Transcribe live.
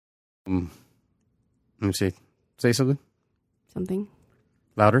Let me see. Say something. Something.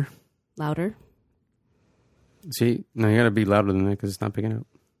 Louder. Louder. See, no, you gotta be louder than that because it's not picking up.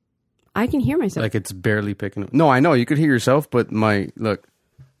 I can hear myself. Like it's barely picking up. No, I know you could hear yourself, but look,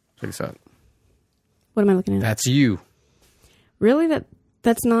 check this out. What am I looking at? That's you. Really?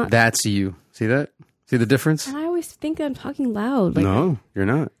 That's not. That's you. See that? See the difference? And I always think I'm talking loud. Like, no, you're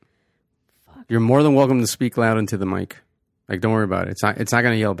not. Fuck. You're more than welcome to speak loud into the mic. Like, don't worry about it. It's not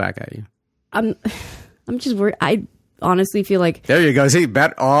gonna yell back at you. I'm just worried. I honestly feel like. There you go. See,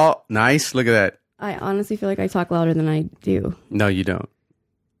 oh, nice. Look at that. I honestly feel like I talk louder than I do. No, you don't.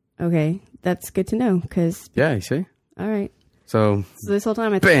 Okay, that's good to know. Cause yeah, you see. All right. So this whole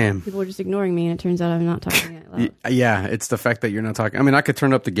time I thought people were just ignoring me, and it turns out I'm not talking that loud. Yeah, it's the fact that you're not talking. I mean, I could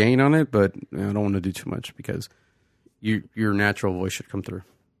turn up the gain on it, but I don't want to do too much because your natural voice should come through.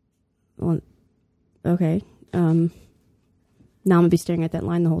 Well, okay. Now I'm gonna be staring at that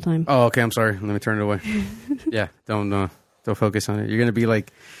line the whole time. Oh, okay. I'm sorry. Let me turn it away. Yeah, don't focus on it. You're gonna be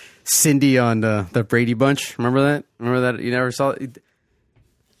like Cindy on the Brady Bunch. Remember that? Remember that? You never saw it?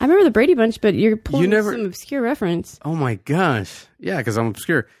 I remember the Brady Bunch, but you're pulling some obscure reference. Oh my gosh! Yeah, because I'm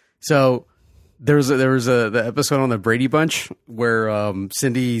obscure. So there was the episode on the Brady Bunch where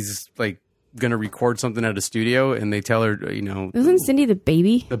Cindy's like gonna record something at a studio, and they tell her, wasn't Cindy the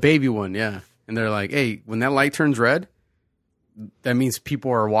baby? The baby one, yeah. And they're like, "Hey, when that light turns red, that means people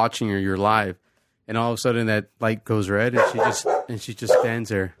are watching or you're live." And all of a sudden, that light goes red, and she just stands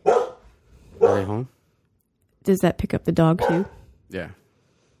there. Are they home? Does that pick up the dog too? Yeah.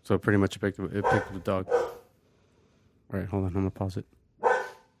 So pretty much it picked up the dog. All right, hold on. I'm going to pause it.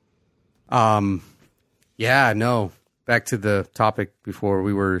 Yeah, no. Back to the topic before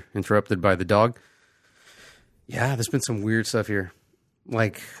we were interrupted by the dog. Yeah, there's been some weird stuff here.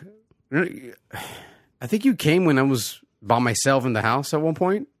 Like, I think you came when I was by myself in the house at one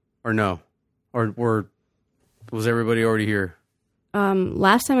point, or no? Or was everybody already here?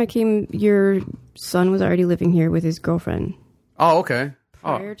 Last time I came, your son was already living here with his girlfriend. Oh, okay.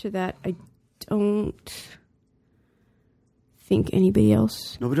 Prior to that, I don't think anybody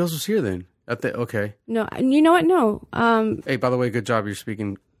else. Nobody else was here then? Okay. No, you know what? No. Hey, by the way, good job. You're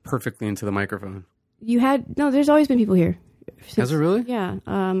speaking perfectly into the microphone. There's always been people here. Has it really? Yeah.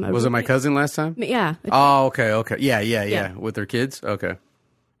 Was it my cousin last time? Yeah. Oh, okay. Yeah. With their kids? Okay.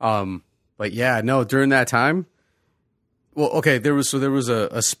 But yeah, no, during that time, well, okay, there was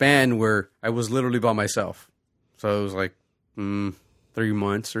a span where I was literally by myself. So it was like 3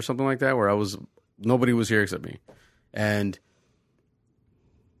 months or something like that where nobody was here except me. And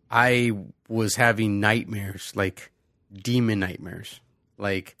I was having nightmares, like demon nightmares.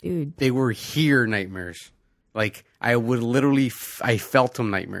 Like, dude, they were here nightmares. Like, I would literally, I felt them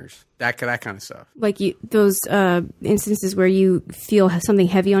nightmares. That kind of stuff. Like those instances where you feel something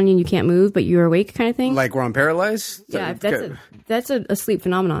heavy on you and you can't move, but you're awake kind of thing? Like where I'm paralyzed? Yeah, that's a sleep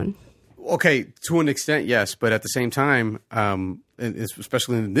phenomenon. Okay, to an extent, yes. But at the same time,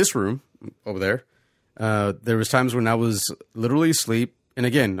 especially in this room over there, there was times when I was literally asleep. And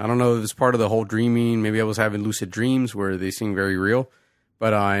again, I don't know if it's part of the whole dreaming. Maybe I was having lucid dreams where they seem very real.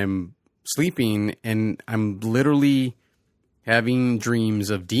 But I'm sleeping and I'm literally having dreams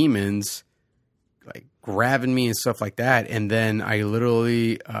of demons like grabbing me and stuff like that. And then I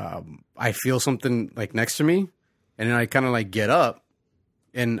literally, I feel something like next to me. And then I kind of like get up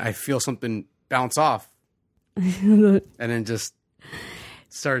and I feel something bounce off. And then just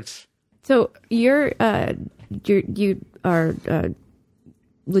starts. So you are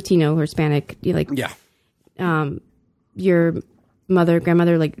Latino or Hispanic. You like, yeah. Your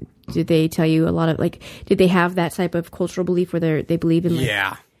grandmother, like, did they tell you a lot of, like, did they have that type of cultural belief where they believe in, like,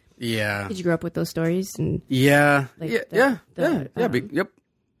 yeah. Did you grow up with those stories? And yeah. Like Yep,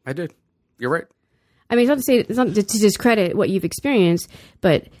 I did. You're right. I mean, it's not to discredit what you've experienced,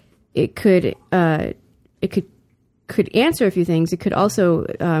 but it could answer a few things. It could also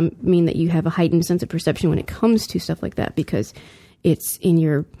mean that you have a heightened sense of perception when it comes to stuff like that because it's in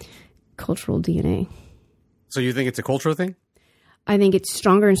your cultural DNA. So you think it's a cultural thing? I think it's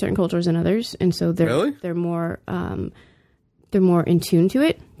stronger in certain cultures than others, and so they're more in tune to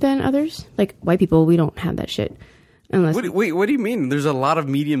it than others. Like white people, we don't have that shit. Wait, what do you mean? There's a lot of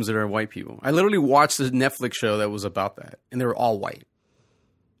mediums that are white people. I literally watched this Netflix show that was about that, and they were all white.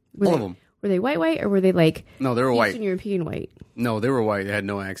 All of them. Were they white, or were they like? No, they were white. Eastern European white. No, they were white. They had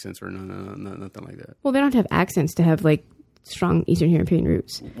no accents or nothing like that. Well, they don't have accents to have like strong Eastern European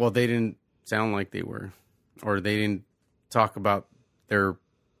roots. Well, they didn't sound like they were, or they didn't talk about their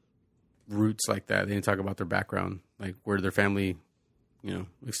roots like that. They didn't talk about their background, like where their family,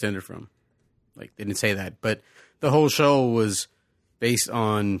 extended from. Like they didn't say that, but the whole show was based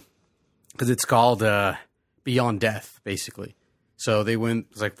on because it's called Beyond Death, basically. So they went,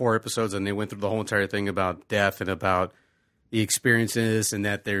 it's like 4 episodes, and they went through the whole entire thing about death and about the experiences, and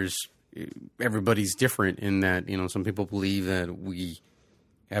that everybody's different in that, some people believe that we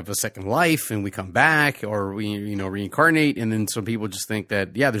have a second life and we come back, or we, reincarnate. And then some people just think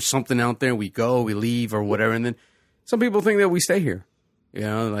that, there's something out there. We go, we leave or whatever. And then some people think that we stay here,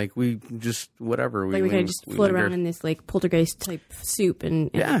 like we just, whatever. Like we kind of just float around in this like poltergeist type soup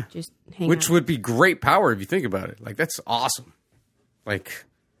and just hang Which out. would be great power if you think about it. Like, that's awesome. Like,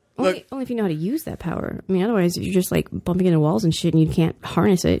 only if you know how to use that power. I mean, otherwise you're just like bumping into walls and shit and you can't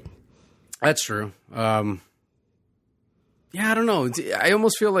harness it. That's true. I don't know. I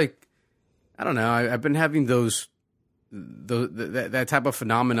almost feel like, I don't know. I've been having that type of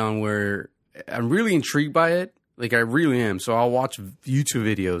phenomenon where I'm really intrigued by it. Like, I really am. So I'll watch YouTube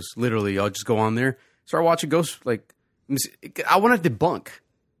videos. Literally, I'll just go on there, start watching ghosts. Like, I want to debunk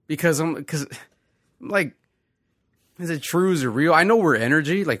because I'm like, is it true? Is it real? I know we're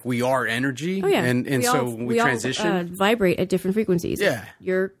energy. Like, we are energy. Oh, yeah. And so we transition. All, vibrate at different frequencies. Yeah.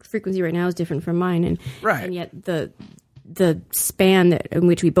 Your frequency right now is different from mine. Right. And yet the span in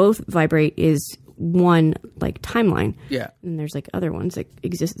which we both vibrate is one, like, timeline. Yeah. And there's, like, other ones that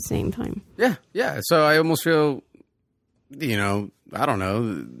exist at the same time. Yeah. Yeah. So I almost feel, I don't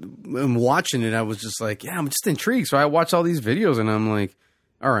know. I'm watching it. I was just like, I'm just intrigued. So I watch all these videos and I'm like,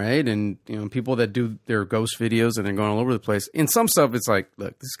 all right. And, people that do their ghost videos and they're going all over the place. In some stuff, it's like,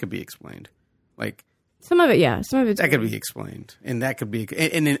 look, this could be explained. Like, some of it, yeah. Some of it that could be explained. And that could be,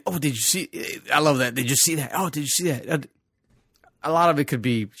 and then, oh, did you see, I love that. Did you see that? Oh, did you see that? A lot of it could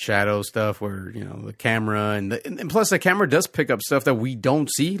be shadow stuff where, the camera and plus the camera does pick up stuff that we don't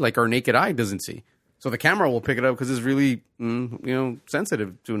see, like our naked eye doesn't see. So the camera will pick it up because it's really,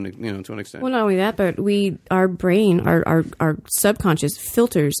 sensitive to an extent. Well, not only that, but our brain, our subconscious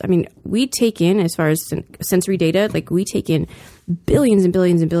filters. I mean, we take in, as far as sensory data, like we take in billions and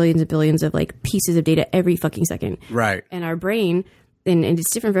billions and billions and billions of like pieces of data every fucking second. Right. And our brain, and it's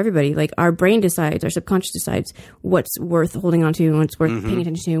different for everybody. Like our brain decides, our subconscious decides what's worth holding on to, and what's worth paying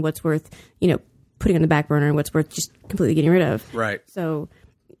attention to, what's worth, putting on the back burner, and what's worth just completely getting rid of. Right. So.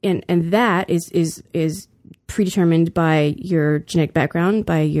 And that is predetermined by your genetic background,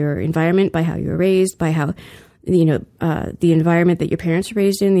 by your environment, by how you were raised, by how, the environment that your parents were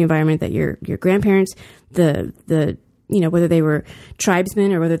raised in, the environment that your grandparents, the whether they were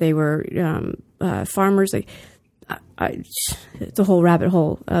tribesmen or whether they were farmers. Like, it's a whole rabbit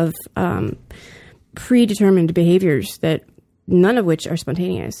hole of predetermined behaviors that none of which are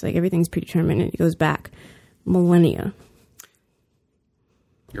spontaneous. Like, everything's predetermined, and it goes back millennia.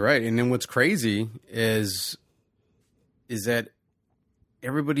 You're right. And then what's crazy is that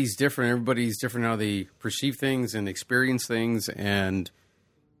everybody's different. Everybody's different how they perceive things and experience things. And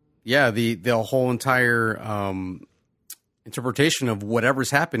the whole entire interpretation of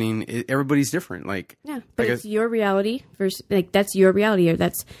whatever's happening, everybody's different. Like, but it's your reality versus, like, that's your reality, or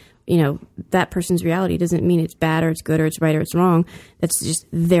that's, that person's reality. It doesn't mean it's bad or it's good or it's right or it's wrong. That's just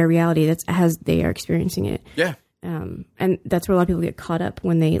their reality. That's as they are experiencing it. Yeah. And that's where a lot of people get caught up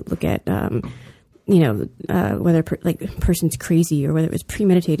when they look at, whether a person's crazy or whether it was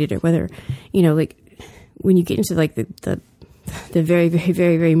premeditated or whether, like when you get into like the very, very,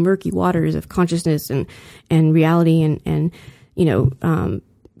 very, very murky waters of consciousness and reality and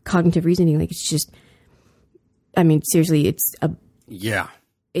cognitive reasoning. Like, it's just, I mean, seriously, it's a,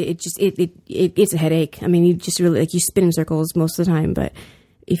 it's a headache. I mean, you just really, like, you spin in circles most of the time, but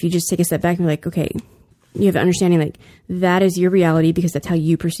if you just take a step back and be like, okay, you have an understanding, like, that is your reality because that's how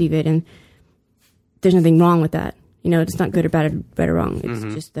you perceive it. And there's nothing wrong with that. It's not good or bad or wrong.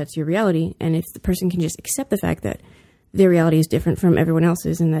 It's just, that's your reality. And if the person can just accept the fact that their reality is different from everyone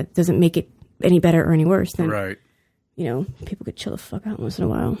else's and that doesn't make it any better or any worse, then, right. People could chill the fuck out once in a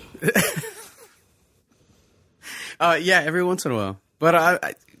while. Every once in a while. But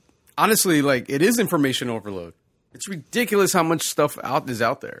I honestly, like, it is information overload. It's ridiculous how much stuff is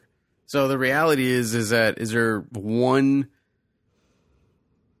out there. So the reality is there one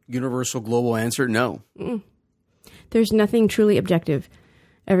universal global answer? No. There's nothing truly objective.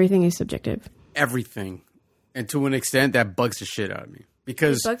 Everything is subjective. Everything. And to an extent, that bugs the shit out of me.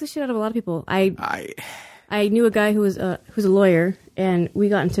 Because it bugs the shit out of a lot of people. I knew a guy who's a lawyer, and we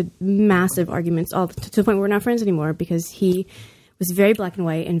got into massive arguments, all to the point where we're not friends anymore, because he was very black and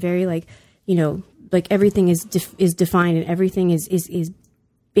white and very, like, like everything is defined and everything is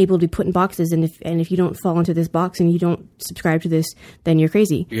able to be put in boxes, and if you don't fall into this box and you don't subscribe to this, then you're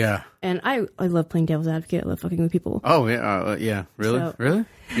crazy. Yeah. And I love playing devil's advocate. I love fucking with people. Oh yeah, yeah. Really, really.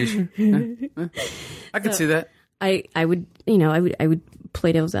 You sure? I could see that. I would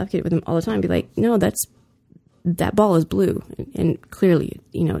play devil's advocate with him all the time. Be like, no, that ball is blue, and clearly,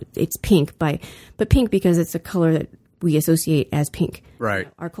 it's pink but pink because it's a color that we associate as pink. Right.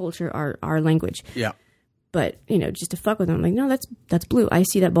 Our culture, our language. Yeah. But just to fuck with them, I'm like, no, that's blue. I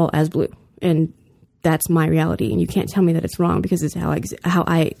see that ball as blue, and that's my reality, and you can't tell me that it's wrong because it's how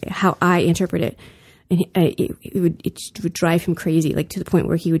I interpret it. And it would drive him crazy, like to the point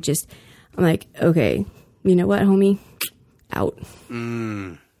where he would I'm like, okay, you know what, homie, out.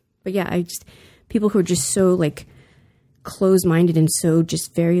 But yeah, people who are just so like closed-minded and so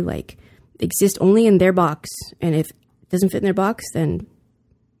just very like exist only in their box, and if it doesn't fit in their box, then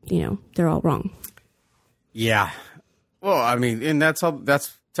they're all wrong. Yeah. Well, I mean, and that's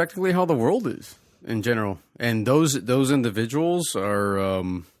technically how the world is in general. And those individuals are,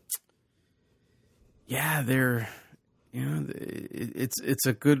 they're, it's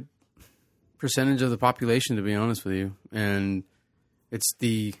a good percentage of the population, to be honest with you. And it's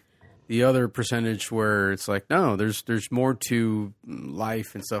the other percentage where it's like, no, there's more to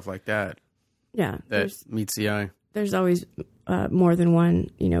life and stuff like that. Yeah. That meets the eye. There's always more than one,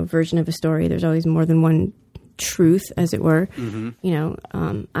 version of a story. There's always more than one truth, as it were.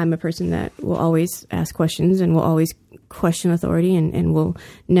 Mm-hmm. I'm a person that will always ask questions and will always question authority and will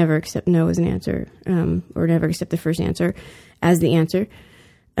never accept no as an answer, or never accept the first answer as the answer.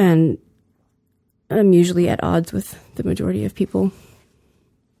 And I'm usually at odds with the majority of people.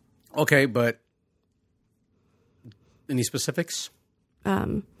 Okay, but any specifics?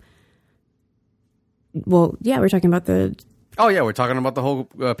 Well, yeah, we're talking about the... Oh, yeah, we're talking about the whole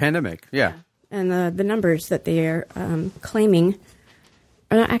pandemic. Yeah. And the numbers that they are claiming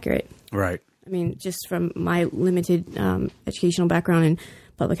are not accurate. Right. I mean, just from my limited educational background in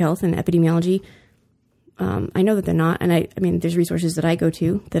public health and epidemiology, I know that they're not. And I mean, there's resources that I go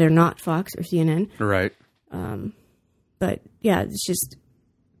to that are not Fox or CNN. Right. But yeah, it's just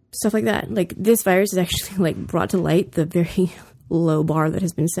stuff like that. Like, this virus has actually like brought to light the very low bar that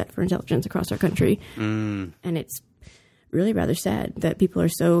has been set for intelligence across our country. And it's really rather sad that people are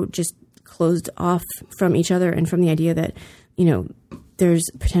so just closed off from each other and from the idea that, there's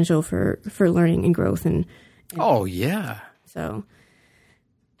potential for learning and growth. And oh, yeah. So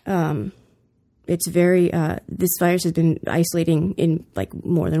it's very, this virus has been isolating in like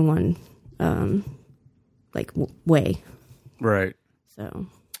more than one way. Right. So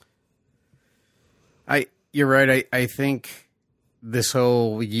you're right. I think this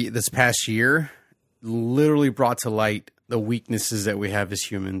past year literally brought to light the weaknesses that we have as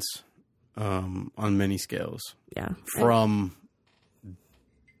humans, on many scales. Yeah. From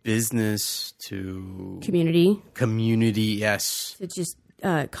business to community. Yes. It's just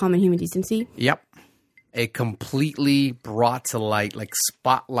common human decency. Yep. It completely brought to light, like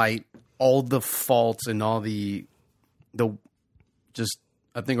spotlight, all the faults and all the just,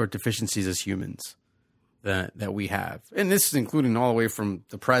 I think, our deficiencies as humans that we have. And this is including all the way from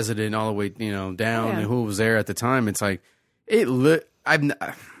the president all the way, down and who was there at the time. It's like, I don't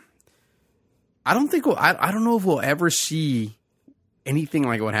know if we'll ever see anything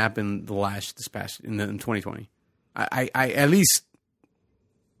like what happened in 2020. I at least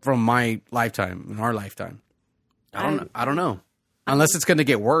from my lifetime, in our lifetime. I don't know. Unless it's going to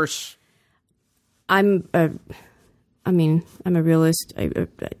get worse. I'm a realist.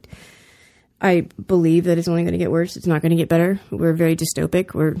 I believe that it's only going to get worse. It's not going to get better. We're very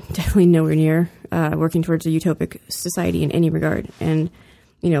dystopic. We're definitely nowhere near working towards a utopic society in any regard. And,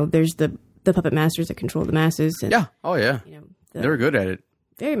 there's the puppet masters that control the masses. And, yeah. Oh, yeah. They're good at it.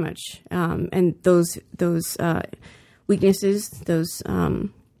 Very much. And those weaknesses, those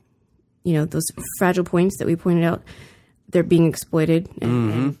fragile points that we pointed out, they're being exploited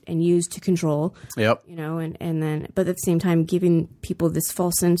and used to control. Yep. And then, but at the same time, giving people this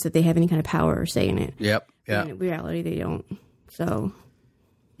false sense that they have any kind of power or say in it. Yep. Yeah. In reality, they don't. So.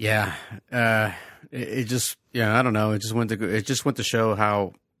 Yeah. It just, I don't know. It just went to show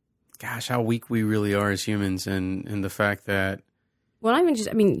how weak we really are as humans, and the fact that. Well, humans.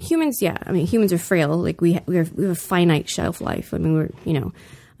 Yeah. Humans are frail. Like we have a finite shelf life. We're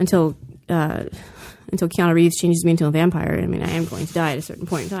until Keanu Reeves changes me into a vampire. I am going to die at a certain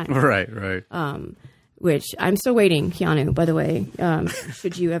point in time. Right. Which I'm still waiting, Keanu, by the way.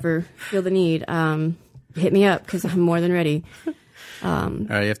 Should you ever feel the need, hit me up because I'm more than ready. You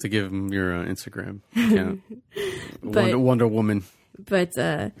have to give him your Instagram account. Wonder Woman. But,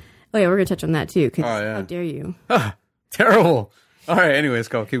 we're going to touch on that too, because how dare you? Terrible. All right, anyways,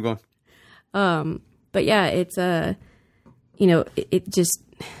 go. Keep going. But yeah, it's, it just...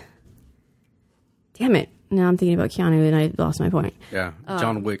 Damn it. Now I'm thinking about Keanu and I lost my point. Yeah,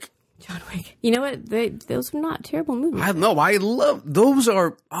 John Wick. John Wick. You know what? Those are not terrible movies. I love those.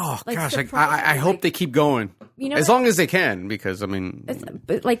 Are gosh, I hope they keep going. You know, as long as they can, because I mean,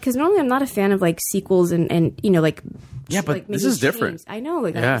 because normally I'm not a fan of like sequels and you know like but like this is different. I know,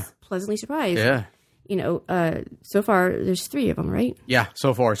 like I was pleasantly surprised. Yeah. You know, so far there's 3 of them, right? Yeah,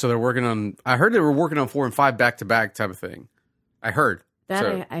 so far. So they're working on. I heard they were working on 4 and 5 back to back type of thing. I heard that.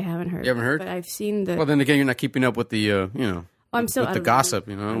 So, I haven't heard. You haven't heard? But I've seen the. Well, then again, you're not keeping up with the you know. I'm so with the gossip,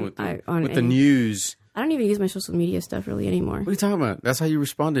 you know, with the news. I don't even use my social media stuff really anymore. What are you talking about? That's how you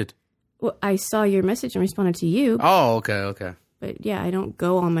responded. Well, I saw your message and responded to you. Oh, okay. But yeah, I don't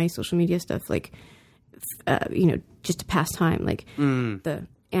go on my social media stuff like, you know, just to pass time, like the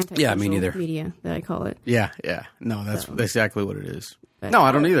anti-social media that I call it. Yeah. No, that's exactly what it is. But, no,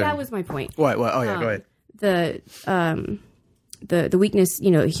 I don't either. That was my point. What? Oh, yeah, go ahead. The weakness,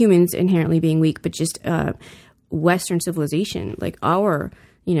 you know, humans inherently being weak, but just Western civilization, like our,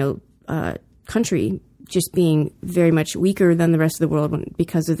 you know, country, just being very much weaker than the rest of the world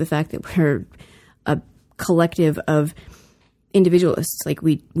because of the fact that we're a collective of individualists. Like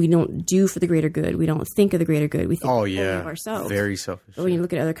we don't do for the greater good. We don't think of the greater good. We think only of ourselves. Very selfish. But when you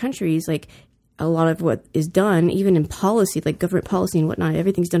look at other countries, like a lot of what is done, even in policy, like government policy and whatnot,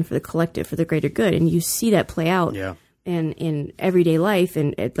 everything's done for the collective, for the greater good. And you see that play out. Yeah. In everyday life,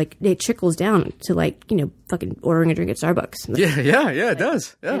 and it trickles down to like, you know, fucking ordering a drink at Starbucks. Yeah, it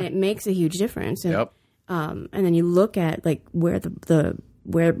does. Yeah. And it makes a huge difference. And, yep. And then you look at like where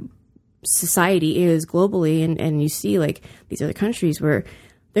where society is globally, and you see like these other countries where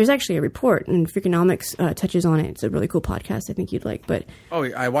there's actually a report, and Freakonomics touches on it. It's a really cool podcast. I think you'd like. But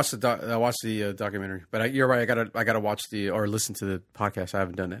I watched the documentary. But you're right. I gotta watch or listen to the podcast. I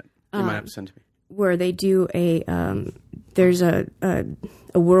haven't done that. You might have to send it to me. Where they do there's a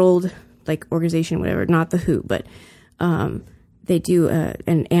world like organization, whatever, not the WHO, but they do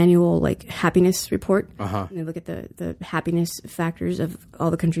an annual like happiness report. And they look at the happiness factors of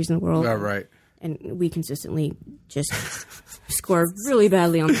all the countries in the world. Oh, right. And we consistently just score really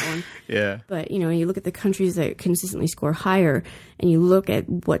badly on that one. Yeah. But, you know, you look at the countries that consistently score higher, and you look at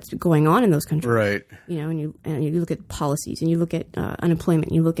what's going on in those countries. Right. You know, and you look at policies, and you look at unemployment,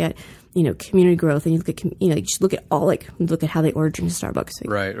 and you look at, you know, community growth, and you look at, you know, you just look at how they order drinks at Starbucks.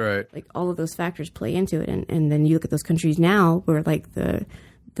 Like, right. Like all of those factors play into it. And then you look at those countries now where like the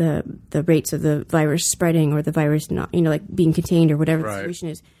rates of the virus spreading, or the virus not, you know, like being contained, or whatever the situation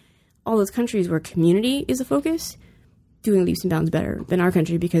is. All those countries where community is a focus, doing leaps and bounds better than our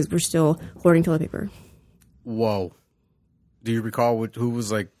country because we're still hoarding toilet paper. Whoa. Do you recall who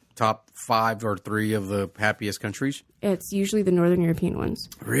was like top 5 or 3 of the happiest countries? It's usually the Northern European ones.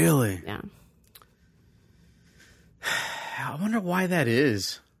 Really? Yeah. I wonder why that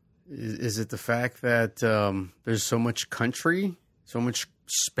is. Is it the fact that there's so much country, so much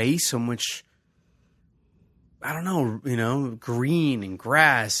space, so much... I don't know, you know, green and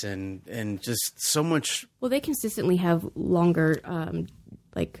grass and just so much. Well, they consistently have longer,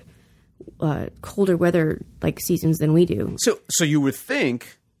 colder weather like seasons than we do. So you would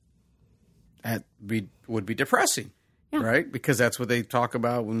think that would be depressing, right? Because that's what they talk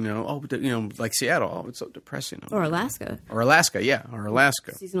about when, like Seattle. Oh, it's so depressing. Or Alaska. Or Alaska.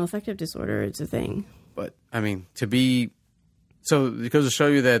 Seasonal affective disorder, it's a thing. But I mean, because to show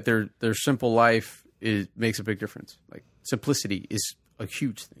you that their simple life. It makes a big difference. Like simplicity is a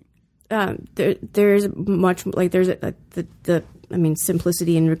huge thing. There's much like there's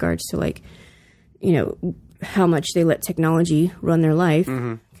simplicity in regards to like, you know, how much they let technology run their life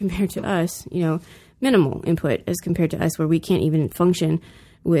compared to us. You know, minimal input as compared to us, where we can't even function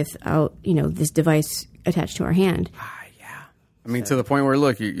without, you know, this device attached to our hand. Yeah. I mean, to the point where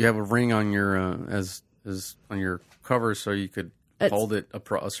look, you have a ring on your as on your cover, so you could. Hold it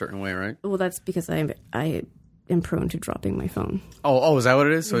a certain way, right? Well, that's because I am prone to dropping my phone. Oh, is that what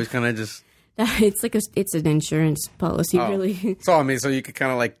it is? So he's kind of just... It's like it's an insurance policy, really. So, I mean, so you could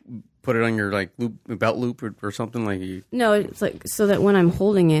kind of like put it on your like belt loop or something like you... No, it's like so that when I'm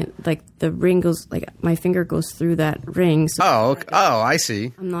holding it, like the ring goes, like my finger goes through that ring. So I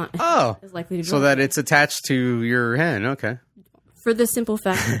see. I'm not as likely to drop so that it's attached to your hand, okay. For the simple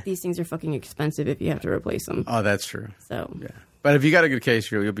fact that these things are fucking expensive if you have to replace them. Oh, that's true. So... Yeah. But if you got a good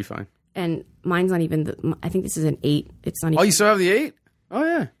case, you'll be fine. And mine's not even I think this is an 8. It's not even... Oh, you still have the 8? Oh,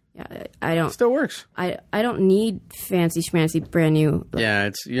 yeah. Yeah, I don't... It still works. I don't need fancy schmancy brand new... Yeah,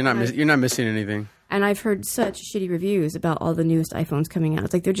 you're not missing anything. And I've heard such shitty reviews about all the newest iPhones coming out.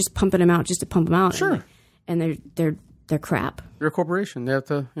 It's like they're just pumping them out just to pump them out. Sure. And they're crap. They're a corporation. They have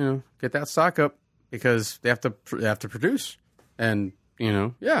to, get that stock up because they have to produce. And, You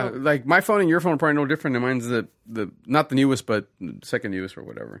know, yeah, like my phone and your phone are probably no different. And mine's the not the newest, but the second newest or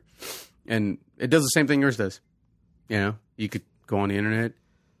whatever. And it does the same thing yours does. You know, you could go on the internet,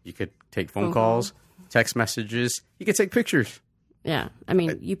 you could take phone calls, text messages, you could take pictures. Yeah, I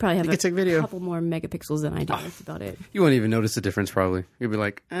mean, you probably have take video. couple more megapixels than I do. That's about it. You won't even notice the difference, probably. You'll be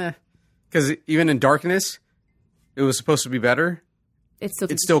like, because even in darkness, it was supposed to be better.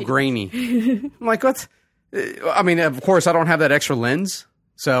 It's still grainy. I'm like, what? I mean, of course, I don't have that extra lens,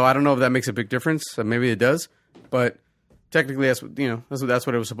 so I don't know if that makes a big difference. Maybe it does, but technically, that's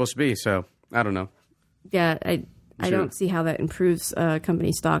what it was supposed to be. So I don't know. Yeah, I don't see how that improves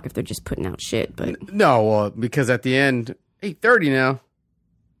company stock if they're just putting out shit. But no, because at the end, 8:30 now.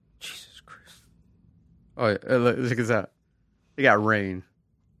 Jesus Christ! Oh, yeah, look at that. They got rain.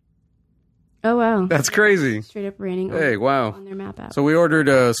 Oh, wow. That's crazy. Straight up raining on their map app. So we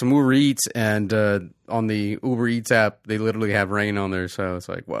ordered some Uber Eats, and on the Uber Eats app, they literally have rain on there. So it's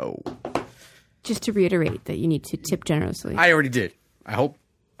like, whoa. Just to reiterate that you need to tip generously. I already did. I hope.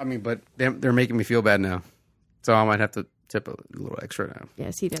 I mean, but they're making me feel bad now. So I might have to tip a little extra now.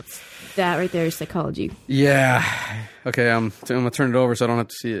 Yeah, see, that right there is psychology. Yeah. Okay, I'm going to turn it over so I don't have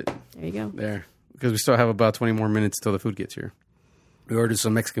to see it. There you go. There. Because we still have about 20 more minutes till the food gets here. We ordered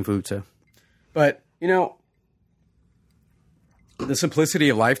some Mexican food, so. But, you know, the simplicity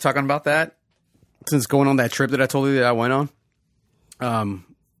of life, talking about that, since going on that trip that I told you that I went on,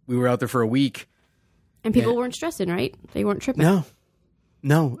 we were out there for a week. And people weren't stressing, right? They weren't tripping.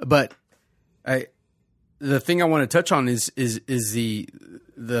 No. But the thing I want to touch on is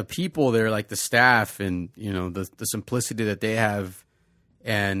the people there, like the staff and, you know, the simplicity that they have.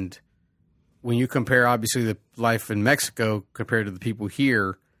 And when you compare, obviously, the life in Mexico compared to the people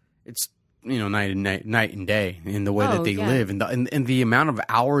here, it's, you know, night and day in the way that they live and the amount of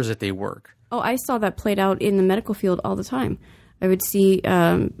hours that they work. Oh, I saw that played out in the medical field all the time. I would see,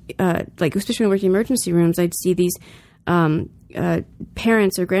 like, especially when working in emergency rooms, I'd see these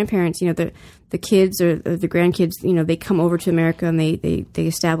parents or grandparents, you know, the kids or the grandkids, you know, they come over to America and they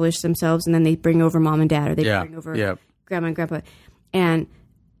establish themselves, and then they bring over mom and dad, or they bring over grandma and grandpa. And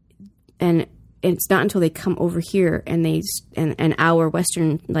it's not until they come over here and our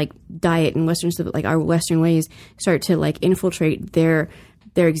Western, like, diet and Western stuff, like our Western ways, start to, like, infiltrate their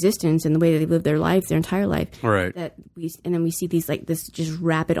existence and the way that they live their life, their entire life. Right. And then we see these, like, this just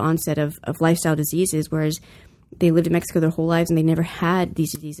rapid onset of lifestyle diseases, whereas they lived in Mexico their whole lives and they never had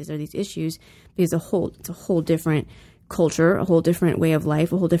these diseases or these issues, because it's a whole different culture, a whole different way of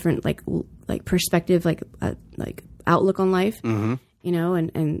life, a whole different like perspective, like outlook on life. Mm-hmm. You know,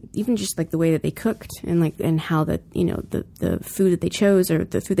 and even just like the way that they cooked and how that, you know, the food that they chose or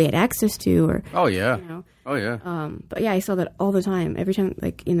the food they had access to, or you know. But yeah, I saw that all the time. Every time,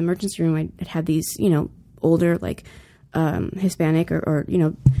 like in the emergency room, I'd have these, you know, older, like Hispanic or you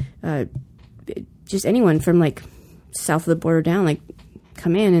know, just anyone from like south of the border down, like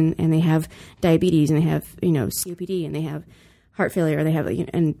come in and they have diabetes and they have, you know, COPD and they have heart failure, or they have, you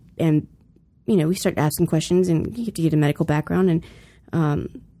know, and you know, we start asking questions and you have to get a medical background, and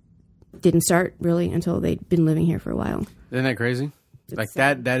didn't start really until they'd been living here for a while. Isn't that crazy? It's like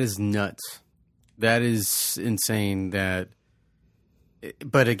sad. That is nuts. That is insane.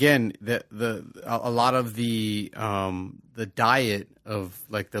 But again, a lot of the diet of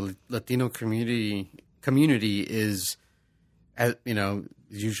like the Latino community is, as you know,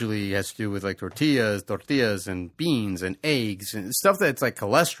 usually has to do with like tortillas and beans and eggs and stuff that's like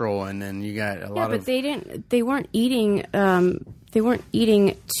cholesterol, and then you got a lot of. But they weren't eating. They weren't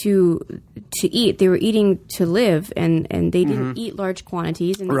eating to eat. They were eating to live, and they didn't eat large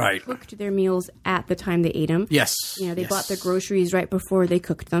quantities, and they cooked their meals at the time they ate them. Yes, you know, they bought their groceries right before they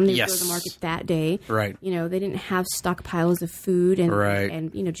cooked them. They would go to the market that day. Right. You know, they didn't have stockpiles of food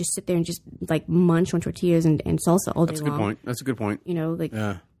and you know, just sit there and just like munch on tortillas and salsa all day long. That's a good point. That's a good point. You know, like.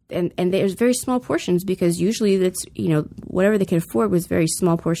 Yeah. And there's very small portions, because usually that's, you know, whatever they could afford was very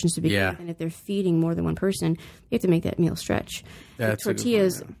small portions to begin with. And if they're feeding more than one person, you have to make that meal stretch. Like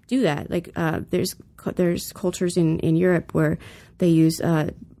tortillas do that. Like there's cultures in Europe where they use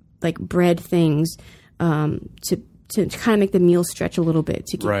like bread things to kind of make the meal stretch a little bit,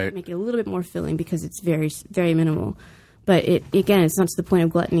 to make it a little bit more filling, because it's very, very minimal. But again, it's not to the point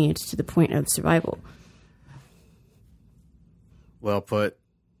of gluttony; it's to the point of survival. Well put.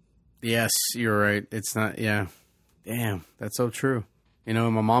 Yes, you're right. It's not, Damn, that's so true. You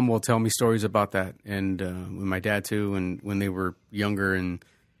know, my mom will tell me stories about that, and with my dad too, and when they were younger, and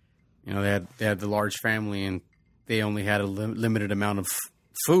you know, they had the large family, and they only had a limited amount of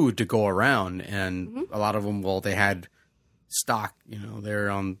food to go around, and a lot of them, well, they had stock, you know, they're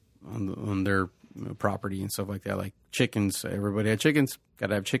on their property and stuff like that. Like chickens, everybody had chickens. Got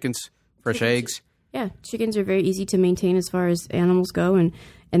to have chickens, fresh eggs. Yeah, chickens are very easy to maintain as far as animals go, and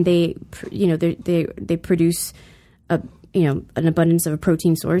they they produce an abundance of a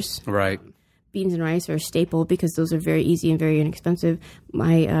protein source. Right. Beans and rice are a staple because those are very easy and very inexpensive.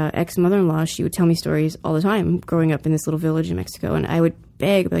 My ex-mother-in-law, she would tell me stories all the time growing up in this little village in Mexico, and I would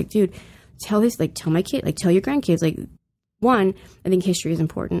beg, like, dude, tell my kid, like, tell your grandkids. Like, one, I think history is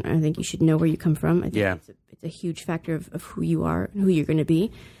important. I think you should know where you come from. I think it's a huge factor of who you are and who you're going to be.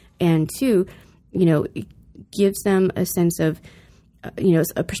 And two, it gives them a sense of,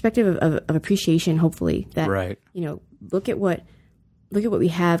 a perspective of appreciation, hopefully, that, right. Look at what we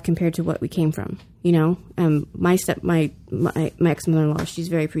have compared to what we came from. My ex-mother-in-law, she's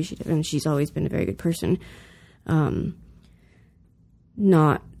very appreciative, and she's always been a very good person.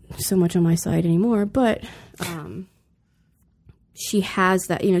 Not so much on my side anymore, but she has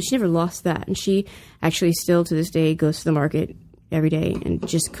that. She never lost that, and she actually still to this day goes to the market every day and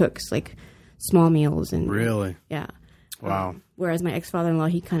just cooks like small meals. And really, yeah, wow. Whereas my ex-father-in-law,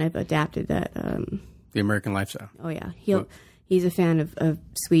 he kind of adapted that. The American lifestyle. Oh yeah, he's a fan of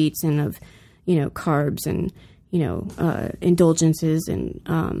sweets and of carbs and indulgences,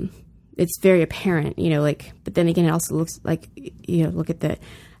 and it's very apparent, but then again, it also looks like look at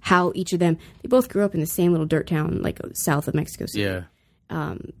how each of them, they both grew up in the same little dirt town like south of Mexico City. Yeah.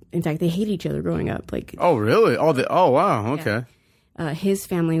 In fact, they hated each other growing up. Like, oh really? Oh wow. Okay. Yeah. His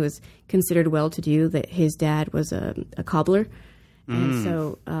family was considered well-to-do. That his dad was a cobbler, and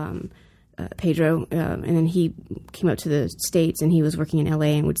so. Pedro, and then he came up to the States, and he was working in LA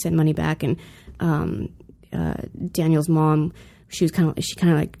and would send money back. And Daniel's mom, she kind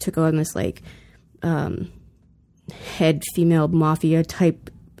of like took on this like head female mafia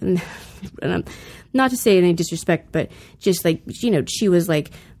type. Not to say any disrespect, but just like she was like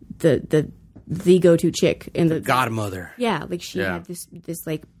the go-to chick in the godmother. Yeah, like she had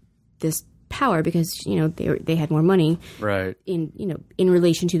this power because they had more money, right? In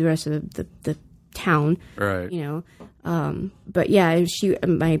relation to the rest of the town, right? But yeah,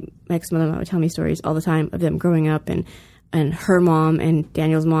 my ex-mother-in-law would tell me stories all the time of them growing up, and her mom and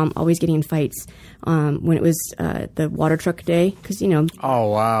Daniel's mom always getting in fights when it was the water truck day, because oh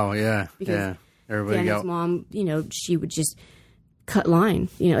wow, yeah, because everybody Daniel's mom, she would just cut line,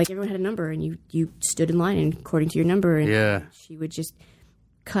 like everyone had a number, and you stood in line and according to your number, and she would just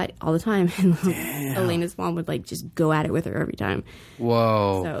cut all the time, and Elena's mom would like just go at it with her every time.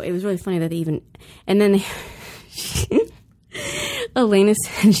 Whoa. So it was really funny that they even, and then Elena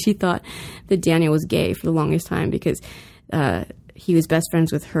said she thought that Daniel was gay for the longest time because he was best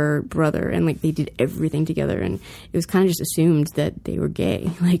friends with her brother, and like they did everything together, and it was kind of just assumed that they were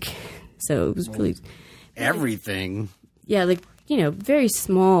gay. Like, so it was really everything. Yeah, like very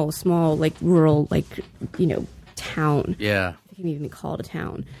small, like rural, like town. Yeah. Can even be called a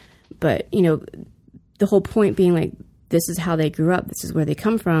town, but the whole point being like this is how they grew up, this is where they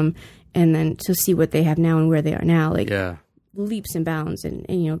come from, and then to see what they have now and where they are now, like leaps and bounds, and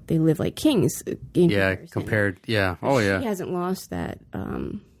they live like kings. Compared, oh yeah. She hasn't lost that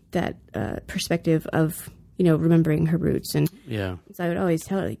perspective of remembering her roots, and so I would always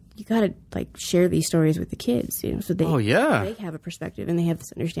tell her, like, you got to like share these stories with the kids, so they have a perspective and they have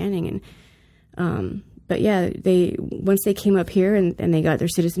this understanding, and but yeah, once they came up here and they got their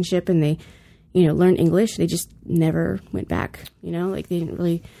citizenship and they, learned English, they just never went back. Like they didn't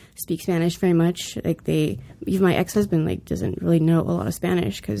really speak Spanish very much. Like even my ex-husband like doesn't really know a lot of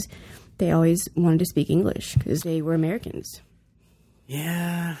Spanish because they always wanted to speak English because they were Americans.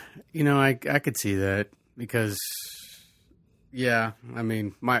 Yeah, I could see that because, I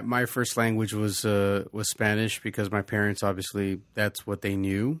mean, my first language was Spanish because my parents, obviously that's what they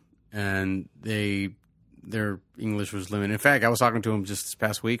knew, and their English was limited. In fact, I was talking to them just this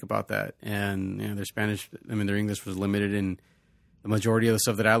past week about that, and their English was limited, and the majority of the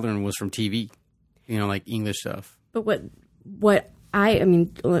stuff that I learned was from TV, like English stuff. But what I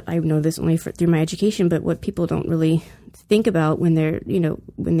know this only through my education, but what people don't really think about when they're,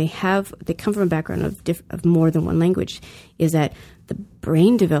 when they come from a background of more than one language, is that the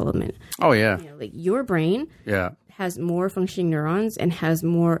brain development. Oh yeah, like your brain. Yeah. Has more functioning neurons and has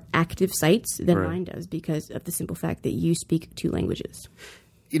more active sites than mine does because of the simple fact that you speak two languages.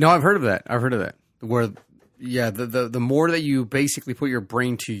 I've heard of that. Where, the more that you basically put your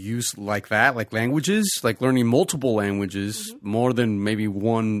brain to use like that, like languages, like learning multiple languages, more than maybe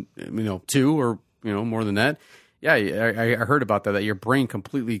one, two or, more than that. Yeah, I heard about that your brain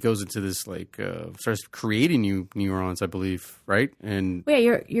completely goes into this, like, starts creating new neurons, I believe, right? And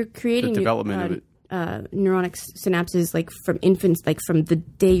you're creating the development of it. neuronic synapses like from infants, like from the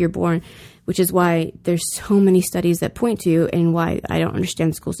day you're born, which is why there's so many studies that point to, and why I don't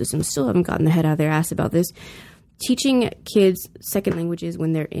understand the school system still haven't gotten the head out of their ass about this. Teaching kids second languages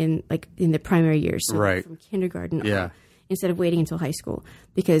when they're in the primary years, so from kindergarten on, instead of waiting until high school,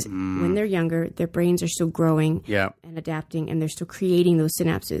 because when they're younger, their brains are still growing and adapting, and they're still creating those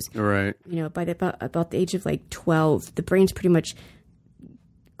synapses. Right. By about the age of like 12, the brain's pretty much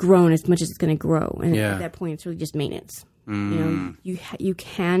grown as much as it's going to grow, and at that point, it's really just maintenance. You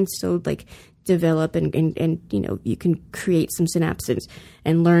can still like develop and you can create some synapses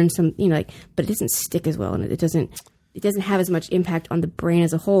and learn some but it doesn't stick as well, and it doesn't have as much impact on the brain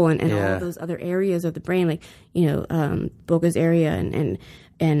as a whole, and all of those other areas of the brain, like Broca's area and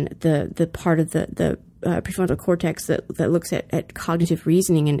the part of the prefrontal cortex that looks at cognitive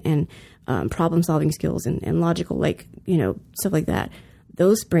reasoning and problem solving skills and logical stuff like that.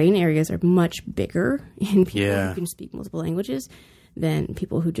 Those brain areas are much bigger in people who can speak multiple languages than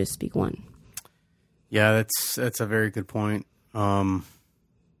people who just speak one. Yeah, that's a very good point. I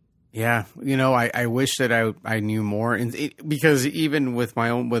wish that I knew more, because even with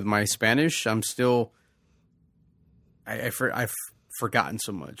my Spanish, I'm still I've forgotten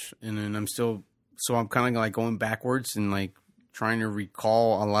so much, and I'm still, so I'm kind of like going backwards and like trying to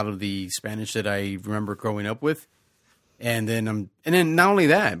recall a lot of the Spanish that I remember growing up with. And then not only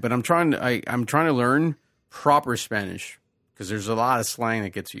that, but I'm trying to learn proper Spanish, because there's a lot of slang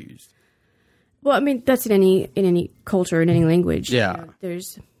that gets used. Well, I mean, that's in any culture, in any language. Yeah.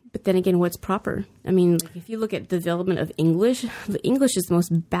 But then again, what's proper? I mean, like, if you look at the development of English, the English is the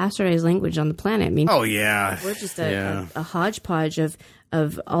most bastardized language on the planet. I mean, we're just a hodgepodge of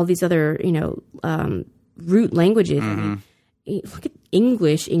all these other root languages. I mean, look at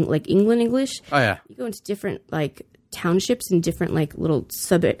English, like England English. Oh yeah. You go into different like townships and different like little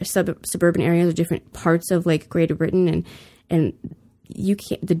suburban areas or different parts of like Greater Britain, and you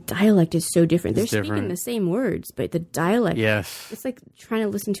can't. The dialect is so different. They're speaking the same words, but the dialect, it's like trying to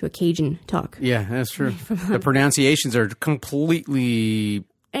listen to a Cajun talk. Yeah, that's true. The pronunciations are completely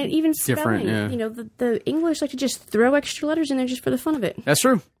and even spelling. Different. Yeah. The English like to just throw extra letters in there just for the fun of it. That's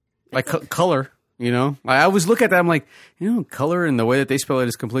true. Like color. I always look at that. I'm like, color and the way that they spell it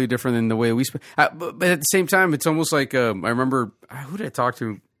is completely different than the way we spell. But at the same time, it's almost like I remember who did I talk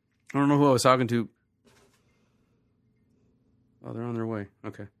to? I don't know who I was talking to. Oh, they're on their way.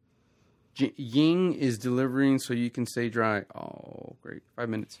 Okay. Ying is delivering, so you can stay dry. Oh, great! 5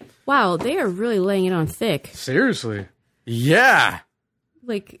 minutes. Wow, they are really laying it on thick. Seriously? Yeah.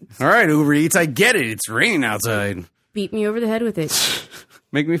 Like, all right, Uber Eats, I get it. It's raining outside. Beat me over the head with it.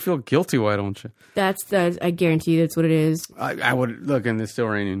 Make me feel guilty, why don't you? I guarantee you that's what it is. I would look, and it's still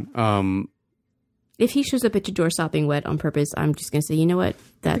raining. If he shows up at your door sopping wet on purpose, I'm just gonna say, you know what?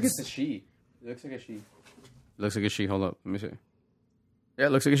 I think it's a she. It looks like a she. Looks like a she. Hold up, let me see. Yeah,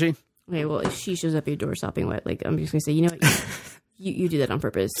 it looks like a she. Okay, well, if she shows up at your door sopping wet, like, I'm just gonna say, you know what? You did that on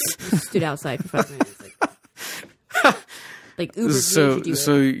purpose. You stood outside for 5 minutes. Like Uber.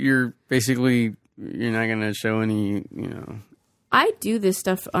 So you're basically, you're not gonna show any, I do this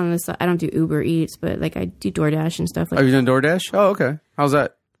stuff on the side. I don't do Uber Eats, but like I do DoorDash and stuff. Like Have you done DoorDash? Oh, okay. How's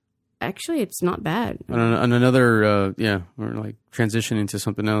that? Actually, it's not bad. On another, we're like transitioning to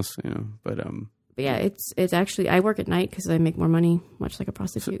something else, But yeah, it's actually, I work at night because I make more money, much like a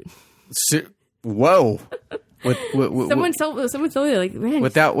prostitute. Whoa! Someone told me like, man,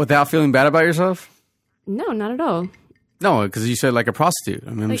 without feeling bad about yourself? No, not at all. No, because you said like a prostitute.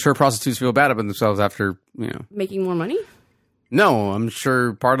 I mean, I'm sure prostitutes feel bad about themselves after making more money. No, I'm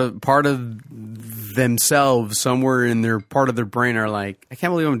sure part of themselves somewhere in their part of their brain are like, I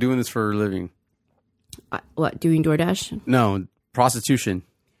can't believe I'm doing this for a living. What, doing DoorDash? No, prostitution.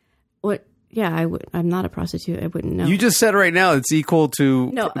 What? Yeah, I'm not a prostitute. I wouldn't know. You just said right now it's equal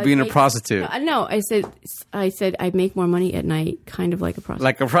to being a prostitute. No, I said I make more money at night, kind of like a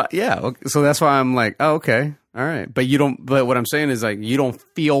prostitute. Yeah. So that's why I'm like, oh, okay, all right. But you don't. But what I'm saying is like you don't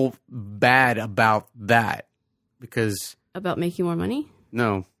feel bad about that because. About making more money?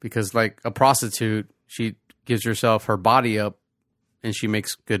 No, because like a prostitute, she gives herself her body up, and she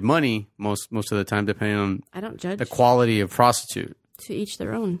makes good money most of the time, depending on I don't judge the quality of prostitute. To each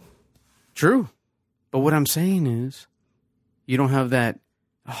their own. True, but what I'm saying is, you don't have that.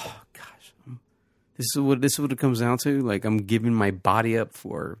 Oh gosh, this is what it comes down to. Like I'm giving my body up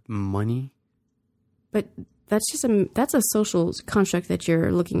for money. But that's a social construct that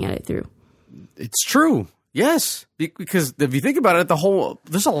you're looking at it through. It's true. Yes, because if you think about it,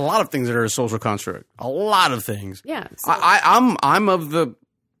 there's a lot of things that are a social construct. A lot of things. Yeah, so. I'm of the,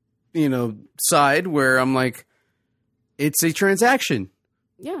 side where I'm like, it's a transaction.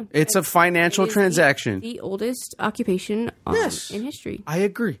 Yeah. It's a financial transaction. The oldest occupation in history. I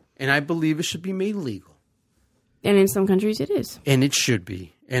agree. And I believe it should be made legal. And in some countries it is. And it should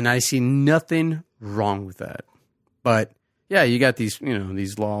be. And I see nothing wrong with that. But yeah, you got these,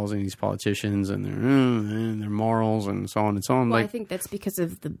 these laws and these politicians and their morals and so on and so on. Well, I think that's because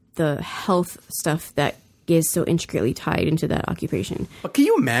of the health stuff that is so intricately tied into that occupation. But can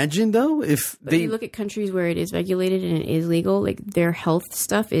you imagine, though, if you look at countries where it is regulated and it is legal, like their health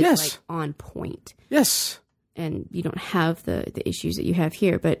stuff is like on point. Yes. And you don't have the issues that you have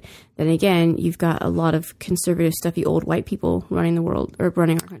here. But then again, you've got a lot of conservative, stuffy old white people running the world or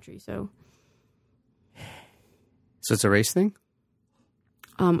running our country. So it's a race thing?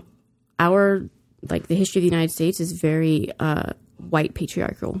 The history of the United States is very white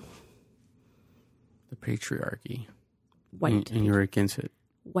patriarchal. The patriarchy. White. And you're against it.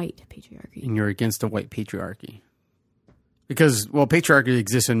 White patriarchy. And you're against the white patriarchy. Because, patriarchy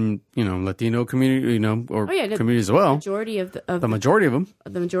exists in, Latino community, or communities as well. The majority of them.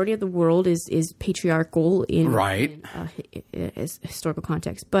 The majority of the world is patriarchal in historical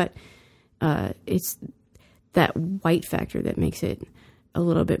context. But it's that white factor that makes it a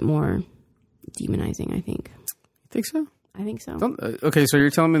little bit more demonizing, I think. You think so? I think so. Okay, so you're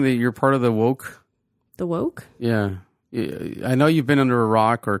telling me that you're part of the woke? The woke? Yeah. I know you've been under a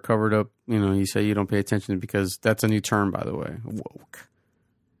rock or covered up. You say you don't pay attention because that's a new term, by the way. Woke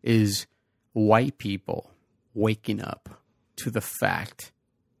is white people waking up to the fact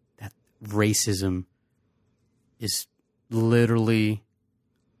that racism is literally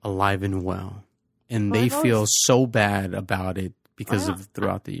alive and well. And they feel so bad about it because of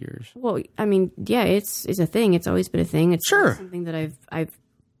throughout the years. Well, I mean, yeah, it's a thing. It's always been a thing. It's something that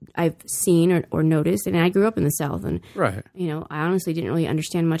I've seen or noticed, and I grew up in the South, and I honestly didn't really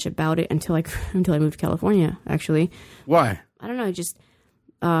understand much about it until I moved to California. Actually, why? I don't know. Just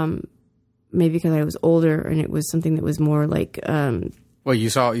maybe because I was older, and it was something that was more like. Well, you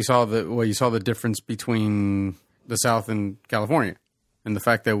saw the difference between the South and California, and the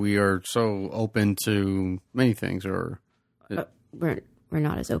fact that we are so open to many things, or we're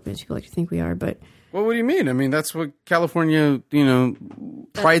not as open as people like to think we are, but. Well, what do you mean? I mean, that's what California,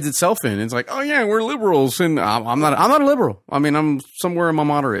 prides itself in. It's like, oh yeah, we're liberals, and I'm not a liberal. I mean, I'm somewhere in my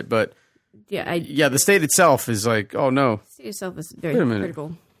moderate, but the state itself is like, oh no, the state itself is very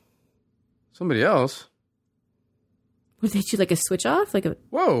critical. Somebody else? Would they do like a switch off, like a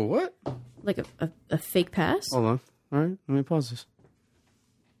what? Like a fake pass? Hold on. All right, let me pause this.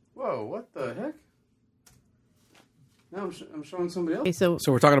 Whoa, what the heck? Now I'm showing somebody else. Okay, so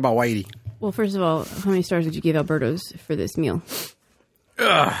we're talking about Whitey. Well, first of all, how many stars would you give Alberto's for this meal?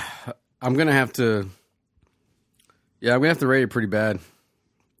 I'm gonna have to. Yeah, I'm gonna have to rate it pretty bad.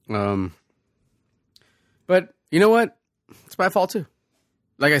 But you know what? It's my fault too.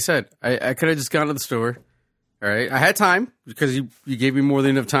 Like I said, I could have just gone to the store. All right, I had time because you gave me more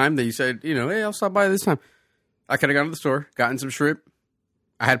than enough time that you said, hey, I'll stop by this time. I could have gone to the store, gotten some shrimp.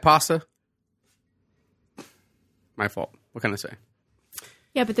 I had pasta. My fault. What can I say?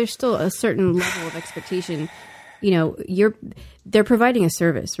 Yeah, but there's still a certain level of expectation. They're providing a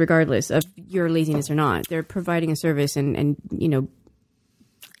service regardless of your laziness or not. They're providing a service and.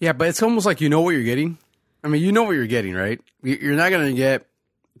 Yeah, but it's almost like you know what you're getting. I mean, you know what you're getting, right? You're not going to get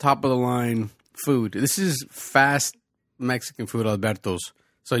top of the line food. This is fast Mexican food, Alberto's.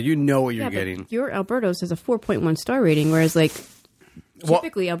 So you know what you're getting. Your Alberto's has a 4.1 star rating, whereas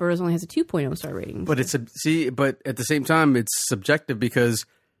typically, Alberto's only has a 2.0 star rating. But but at the same time, it's subjective because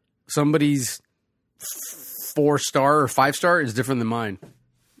somebody's 4-star or 5-star is different than mine.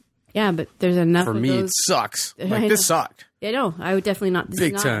 Yeah, but there's enough. For me, it sucks. This sucked. Yeah, no, I would definitely not. This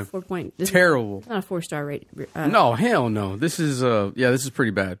Big is not time. A 4 point. Terrible. It's not a 4-star rate. No, hell no. This is this is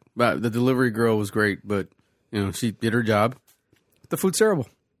pretty bad. But the delivery girl was great, but she did her job. The food's terrible.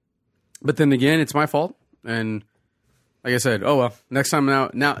 But then again, it's my fault, and. Like I said, oh well. Next time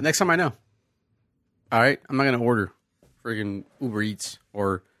I know. All right, I'm not gonna order friggin' Uber Eats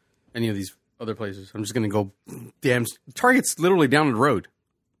or any of these other places. I'm just gonna go. Damn, Target's literally down the road.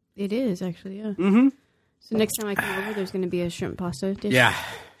 It is actually, yeah. Mm-hmm. So next time I come over, there's gonna be a shrimp pasta dish. Yeah.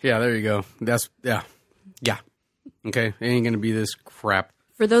 There you go. Yeah. Okay, it ain't gonna be this crap.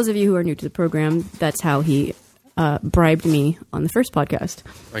 For those of you who are new to the program, that's how he bribed me on the first podcast.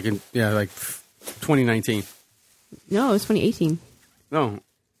 Like 2019. No, it was 2018. No,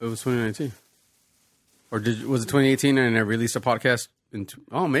 it was 2019. Or was it 2018 and I released a podcast?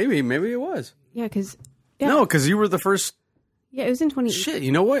 Maybe it was. Yeah, because... Yeah. No, because you were the first... Yeah, it was in 2018. Shit,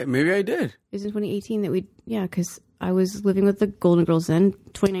 you know what? Maybe I did. It was in 2018 that we... Yeah, because I was living with the Golden Girls then.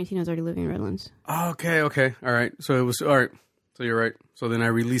 2019, I was already living in Redlands. Okay. All right. So it was... All right. So So you're right. So then I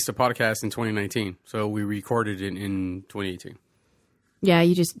released a podcast in 2019. So we recorded it in 2018. Yeah,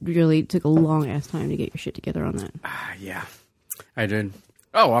 you just really took a long ass time to get your shit together on that. Yeah, I did.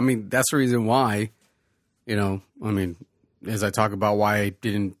 Oh, I mean, that's the reason why, as I talk about why I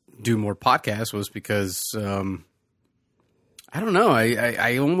didn't do more podcasts was because, I don't know.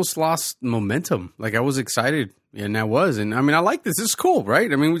 I almost lost momentum. Like I was excited and I was. And I mean, I like this. This is cool,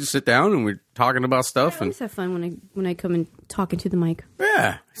 right? I mean, we just sit down and we're talking about stuff. I always have fun when I come and talk into the mic.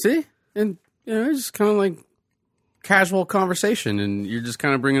 Yeah. See? And, it's just kind of like casual conversation and you're just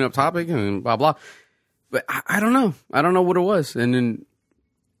kind of bringing up topic and blah, blah. But I don't know. I don't know what it was. And then,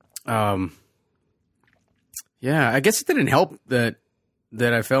 I guess it didn't help that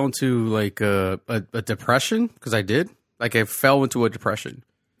I fell into like a depression because I did. Like I fell into a depression.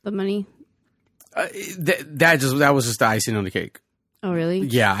 The money? That was just the icing on the cake. Oh, really?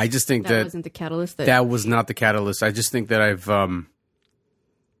 Yeah, I just think that wasn't the catalyst. That was not the catalyst. I just think that I've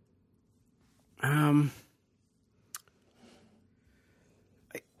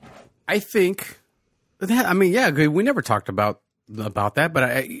I think that, I mean, yeah, we never talked about that, but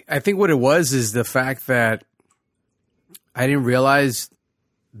I think what it was is the fact that I didn't realize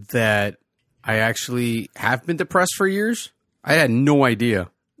that I actually have been depressed for years. I had no idea.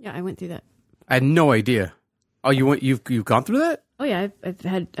 Yeah, I went through that. I had no idea. Oh, you've gone through that? Oh yeah,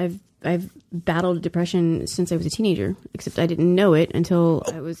 I've battled depression since I was a teenager. Except I didn't know it until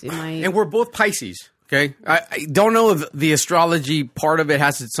I was in my. And we're both Pisces. Okay, I don't know if the astrology part of it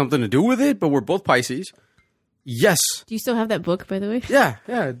has something to do with it, but we're both Pisces. Yes. Do you still have that book, by the way? Yeah,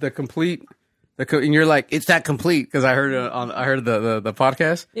 the complete. And you're like, it's that complete because I heard the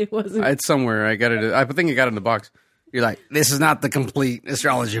podcast. It wasn't. It's somewhere. I got it. I think you got it in the box. You're like, this is not the complete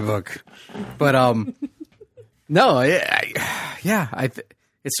astrology book, but no, it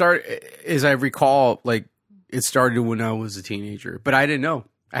started as I recall. Like it started when I was a teenager, but I didn't know.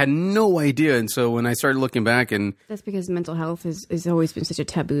 I had no idea, and so when I started looking back, and that's because mental health has always been such a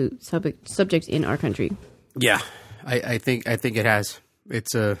taboo subject in our country. Yeah, I think it has.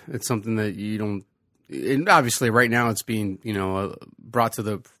 It's something that you don't. And obviously, right now it's being brought to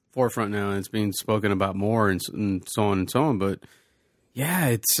the forefront now, and it's being spoken about more, and so on and so on. But yeah,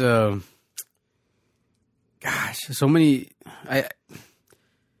 it's gosh, so many. I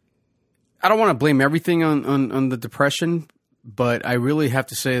don't want to blame everything on the depression, but I really have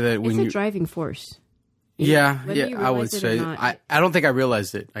to say that when it's a driving force. Yeah, I would say I don't think I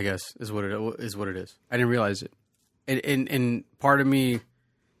realized it. I guess is what it is. I didn't realize it. And part of me,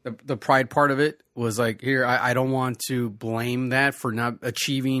 the pride part of it was like, here, I don't want to blame that for not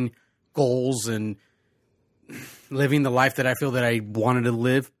achieving goals and living the life that I feel that I wanted to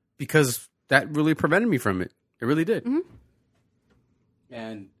live, because that really prevented me from it. It really did. Mm-hmm.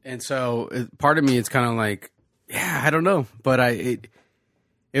 And so part of me, it's kind of like, yeah, I don't know. But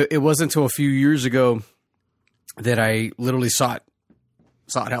it wasn't until a few years ago that I literally sought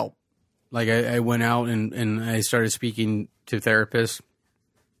help. Like I went out and I started speaking to therapists,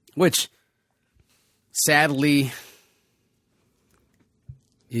 which sadly,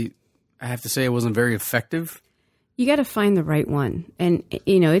 I have to say it wasn't very effective. You got to find the right one. And,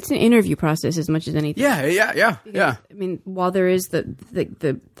 it's an interview process as much as anything. Yeah. I mean, while there is the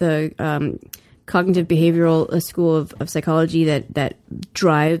cognitive behavioral school of psychology that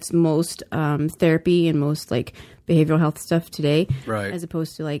drives most therapy and most like behavioral health stuff today, right, as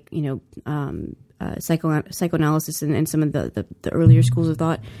opposed to like psychoanalysis and some of the earlier schools of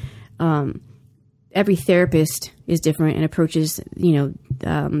thought. Every therapist is different and approaches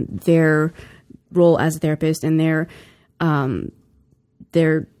their role as a therapist and their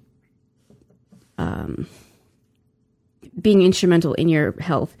being instrumental in your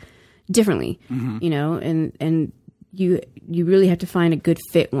health differently, mm-hmm. And you really have to find a good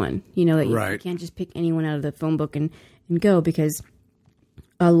fit one, that you can't just pick anyone out of the phone book and go, because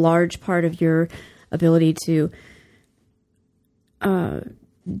a large part of your ability to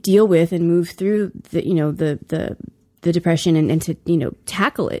deal with and move through the depression and to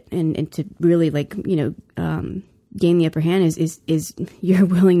tackle it and to really gain the upper hand is your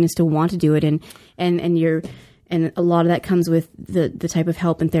willingness to want to do it and a lot of that comes with the type of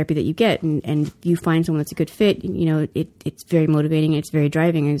help and therapy that you get, and you find someone that's a good fit. It's very motivating and it's very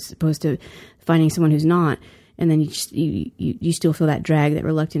driving, as opposed to finding someone who's not, and then you still feel that drag, that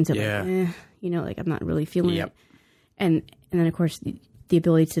reluctance of I'm not really feeling it, and then of course the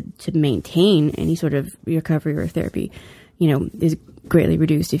ability to maintain any sort of recovery or therapy, is greatly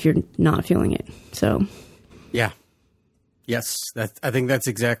reduced if you're not feeling it. So, yeah. Yes, I think that's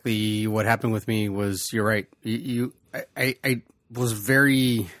exactly what happened with me. Was you're right. I was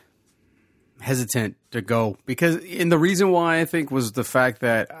very, hesitant to go because, and the reason why I think was the fact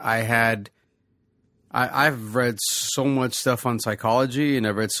that I've read so much stuff on psychology and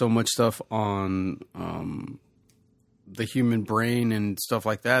I've read so much stuff on the human brain and stuff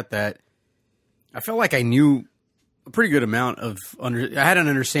like that I felt like I knew a pretty good amount I had an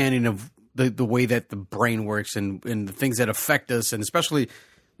understanding of the way that the brain works and the things that affect us, and especially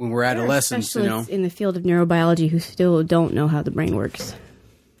when we're adolescents, in the field of neurobiology who still don't know how the brain works.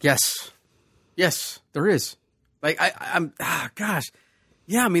 Yes, there is. Like gosh.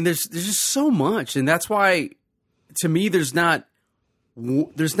 Yeah, I mean, there's just so much, and that's why, to me, there's not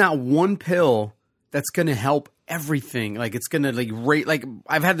one pill that's going to help everything. Like, it's going to like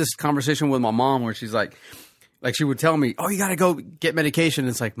I've had this conversation with my mom where she's like she would tell me, "Oh, you got to go get medication."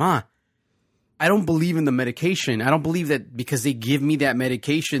 And it's like, Ma, I don't believe in the medication. I don't believe that because they give me that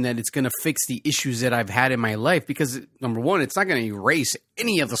medication that it's going to fix the issues that I've had in my life. Because number one, it's not going to erase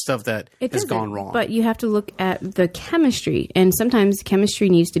any of the stuff that has gone wrong. But you have to look at the chemistry, and sometimes chemistry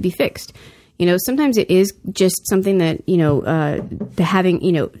needs to be fixed. Sometimes it is just something that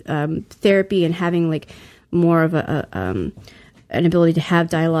having therapy and having like more of an ability to have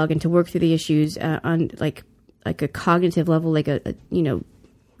dialogue and to work through the issues on like a cognitive level, like a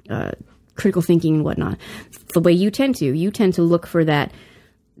critical thinking and whatnot. The way you tend to look for that,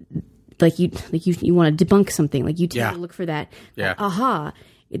 you want to debunk something, like you tend to look for that. Yeah. Aha,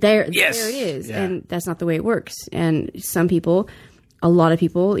 there it is, and that's not the way it works. And a lot of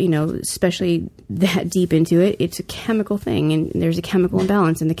people, especially that deep into it, it's a chemical thing, and there's a chemical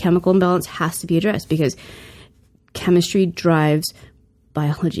imbalance, and the chemical imbalance has to be addressed because chemistry drives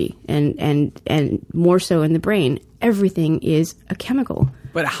biology, and more so in the brain. Everything is a chemical.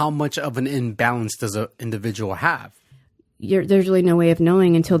 But how much of an imbalance does an individual have? There's really no way of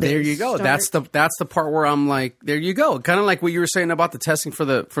knowing until they. There you go. That's the part where I'm like, there you go. Kind of like what you were saying about the testing for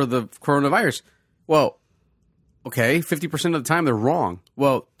the coronavirus. Well, okay, 50% of the time they're wrong.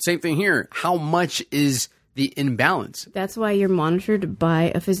 Well, same thing here. How much is the imbalance? That's why you're monitored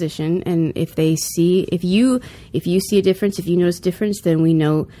by a physician, and if you see a difference, if you notice a difference, then we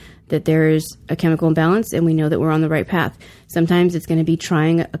know that there is a chemical imbalance, and we know that we're on the right path. Sometimes it's going to be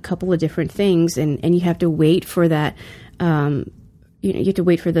trying a couple of different things, and you have to wait for that. You have to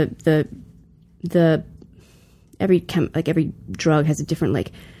wait for the every drug has a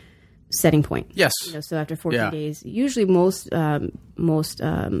different setting point. Yes. So after 14 days, usually most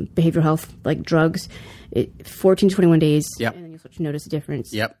behavioral health drugs, 14 to 21 days, and then you'll start to notice a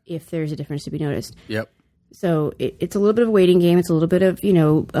difference. Yep. If there's a difference to be noticed. Yep. So it's a little bit of a waiting game. It's a little bit of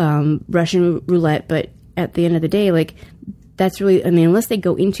Russian roulette. But at the end of the day, that's really, unless they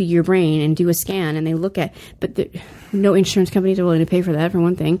go into your brain and do a scan and they look at, no insurance companies are willing to pay for that, for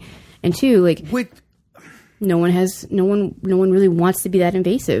one thing, and two, no one really wants to be that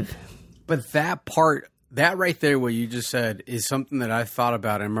invasive. But that right there, what you just said, is something that I thought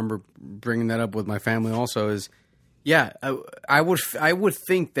about. I remember bringing that up with my family. Also, is I would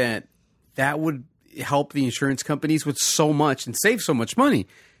think that would help the insurance companies with so much and save so much money.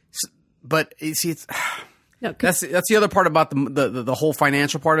 But it's that's the other part about the whole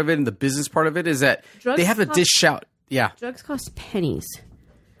financial part of it and the business part of it is that they have to dish out. Yeah, drugs cost pennies.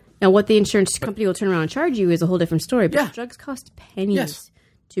 Now, what the insurance company will turn around and charge you is a whole different story. But drugs cost pennies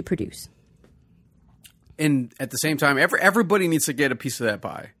to produce. And at the same time, everybody needs to get a piece of that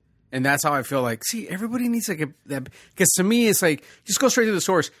pie. And that's how I feel like, everybody needs to get that. Because to me, it's like, just go straight to the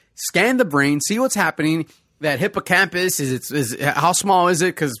source. Scan the brain, see what's happening. That hippocampus, is how small is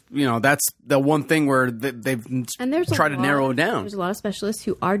it? Because, that's the one thing where they've tried to narrow it down. There's a lot of specialists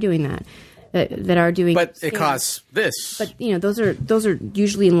who are doing that are doing. But it costs this. But those are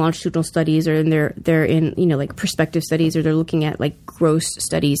usually in longitudinal studies, or they're in prospective studies, or they're looking at gross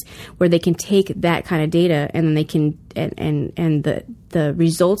studies where they can take that kind of data and then they can and the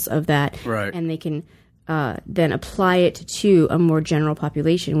results of that, right, and they can then apply it to a more general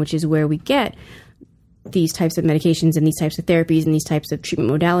population, which is where we get these types of medications and these types of therapies and these types of treatment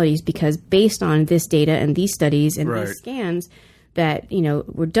modalities, because based on this data and these studies and these scans that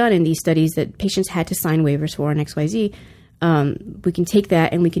were done in these studies that patients had to sign waivers for on XYZ, we can take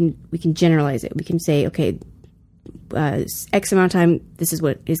that and we can generalize it. We can say, okay, X amount of time, this is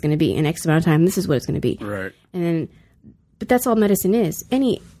what it's going to be, and X amount of time, this is what it's going to be. Right. And then, but that's all medicine is.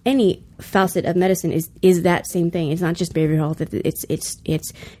 Any facet of medicine is that same thing. It's not just behavioral health. It's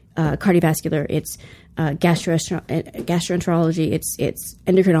cardiovascular. It's gastroenterology. It's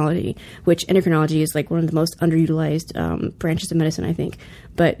endocrinology, which endocrinology is one of the most underutilized branches of medicine, I think.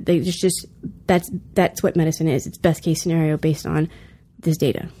 But they just that's what medicine is. It's best case scenario based on this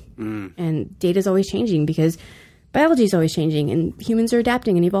data, and data is always changing because biology is always changing, and humans are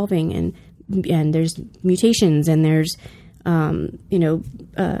adapting and evolving, and there's mutations, and there's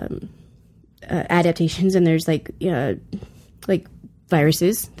adaptations, and there's like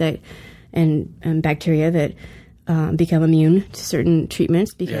viruses that and bacteria that become immune to certain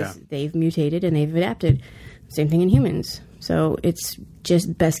treatments because they've mutated and they've adapted. Same thing in humans. So it's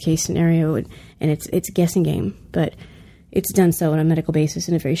just best case scenario, and it's a guessing game, but it's done so on a medical basis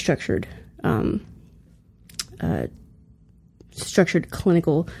in a very structured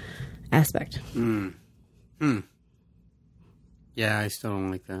clinical aspect. Yeah, I still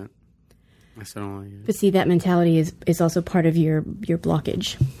don't like that. I still don't like it. But see, that mentality is also part of your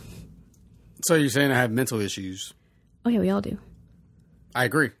blockage. So you're saying I have mental issues? Oh yeah, we all do. I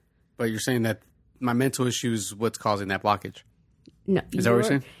agree, but you're saying that my mental issue is what's causing that blockage. No, is that what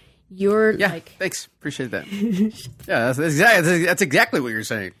you're saying? Thanks, appreciate that. Yeah, that's exactly what you're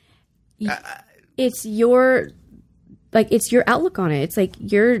saying. It's your outlook on it. It's like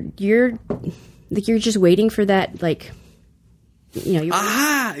you're just waiting for that, like,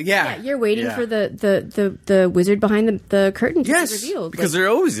 you're waiting for the wizard behind the curtain to be revealed. Because there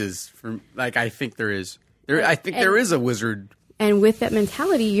always is. I think there is. There is a wizard. And with that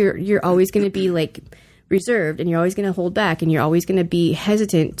mentality, you're always going to be like reserved, and you're always going to hold back, and you're always going to be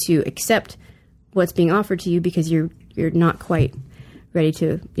hesitant to accept what's being offered to you because you're not quite ready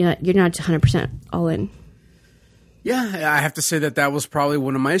to. You're not 100% all in. Yeah, I have to say that was probably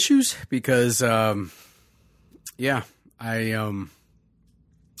one of my issues because, the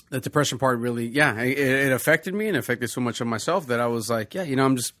depression part really, it affected me and affected so much of myself that I was like,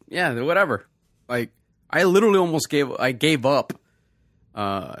 I'm just, whatever. Like, I literally almost gave up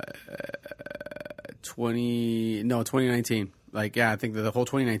 2019. Like, I think that the whole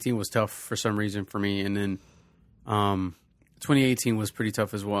 2019 was tough for some reason for me. And then 2018 was pretty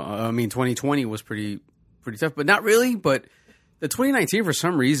tough as well. 2020 was pretty tough, but not really. But the 2019, for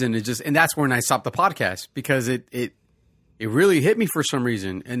some reason, and that's when I stopped the podcast because it really hit me for some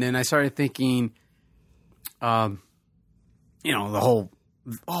reason. And then I started thinking, the whole,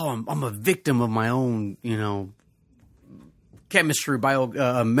 I'm a victim of my own, chemistry,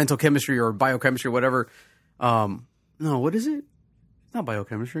 mental chemistry or biochemistry, whatever. No, what is it? It's not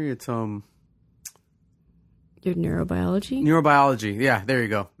biochemistry. It's, your neurobiology? Neurobiology. Yeah, there you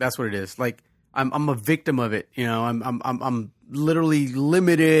go. That's what it is. Like, I'm a victim of it. I'm literally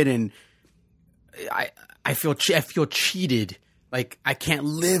limited, and I feel cheated. Like, I can't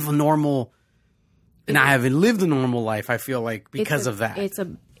live a normal, and I haven't lived a normal life. I feel like because of that.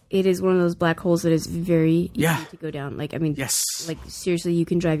 It is one of those black holes that is very easy to go down. Like, yes. Like, seriously, you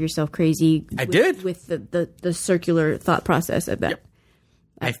can drive yourself crazy. With the circular thought process of that. Yep.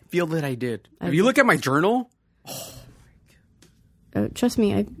 I feel that I did. If you look at my journal, trust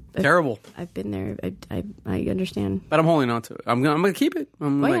me, terrible. I've been there. I understand. But I'm holding on to it. I'm gonna keep it.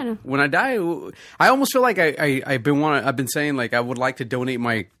 When I die, I almost feel like I've been saying, like, I would like to donate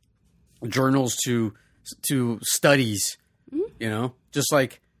my journals to studies. Mm-hmm. Just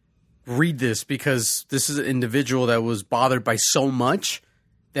like read this, because this is an individual that was bothered by so much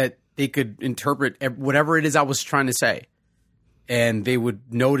that they could interpret whatever it is I was trying to say. And they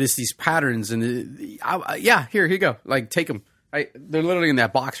would notice these patterns, and here you go. Like, take them. They're literally in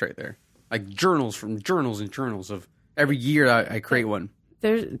that box right there. Like, journals and journals of every year I create one.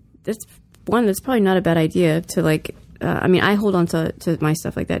 That's probably not a bad idea to, like, I hold on to my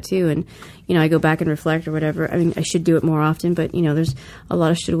stuff like that too. And, I go back and reflect or whatever. I should do it more often, but, there's a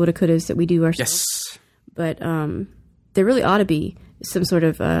lot of shoulda, woulda, couldas that we do ourselves. Yes. But there really ought to be some sort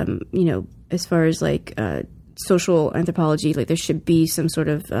of, as far as, like, social anthropology, like, there should be some sort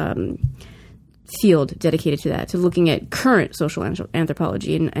of field dedicated to that, to looking at current social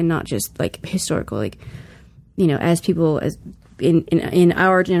anthropology and not just, like, historical. Like, as people, as in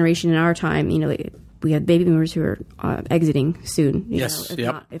our generation, in our time, like, we have baby boomers who are exiting soon.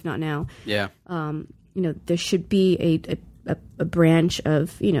 If not now. Yeah. There should be a branch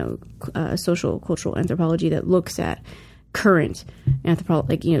of social cultural anthropology that looks at current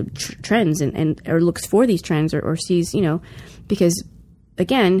anthropology, like, trends and or looks for these trends or sees, because,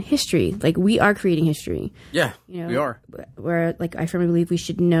 again, history, like, we are creating history. Yeah, we are. Where, like, I firmly believe we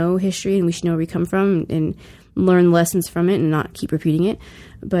should know history and we should know where we come from and learn lessons from it and not keep repeating it.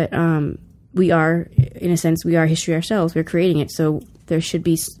 But we are, in a sense, we are history ourselves. We're creating it. So there should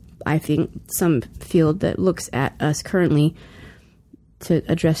be, I think, some field that looks at us currently to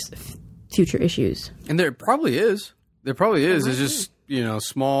address future issues. And there probably is. There probably is. It's just,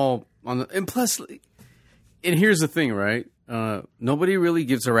 small on the, and plus, and here's the thing, right? Nobody really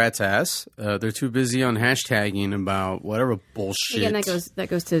gives a rat's ass. They're too busy on hashtagging about whatever bullshit. Again, that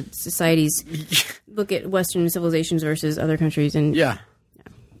goes to societies. Look at Western civilizations versus other countries, and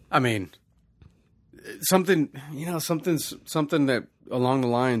something that along the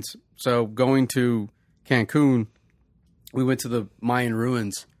lines. So going to Cancun, we went to the Mayan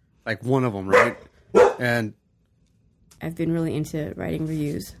ruins, like one of them, right? And I've been really into writing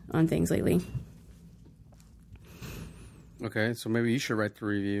reviews on things lately. Okay, so maybe you should write the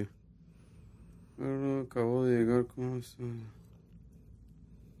review.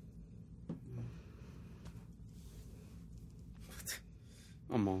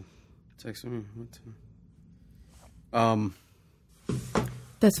 I'm on. Texting me.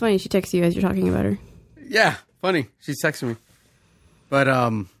 That's funny. She texts you as you're talking about her. Yeah, funny. She's texting me. But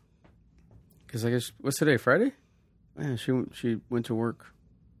because I guess what's today? Friday? Yeah, she went to work.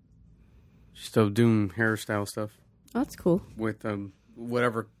 She's still doing hairstyle stuff. Oh, that's cool. With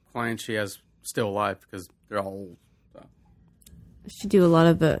whatever clients she has still alive because they're all old. So. She do a lot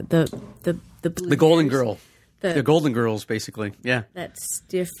of the Golden Girl. The Golden Girls, basically. Yeah. That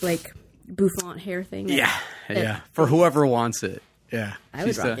stiff, like, bouffant hair thing. Yeah. For whoever wants it. Yeah. I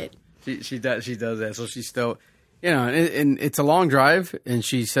would rock it. She does that. So she's still, and it's a long drive. And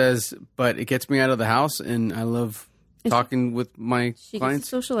she says, but it gets me out of the house. And I love talking with my clients. She gets to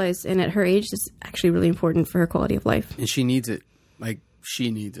socialize. And at her age, it's actually really important for her quality of life. And she needs it. Like,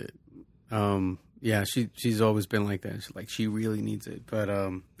 she needs it. Yeah, she's always been like that. She really needs it. But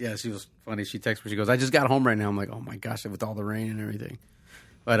yeah, she was funny. She texted me. She goes, "I just got home right now." I'm like, "Oh my gosh!" With all the rain and everything.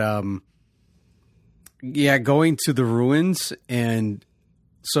 But yeah, going to the ruins, and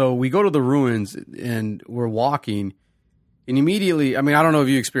so we go to the ruins, and we're walking, and immediately, I mean, I don't know if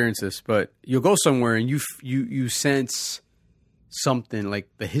you experience this, but you'll go somewhere and you sense something like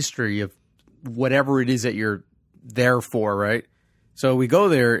the history of whatever it is that you're there for, right? So we go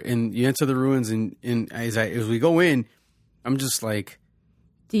there, and you enter the ruins, and as we go in, I'm just like...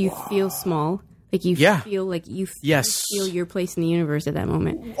 Do you feel small? Like you feel like you feel your place in the universe at that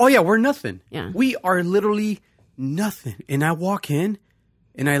moment? Oh, yeah, we're nothing. Yeah. We are literally nothing. And I walk in,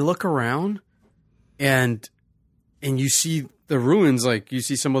 and I look around, and you see the ruins, like you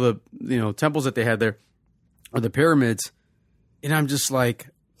see some of the temples that they had there, or the pyramids, and I'm just like,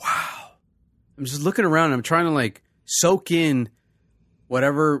 wow. I'm just looking around, and I'm trying to like soak in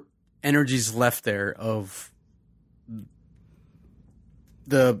whatever energy's left there of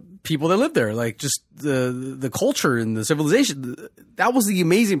the people that live there, like just the culture and the civilization. That was the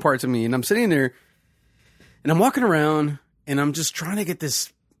amazing part to me. And I'm sitting there and I'm walking around and I'm just trying to get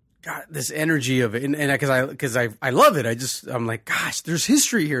this energy of it. And because I love it. I'm like, gosh, there's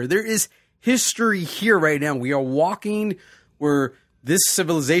history here. There is history here right now. We are walking where this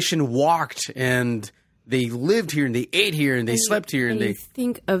civilization walked, and they lived here, and they ate here, and they slept here, and they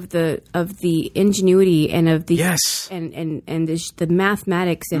think of the ingenuity and of the and the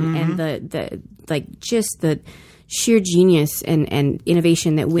mathematics and the like, just the sheer genius and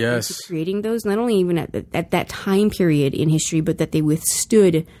innovation that went into creating those. Not only even at that time period in history, but that they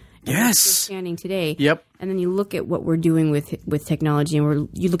withstood. And standing today. Yep. And then you look at what we're doing with technology, and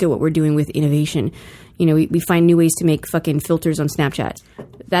you look at what we're doing with innovation. We find new ways to make fucking filters on Snapchat.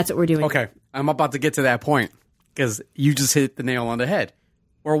 That's what we're doing. Okay. I'm about to get to that point because you just hit the nail on the head.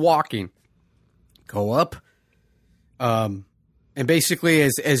 We're walking. Go up. And basically,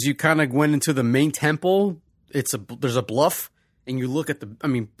 as you kind of went into the main temple, there's a bluff, and you look at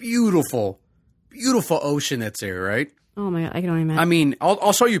beautiful, beautiful ocean that's there, right? Oh my God, I can only imagine. I mean,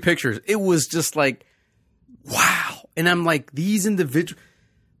 I'll show you pictures. It was just like, wow. And I'm like, these individuals.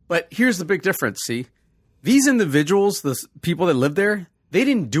 But here's the big difference, see? These individuals, the people that live there, they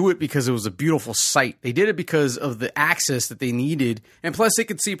didn't do it because it was a beautiful sight. They did it because of the access that they needed. And plus, they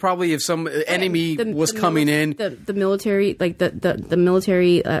could see probably if some enemy was coming in. The military, like the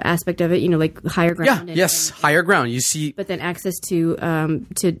military aspect of it, like higher ground. Yeah, higher ground. You see. But then access to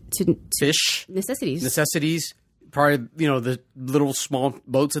fish. Necessities. Probably, the little small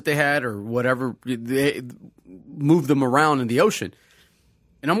boats that they had or whatever, they moved them around in the ocean.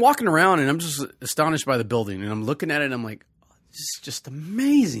 And I'm walking around and I'm just astonished by the building. And I'm looking at it and I'm like, oh, this is just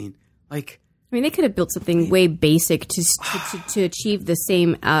amazing. Like, I mean, they could have built something way basic to achieve the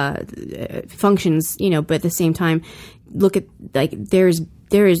same functions, but at the same time, look at, like, there is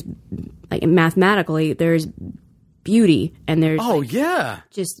like, mathematically, there's beauty, and there's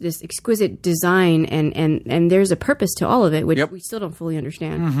just this exquisite design, and there's a purpose to all of it, which we still don't fully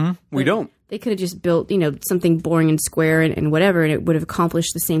understand. Mm-hmm. We don't. They could have just built something boring and square and whatever, and it would have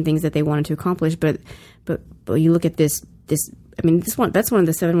accomplished the same things that they wanted to accomplish. But you look at this. I mean, that's one of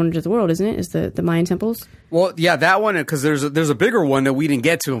the 7 wonders of the world, isn't it? Is the Mayan temples? Well, yeah, that one, because there's a bigger one that we didn't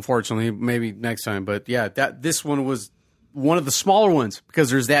get to, unfortunately. Maybe next time, but yeah, this one was one of the smaller ones because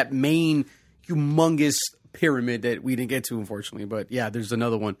there's that main humongous pyramid that we didn't get to, unfortunately. But yeah, there's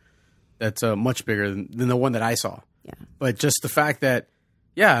another one that's much bigger than the one that I saw. Yeah. But just the fact that,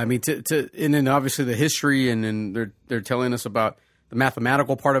 yeah, I mean, and then obviously the history, and then they're telling us about the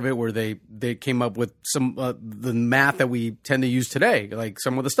mathematical part of it, where they came up with some the math that we tend to use today, like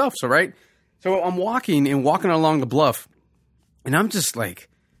some of the stuff. So I'm walking along the bluff, and I'm just like,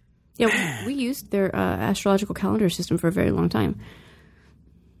 yeah, we used their astrological calendar system for a very long time.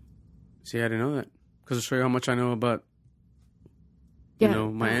 See, I didn't know that, because to show you how much I know about,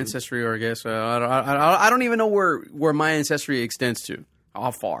 my ancestry, or I guess I don't even know where my ancestry extends to,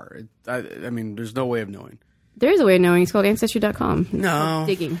 how far. I mean, there's no way of knowing. There is a way of knowing. It's called Ancestry.com. No.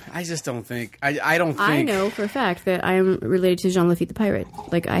 Digging. I just don't think. I don't think. I know for a fact that I am related to Jean Lafitte the pirate.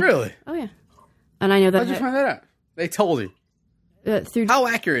 Really? Oh, yeah. And I know that. How'd you find that out? They told you. How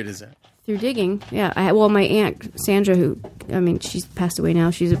accurate is that? Through digging. Yeah. My aunt, Sandra, she's passed away now.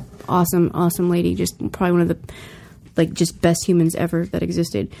 She's an awesome, awesome lady. Just probably one of the, just best humans ever that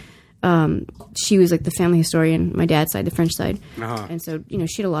existed. She was like the family historian, my dad's side, the French side. Uh-huh. And so,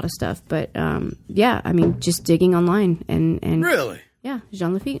 she had a lot of stuff, but, just digging online and really? Yeah.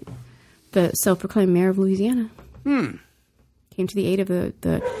 Jean Lafitte, the self-proclaimed mayor of Louisiana, came to the aid of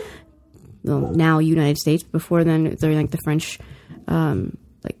the now United States. Before then, they're like the French,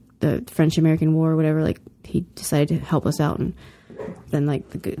 the French-American War or whatever, he decided to help us out. And then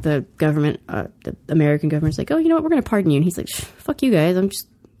the government, the American government's like, oh, you know what? We're going to pardon you. And he's like, fuck you guys.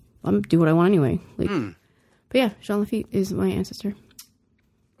 I'm do what I want anyway. But yeah, Jean Lafitte is my ancestor.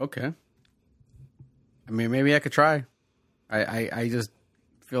 Okay. I mean, maybe I could try. I just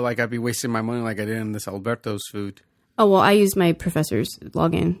feel like I'd be wasting my money like I did in this Alberto's food. Oh, well, I used my professor's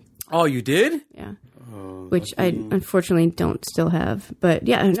login. Oh, you did? Yeah. Which I unfortunately don't still have. But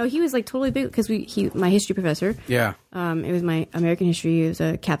yeah, no, he was totally big because my history professor. Yeah. It was my American history. It was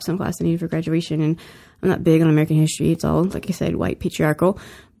a capstone class I needed for graduation, and I'm not big on American history. It's all, like I said, white patriarchal.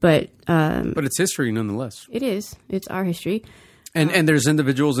 But it's history nonetheless. It is. It's our history. And there's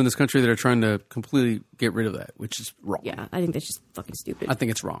individuals in this country that are trying to completely get rid of that, which is wrong. Yeah, I think that's just fucking stupid. I think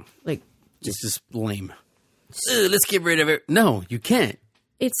it's wrong. It's just lame. Let's get rid of it. No, you can't.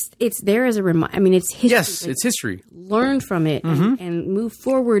 It's there as a reminder. I mean, it's history. Yes, it's history. Learn from it and move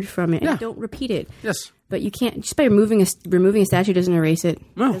forward from it, and don't repeat it. Yes. But you can't, just by removing a statue doesn't erase it.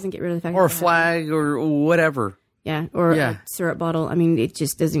 No. It doesn't get rid of the fact or a flag or whatever. Yeah, or a syrup bottle. I mean, it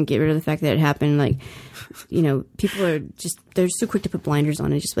just doesn't get rid of the fact that it happened. People are they're so quick to put blinders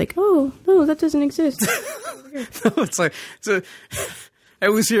on it. Just oh, no, that doesn't exist. No, I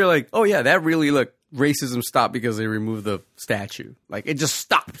was here oh yeah, that really, racism stopped because they removed the statue. It just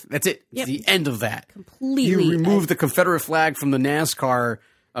stopped. That's it. It's the end of that. Completely. You remove the Confederate flag from the NASCAR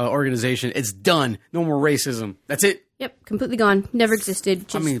organization. It's done. No more racism. That's it. Yep, completely gone. Never existed.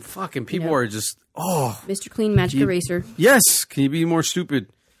 Just, fucking people are just, Mr. Clean Magic Eraser. Yes. Can you be more stupid?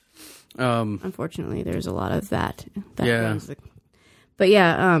 Unfortunately, there's a lot of that. Yeah. But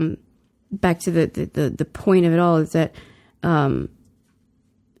yeah, back to the point of it all is that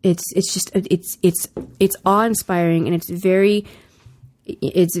it's awe-inspiring, and it's very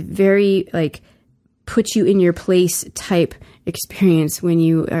put you in your place type experience when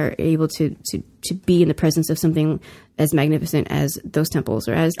you are able to be in the presence of something as magnificent as those temples,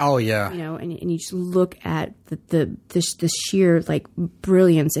 or as and you just look at the sheer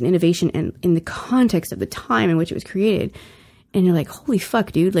brilliance and innovation and in the context of the time in which it was created, and you're like, holy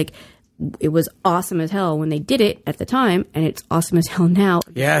fuck, dude, it was awesome as hell when they did it at the time, and it's awesome as hell now.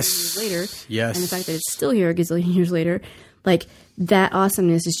 Yes. Years later. Yes. And the fact that it's still here a gazillion years later, that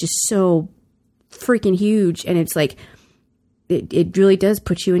awesomeness is just so freaking huge, and it's it really does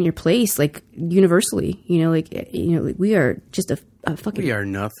put you in your place, universally. We are just a fucking. We are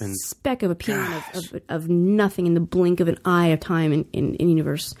nothing. Speck of a pin of nothing in the blink of an eye of time in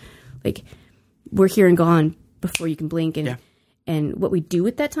universe. We're here and gone before you can blink, and. Yeah. And what we do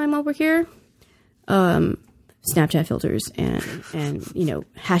with that time while we're here, Snapchat filters and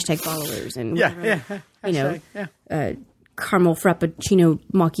hashtag followers and caramel frappuccino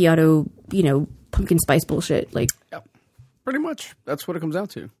macchiato, pumpkin spice bullshit. Pretty much, that's what it comes down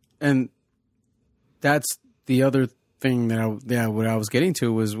to. And that's the other thing that what I was getting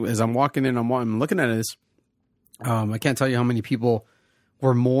to was, as I'm walking in, I'm looking at this. I can't tell you how many people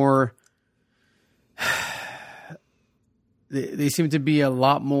were more. They seem to be a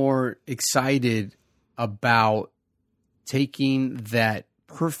lot more excited about taking that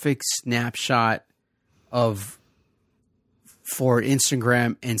perfect snapshot for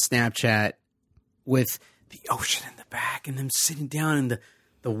Instagram and Snapchat with the ocean in the back and them sitting down and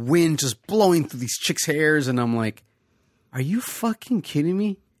the wind just blowing through these chicks' hairs. And I'm like, are you fucking kidding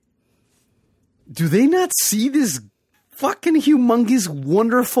me? Do they not see this fucking humongous,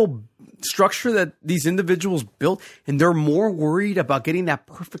 wonderful structure that these individuals built, and they're more worried about getting that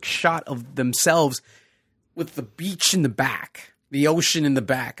perfect shot of themselves with the beach in the back, the ocean in the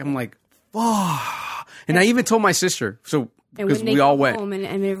back. I'm like, oh. And I even told my sister, because we all went. Home and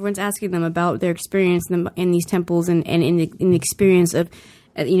everyone's asking them about their experience in these temples and in the experience of,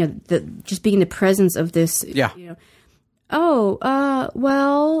 just being in the presence of this. Yeah.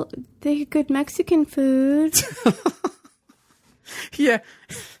 Well, they get good Mexican food. Yeah.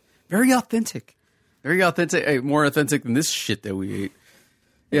 Very authentic. Very authentic. Hey, more authentic than this shit that we ate.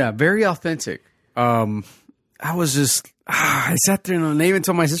 Yeah, very authentic. I was just, I sat there and I even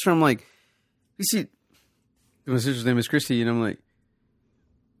told my sister, I'm like, you see, my sister's name is Christy, and I'm like,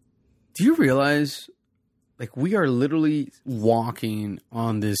 do you realize, like, we are literally walking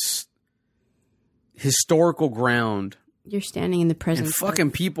on this historical ground. You're standing in the presence. And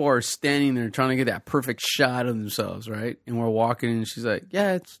fucking people are standing there trying to get that perfect shot of themselves, right? And we're walking, and she's like,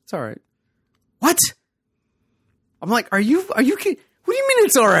 yeah, it's all right. What? I'm like, are you kidding? What do you mean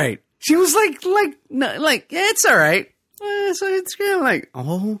it's all right? She was like, yeah, it's all right. So it's I'm like,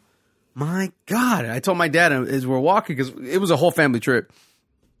 oh my God. I told my dad as we're walking, because it was a whole family trip.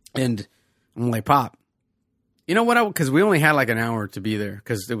 And I'm like, Pop, you know what? Because we only had like an hour to be there,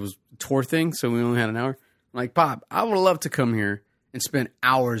 because it was a tour thing. So we only had an hour. I'm like, Pop, I would love to come here and spend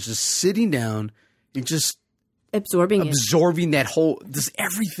hours just sitting down and just absorbing that whole, just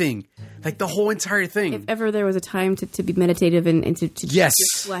everything, like the whole entire thing. If ever there was a time to be meditative and to yes,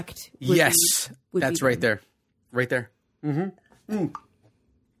 reflect. That's right there. Right there. Mm-hmm. Mm.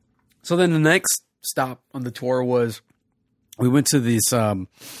 So then the next stop on the tour was, we went to this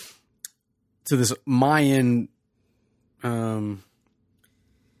Mayan, I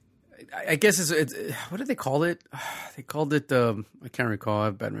guess it's what did they call it? They called it, I can't recall. I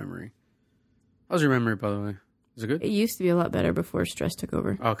have bad memory. How's your memory, by the way? Is it good? It used to be a lot better before stress took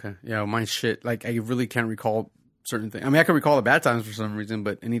over. Okay. Yeah, well, mine's shit. Like, I really can't recall certain things. I mean, I can recall the bad times for some reason,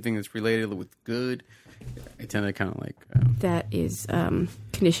 but anything that's related with good, I tend to kind of like... that is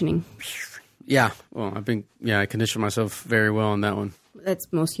conditioning. Yeah. Well, I conditioned myself very well on that one.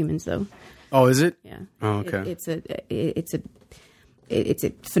 That's most humans, though. Oh, is it? Yeah. Oh, okay. It's a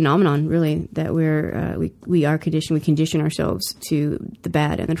phenomenon, really, that we are conditioned. We condition ourselves to the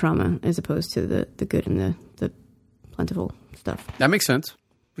bad and the trauma, as opposed to the good and the plentiful stuff. That makes sense,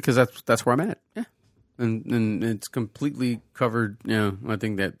 because that's where I'm at. Yeah, and it's completely covered. I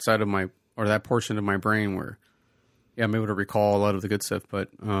think that side of that portion of my brain where, I'm able to recall a lot of the good stuff. But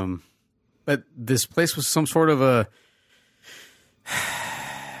this place was some sort of a.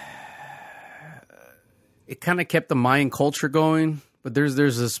 It kind of kept the Mayan culture going. But there's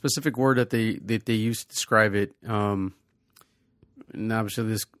a specific word that they use to describe it. And obviously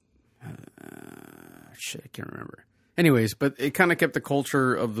this, I can't remember. Anyways, but it kind of kept the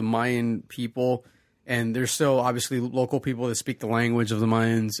culture of the Mayan people, and there's still obviously local people that speak the language of the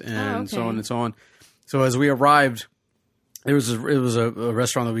Mayans, and so on and so on. So as we arrived, it was a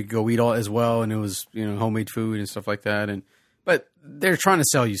restaurant that we could go eat as well, and it was homemade food and stuff like that. But they're trying to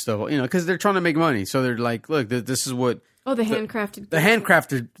sell you stuff, because they're trying to make money. So they're like, look, this is what. Oh, the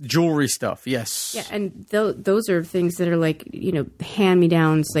handcrafted jewelry stuff. Yes. Yeah, and those are things that are like,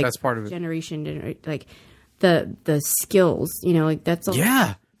 hand-me-downs, like that's part of it. Generation, like the skills, like that's all.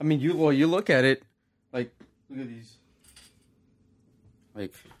 Yeah. I mean, you look at it, like, look at these.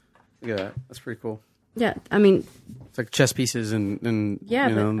 Like, look at that. That's pretty cool. Yeah, I mean. It's like chess pieces and yeah,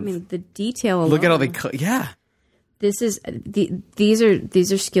 but I mean, the detail alone. Look at how they cut. Yeah. These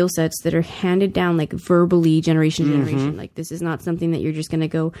are skill sets that are handed down like verbally generation to generation. Like, this is not something that you're just going to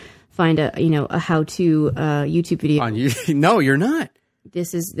go find a how-to YouTube video. No, you're not.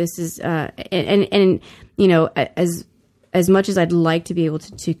 This is and as much as I'd like to be able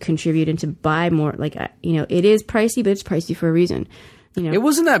to contribute and to buy more, like, it is pricey, but it's pricey for a reason. It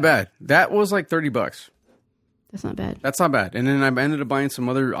wasn't that bad. That was like $30. That's not bad. That's not bad. And then I ended up buying some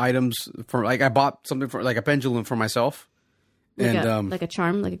other items for, like, I bought something for like a pendulum for myself. Like a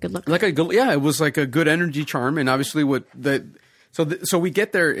charm, like a good luck. It was like a good energy charm. And obviously so we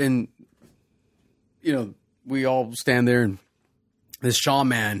get there and, we all stand there, and this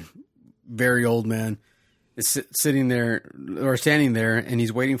shaman, very old man, is standing there, and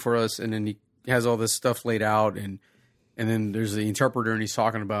he's waiting for us. And then he has all this stuff laid out, and then there's the interpreter, and he's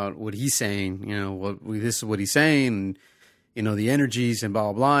talking about what he's saying. This is what he's saying, and the energies and blah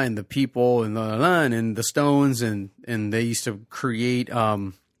blah blah, and the people and and the stones, and they used to create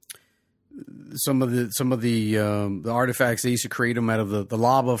some of the artifacts. They used to create them out of the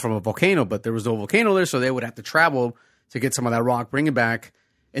lava from a volcano, but there was no volcano there, so they would have to travel to get some of that rock, bring it back,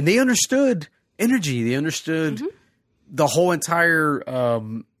 and they understood energy. They understood the whole entire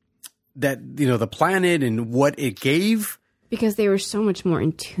the planet and what it gave. Because they were so much more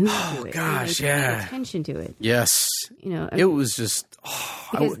in tune to it. Gosh, and yeah. paid attention to it. Yes. It was just.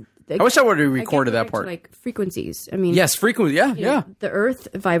 I wish I would have recorded that part. Like frequencies. I mean, yes, frequency. Yeah. The Earth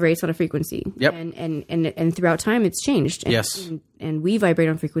vibrates on a frequency. Yep. And throughout time, it's changed. Yes. And we vibrate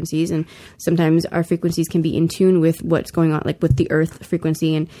on frequencies, and sometimes our frequencies can be in tune with what's going on, like with the Earth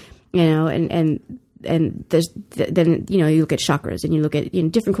frequency, and there's then you look at chakras, and you look at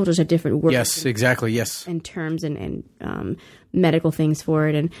different cultures have different words. Yes, exactly. Yes. And terms and medical things for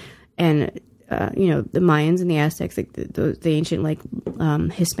it, and the Mayans and the Aztecs, like the ancient, like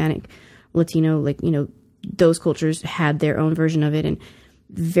Hispanic, Latino, like those cultures had their own version of it, and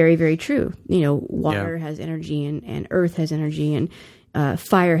very, very true. Water has energy, and earth has energy, and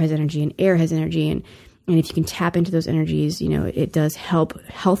fire has energy, and air has energy, and if you can tap into those energies, it does help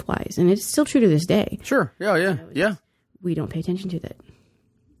health wise, and it's still true to this day. Sure. Yeah. We don't pay attention to that.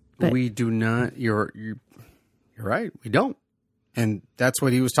 But we do not. You're right. We don't. And that's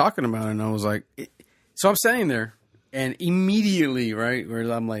what he was talking about. And I was like, so I'm standing there, and immediately, right, where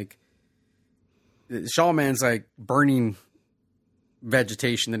I'm like, Shaw Man's like burning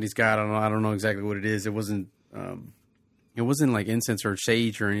vegetation that he's got. I don't know exactly what it is. It wasn't like incense or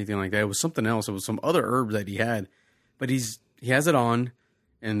sage or anything like that. It was something else. It was some other herb that he had, but he has it on,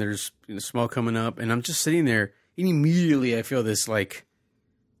 and there's smoke coming up, and I'm just sitting there, and immediately I feel this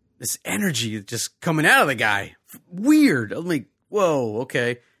energy just coming out of the guy. Weird. I'm like, whoa,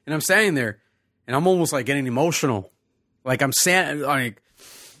 okay. And I'm standing there, and I'm almost like getting emotional. Like I'm standing, like,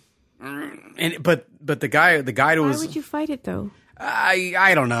 but the guy was. Why would you fight it though?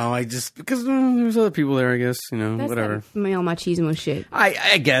 I don't know. Because there's other people there, I guess, That's whatever. That male machismo shit.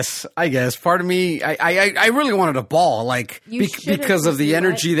 I guess. Part of me, I really wanted a ball, like, because of the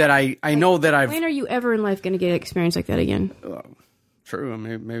energy that I know that I've. When are you ever in life going to get an experience like that again? True.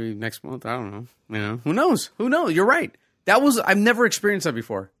 Maybe next month. I don't know. Who knows? You're right. I've never experienced that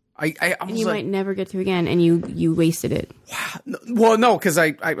before. And you might never get to again, and you wasted it. Wow. Well, no, because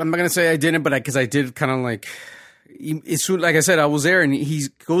I'm not going to say I didn't, but because I did kind of like. As soon, like I said, I was there, and he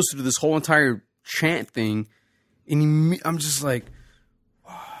goes through this whole entire chant thing, and I'm just like,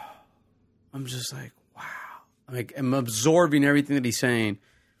 wow. Like I'm absorbing everything that he's saying,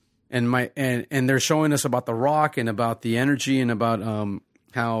 and they're showing us about the rock and about the energy and about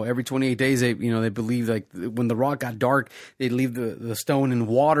how every 28 days they believe, like, when the rock got dark, they'd leave the stone in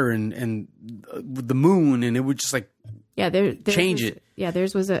water and the moon, and it would just like. Yeah, change it. Yeah,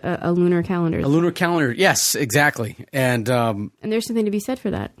 theirs was a lunar calendar. A lunar calendar, yes, exactly. And there's something to be said for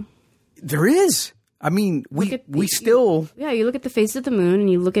that. There is. I mean, we still. You look at the face of the moon,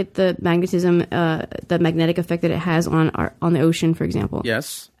 and you look at the magnetism, the magnetic effect that it has on the ocean, for example.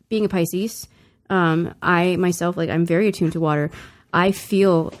 Yes. Being a Pisces, I myself, like, I'm very attuned to water. I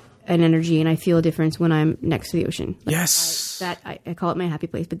feel an energy, and I feel a difference when I'm next to the ocean. Like, yes. I call it my happy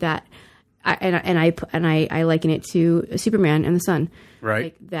place, but that. I liken it to Superman and the sun. Right.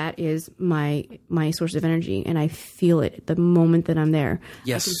 Like, that is my source of energy, and I feel it the moment that I'm there.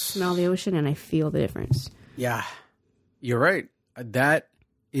 Yes. I can smell the ocean, and I feel the difference. Yeah. You're right. That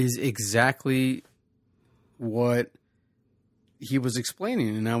is exactly what he was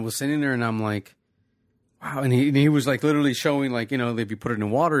explaining. And I was sitting there, and I'm like, wow. And he was like literally showing, like, if you put it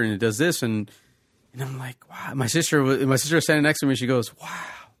in water and it does this, and I'm like, wow. My sister was standing next to me, and she goes, wow.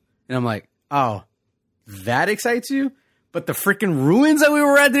 And I'm like, oh, that excites you? But the freaking ruins that we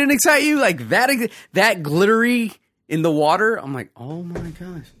were at didn't excite you? Like, that glittery in the water? I'm like, oh my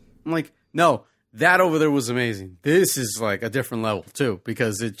gosh. I'm like, no, that over there was amazing. This is like a different level too,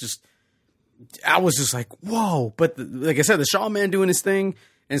 because I was just like, whoa. But like I said, the Shaw Man doing his thing.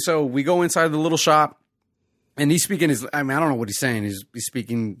 And so we go inside the little shop, and he's speaking I don't know what he's saying. He's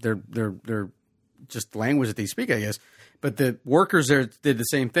speaking their just language that they speak, I guess. But the workers there did the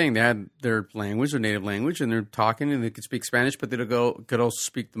same thing. They had their language, their native language, and they're talking, and they could speak Spanish, but they could also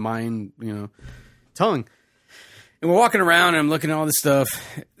speak the Mayan, tongue. And we're walking around, and I'm looking at all this stuff.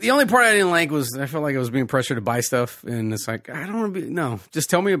 The only part I didn't like was I felt like I was being pressured to buy stuff, and it's like, I don't want to be. No, just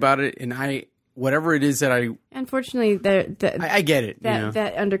tell me about it, and whatever it is that I. Unfortunately, I get it.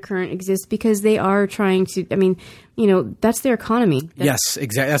 That undercurrent exists because they are trying to. I mean, that's their economy. Yes,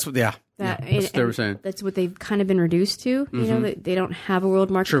 exactly. That's what. Yeah. That's what they were saying. That's what they've kind of been reduced to. Mm-hmm. They don't have a world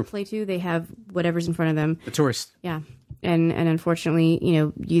market to play to. They have whatever's in front of them. The tourist. Yeah, and unfortunately,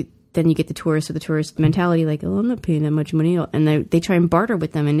 you get the tourist or the tourist mentality, like, oh, I'm not paying that much money, and they try and barter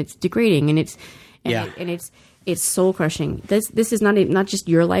with them, and it's degrading, and it's soul crushing. This is not just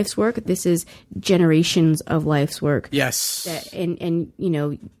your life's work. This is generations of life's work. Yes. And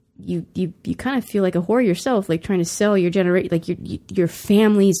you kind of feel like a whore yourself, like trying to sell your your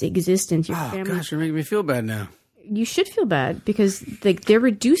family's existence. Your gosh, you're making me feel bad now. You should feel bad because like they're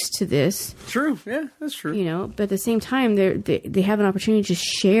reduced to this. True, yeah, that's true. You know, but at the same time, they have an opportunity to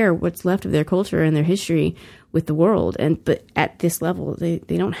share what's left of their culture and their history with the world. But at this level, they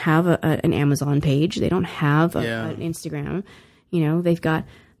don't have an Amazon page. They don't have an Instagram. You know, they've got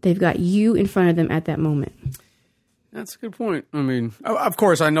you in front of them at that moment. That's a good point. I mean, of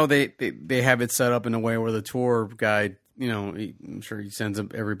course, I know they have it set up in a way where the tour guide, you know, I'm sure he sends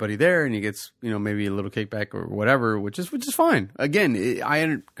everybody there and he gets, you know, maybe a little kickback or whatever, which is fine. Again,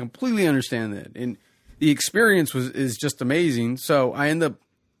 I completely understand that. And the experience is just amazing. So I end up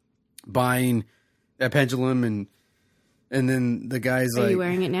buying that pendulum and then the guy's like... Are you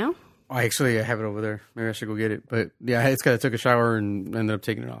wearing it now? I have it over there. Maybe I should go get it. But yeah, I took a shower and ended up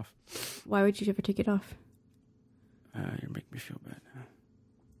taking it off. Why would you ever take it off? You're making me feel bad now.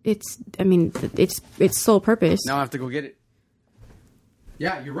 It's sole purpose. Now I have to go get it.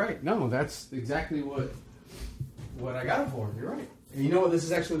 Yeah, you're right. No, that's exactly what I got it for. You're right. And you know what? This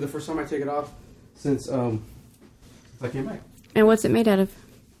is actually the first time I take it off since I came back. And what's it made out of?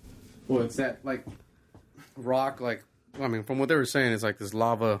 Well, it's that like rock. From what they were saying, it's like this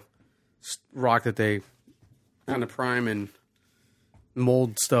lava rock that they kind of prime and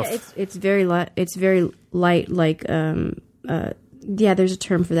mold stuff. Yeah, it's very light. It's very light. Like there's a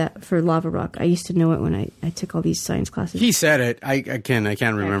term for that, for lava rock. I used to know it when I took all these science classes. He said it. I can't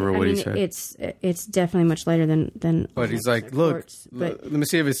remember what he said. It's definitely much lighter than. But he's like, look, let me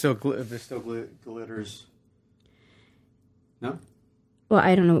see if it still glitters. No. Well,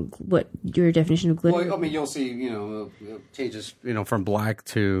 I don't know what your definition of glitter. Well, I mean, you'll see, you know, it changes, you know, from black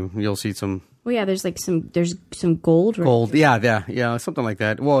to, you'll see some. Well, yeah, there's some gold. Right? Gold, yeah, something like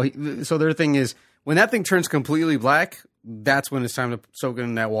that. Well, so their thing is, when that thing turns completely black, that's when it's time to soak it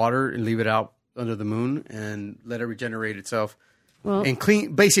in that water and leave it out under the moon and let it regenerate itself. Well, and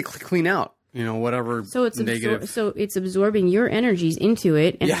basically clean out, you know, whatever negative. So it's absorbing your energies into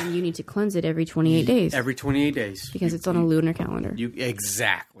it, and then you need to cleanse it every 28 days. Every 28 days. Because it's on a lunar calendar.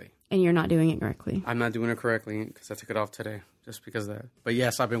 Exactly. And you're not doing it correctly. I'm not doing it correctly because I took it off today just because of that. But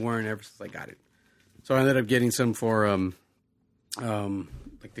yes, I've been wearing it ever since I got it. So I ended up getting some for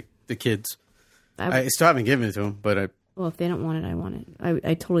like the kids. I still haven't given it to them, but well, if they don't want it, I want it.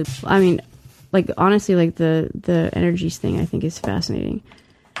 I totally. I mean, like honestly, like the energies thing, I think is fascinating.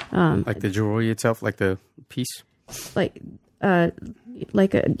 Like the jewelry itself, like the piece, like a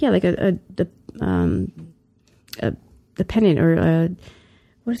pendant or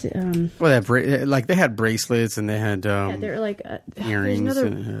what is it? Well, like they had bracelets and they had they're like earrings.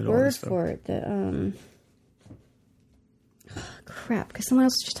 There's another word for it. Crap! Because someone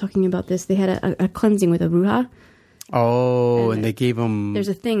else was just talking about this. They had a cleansing with a ruha. Oh, and they gave them... There's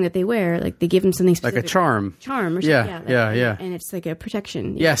a thing that they wear. Like, they give them something specific. Like a charm. Charm or something. Yeah. And it's like a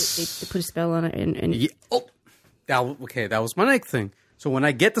protection. Yes. They put a spell on it. And that was my next thing. So when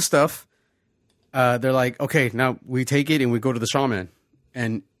I get the stuff, they're like, okay, now we take it and we go to the shaman.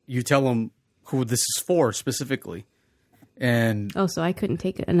 And you tell them who this is for specifically. And... Oh, so I couldn't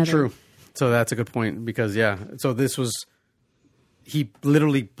take it another... True. So that's a good point because, So this was... He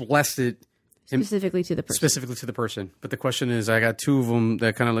literally blessed it... Specifically to the person. But the question is, I got two of them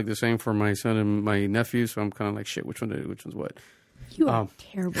that kind of look the same for my son and my nephew, so I'm kind of like, shit, which one's what? You are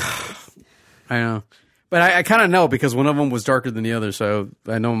terrible. I know. But I kind of know because one of them was darker than the other, so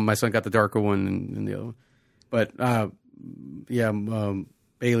I know my son got the darker one and the other one. But,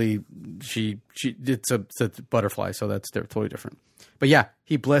 Bailey, it's a butterfly, so they're totally different. But yeah,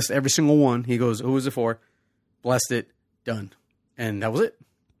 he blessed every single one. He goes, who is it for? Blessed it. Done. And that was it.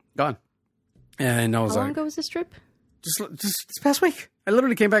 Gone. And I was How long ago was this trip? Just this past week. I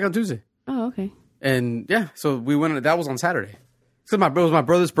literally came back on Tuesday. Oh, okay. And yeah, so we went. That was on Saturday. So it was my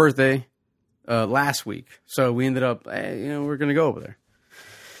brother's birthday last week. So we ended up, we're gonna go over there.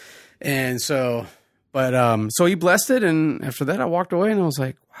 And so, so he blessed it, and after that, I walked away, and I was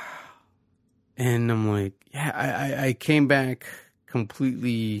like, wow. And I'm like, yeah, I came back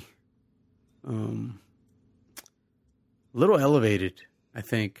completely, a little elevated. I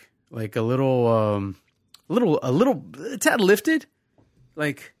think. Like a little, a tad lifted.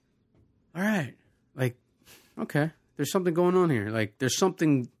 Like, all right. Like, okay. There's something going on here. Like, there's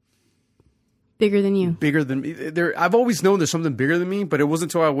something bigger than you. Bigger than me. I've always known there's something bigger than me, but it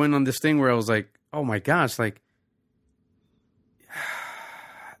wasn't until I went on this thing where I was like, oh my gosh, like.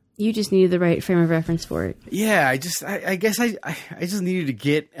 You just needed the right frame of reference for it. Yeah, I guess I just needed to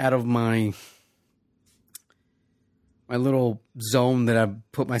get out of my little zone that I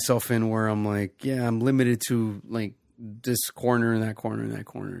put myself in where I'm like, yeah, I'm limited to like this corner and that corner and that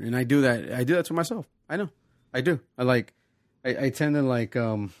corner. And I do that. I do that to myself. I know. I do. I tend to like,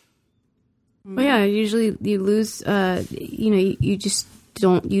 well, yeah, usually you lose, you just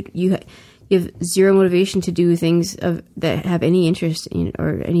don't, you have zero motivation to do things that have any interest in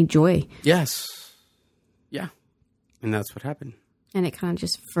or any joy. Yes. Yeah. And that's what happened. And it kind of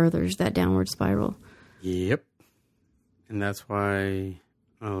just furthers that downward spiral. Yep. And that's why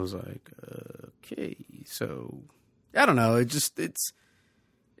I was like, okay, so I don't know.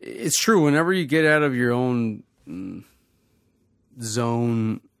 It's true. Whenever you get out of your own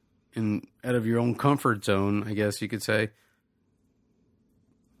zone and out of your own comfort zone, I guess you could say,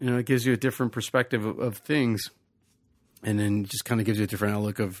 it gives you a different perspective of things, and then just kind of gives you a different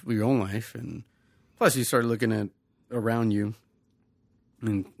outlook of your own life. And plus you start looking at around you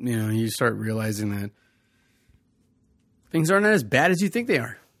and, you start realizing that things aren't as bad as you think they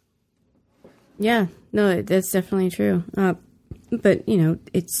are. Yeah, no, that's definitely true. But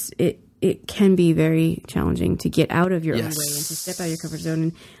it can be very challenging to get out of your own way and to step out of your comfort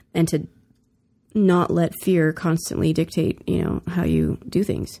zone and to not let fear constantly dictate, how you do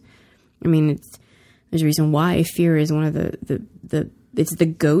things. I mean, there's a reason why fear is one of it's the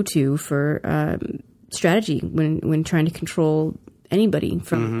go-to for strategy when trying to control anybody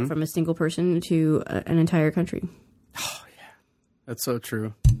from a single person to an entire country. Oh yeah, that's so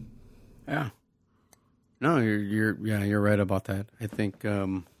true. Yeah. No, you're right about that. I think,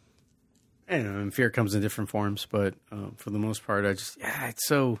 and fear comes in different forms, but for the most part, it's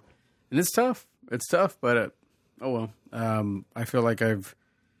so, and it's tough. It's tough, but oh well. I feel like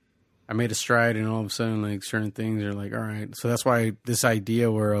I made a stride, and all of a sudden, like certain things are like, all right. So that's why this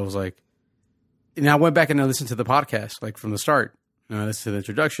idea where I was like, and I went back and I listened to the podcast like from the start. I listened to the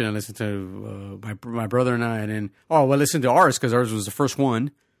introduction. I listened to my brother and I I listened to ours because ours was the first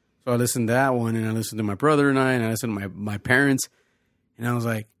one. So I listened to that one, and I listened to my brother and I listened to my parents, and I was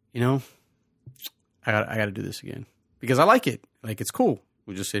like, I got to do this again because I like it. Like, it's cool.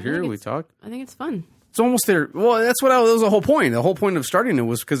 We just sit here, we talk. I think it's fun. It's almost there. Well, that was the whole point. The whole point of starting it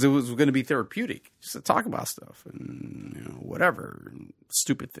was because it was going to be therapeutic, just to talk about stuff and whatever, and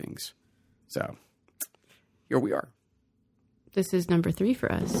stupid things. So here we are. This is number 3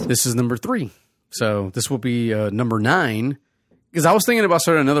 for us. This is number 3. So this will be number 9. Because I was thinking about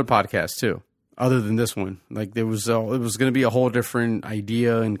starting another podcast too, other than this one. Like it was going to be a whole different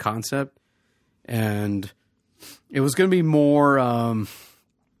idea and concept, and it was going to be more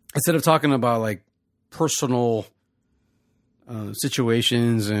instead of talking about like personal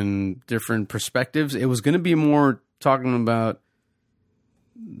situations and different perspectives. It was going to be more talking about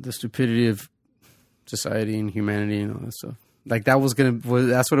the stupidity of society and humanity and all that stuff. Like that's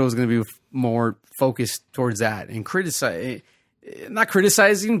what it was going to be more focused towards that and not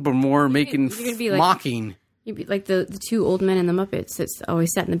criticizing, but more making mocking. You'd be like the 2 old men in the Muppets that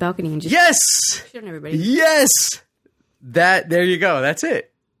always sat in the balcony and just shit on everybody. Yes, there you go. That's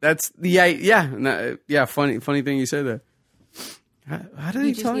it. That's the Funny thing you said that. How do they talk?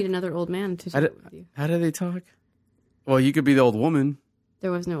 You just need another old man to talk with you. How do they talk? Well, you could be the old woman.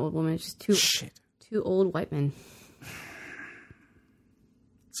 There was no old woman. It's just 2 old white men.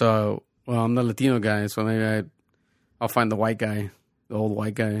 So, I'm the Latino guy, so maybe I'll find the white guy, the old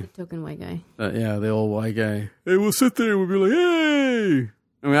white guy. Token white guy. The old white guy. Hey, we'll sit there and we'll be like, hey!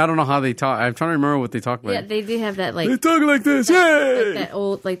 I mean, I don't know how they talk. I'm trying to remember what they talk like. Yeah, they do have that, like... They talk like this, yay! Like that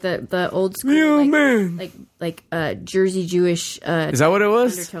old, like the old school, yeah, man. Like Jersey Jewish is that what it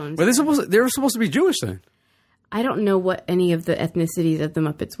was? Undertones. Well, they were supposed to be Jewish then. I don't know what any of the ethnicities of the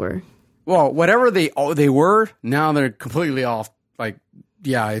Muppets were. Well, whatever they were, now they're completely off, like...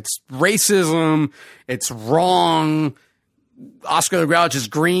 Yeah, it's racism. It's wrong. Oscar the Grouch is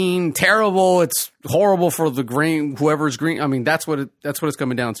green. Terrible. It's horrible for the green. Whoever's green. I mean, that's what it's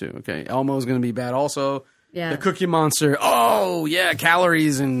coming down to. Okay, Elmo's going to be bad. Also, the Cookie Monster. Oh yeah,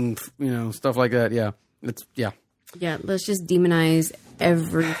 calories and stuff like that. Yeah, Yeah, let's just demonize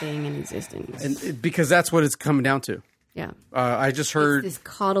everything in existence, and because that's what it's coming down to. Yeah, I just heard it's this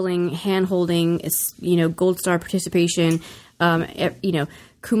coddling, hand-holding, gold star participation.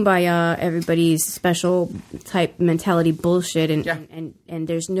 Kumbaya, everybody's special type mentality bullshit, and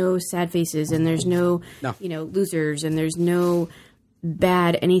there's no sad faces, and there's no. Losers, and there's no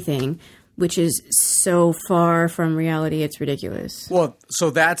bad anything, which is so far from reality, it's ridiculous. Well, so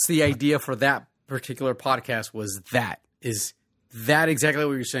that's the idea for that particular podcast is that exactly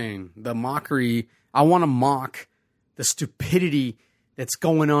what you're saying? The mockery. I want to mock the stupidity that's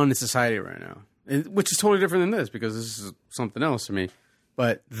going on in society right now. Which is totally different than this because this is something else to me.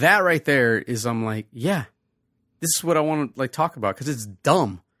 But that right there is, I'm like, yeah, this is what I want to like talk about because it's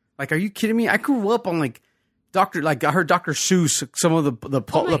dumb. Like, are you kidding me? I grew up on like I heard Dr. Seuss, some of the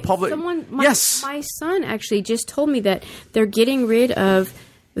public. My son actually just told me that they're getting rid of.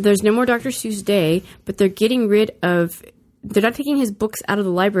 There's no more Dr. Seuss Day, but they're getting rid of. They're not taking his books out of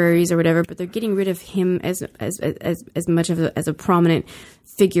the libraries or whatever, but they're getting rid of him as much of a prominent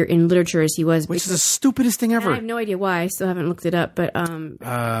figure in literature as he was. Which is the stupidest thing ever. I have no idea why. I still haven't looked it up, but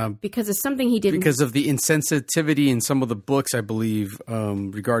because of something he did. Because of the insensitivity in some of the books, I believe,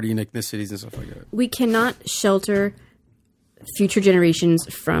 regarding ethnicities and stuff like that. We cannot shelter future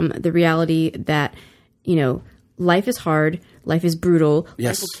generations from the reality that, life is hard. Life is brutal.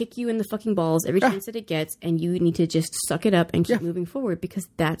 Yes. Life will kick you in the fucking balls every chance that it gets, and you need to just suck it up and keep moving forward because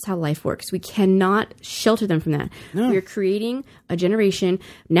that's how life works. We cannot shelter them from that. No. We're creating a generation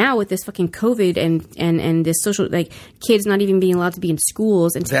now with this fucking COVID and this social, kids not even being allowed to be in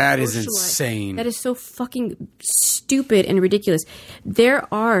schools. And that is insane. That is so fucking stupid and ridiculous. There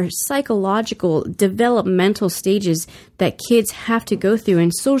are psychological, developmental stages that kids have to go through,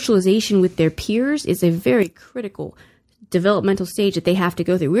 and socialization with their peers is a very critical developmental stage that they have to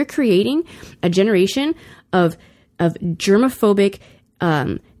go through. We're creating a generation of germophobic,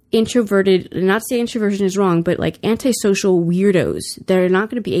 introverted, not to say introversion is wrong, but antisocial weirdos that are not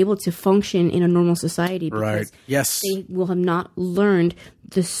going to be able to function in a normal society because they will have not learned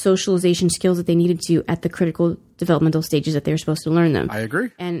the socialization skills that they needed to at the critical developmental stages that they're supposed to learn them. I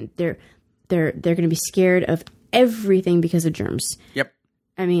agree. And they're going to be scared of everything because of germs. Yep.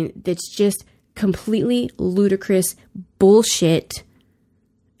 I mean, it's just completely ludicrous bullshit,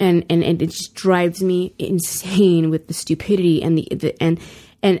 and it just drives me insane with the stupidity and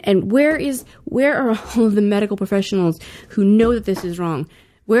where are all of the medical professionals who know that this is wrong?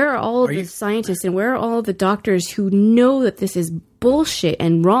 Where are all of the scientists and where are all of the doctors who know that this is bullshit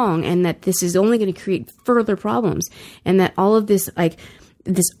and wrong and that this is only going to create further problems and that all of this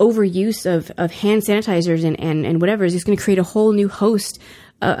this overuse of hand sanitizers and whatever is just going to create a whole new host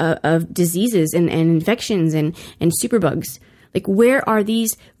of diseases and infections and superbugs. Where are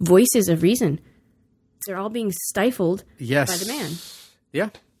these voices of reason? They're all being stifled by the man. Yeah,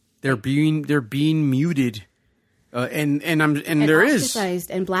 they're being muted, and there is ostracized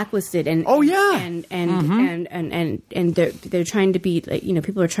and blacklisted and and they're trying to be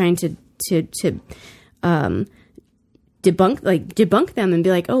people are trying to debunk them and be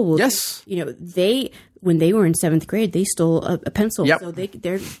like, oh well, yes, they. When they were in 7th grade, they stole a pencil. Yep. So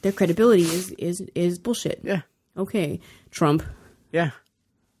their credibility is bullshit. Yeah. Okay, Trump. Yeah.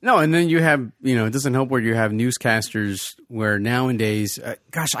 No, and then you have, it doesn't help where you have newscasters where nowadays,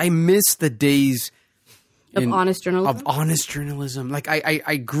 I miss the days of honest journalism.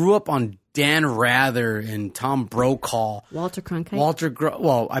 I grew up on Dan Rather and Tom Brokaw. Walter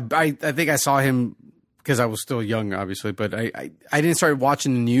Cronkite. I think I saw him because I was still young, obviously, but I didn't start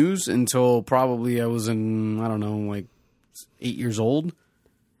watching the news until probably I was in, 8 years old.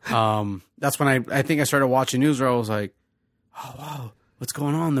 That's when I think I started watching news where I was like, oh, wow, what's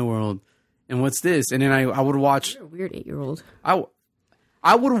going on in the world? And what's this? And then I would watch. You're a weird 8-year-old.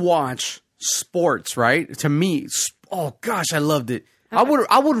 I would watch sports, right? To me, oh gosh, I loved it. I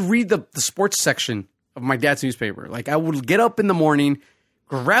would read the sports section of my dad's newspaper. I would get up in the morning,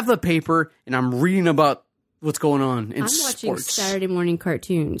 grab the paper, and I'm reading about what's going on in sports. I'm watching Saturday morning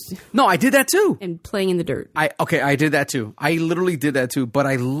cartoons. No, I did that too. And playing in the dirt. I did that too. I literally did that too. But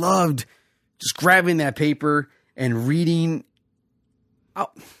I loved just grabbing that paper and reading.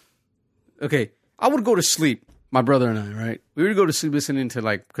 Okay, I would go to sleep, my brother and I, right? We would go to sleep listening to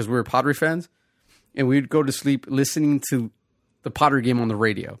because we were Padre fans, and we would go to sleep listening to the Padre game on the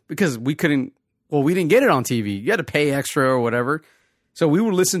radio because we didn't get it on TV. You had to pay extra or whatever. So we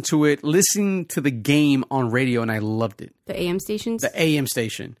would listen to the game on radio, and I loved it. The AM stations? The AM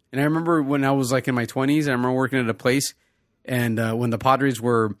station. And I remember when I was in my 20s, I remember working at a place, and when the Padres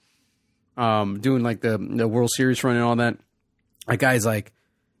were doing the World Series run and all that, a guy's like,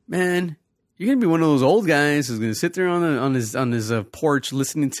 man, you're going to be one of those old guys who's going to sit there on his porch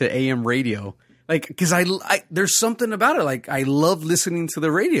listening to AM radio. Because there's something about it. I love listening to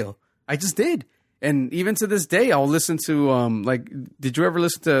the radio. I just did. And even to this day, I'll listen to, did you ever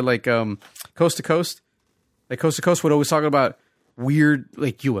listen to, Coast to Coast? Coast to Coast would always talk about weird,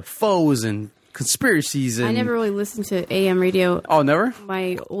 UFOs and conspiracies. And I never really listened to AM radio. Oh, never?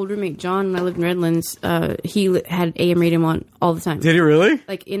 My old roommate, John, when I lived in Redlands, he had AM radio on all the time. Did he really?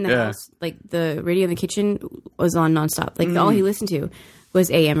 In the house, the radio in the kitchen was on nonstop. All he listened to was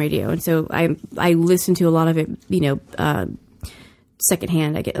AM radio. And so I listened to a lot of it,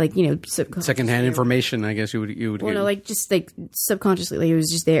 secondhand. I get secondhand information. I guess you would. Well, no, just subconsciously, it was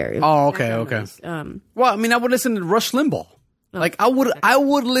just there. Oh, okay. Well, I would listen to Rush Limbaugh. I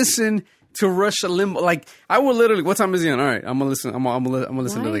would listen to Rush Limbaugh. Like, I would literally, what time is he on? All right, I'm gonna listen. I'm gonna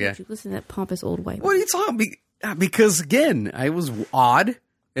listen to the guy. Why would you listen to that pompous old white? What are you talking about? Because again, I was odd,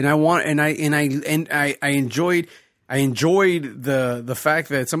 and I enjoyed the fact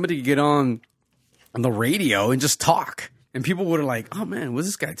that somebody could get on the radio and just talk, and people would have like, oh man, what's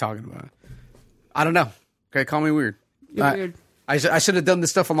this guy talking about? I don't know. Okay, call me weird. You're weird. I should have done this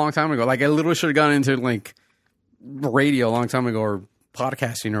stuff a long time ago. Like, I literally should have gone into like radio a long time ago, or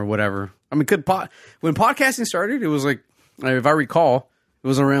podcasting or whatever. I mean, when podcasting started, it was like, if I recall, it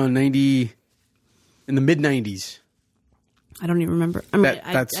was around 90, in the mid 90s. I don't even remember. I mean,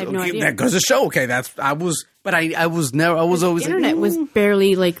 I have no idea. That goes to show. Okay, I was always the internet was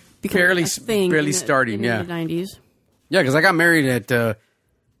barely like becoming a thing. Barely starting. In the 90s. Yeah, because I got married at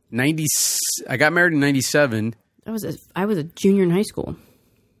 90. I got married in 97. I was a junior in high school.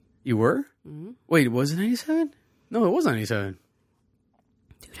 You were? Mm-hmm. Wait, was it 97? No, it was 97.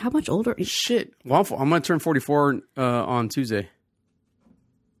 Dude, how much older? Shit. Well, I'm going to turn 44 on Tuesday.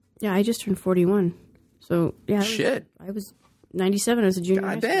 Yeah, I just turned 41. So, yeah. Shit. I was 97 as a junior.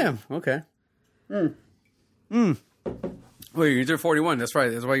 God damn. Okay. Wait, you turned 41. That's right.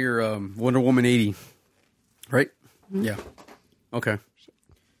 That's why you're Wonder Woman 80. Right? Mm-hmm. Yeah. Okay.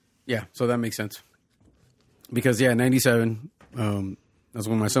 Yeah, so that makes sense. Because, 97, that's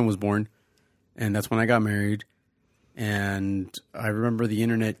when my son was born. And that's when I got married. And I remember the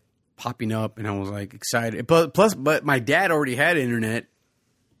internet popping up, and I was like excited. But my dad already had internet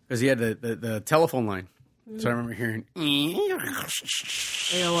because he had the telephone line. Mm-hmm. So I remember hearing AOL.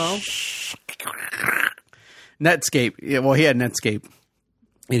 Netscape. Yeah, well, he had Netscape.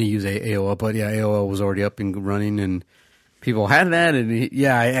 He didn't use AOL, but AOL was already up and running, and people had that. And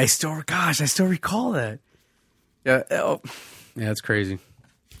I still recall that. Yeah, that's crazy.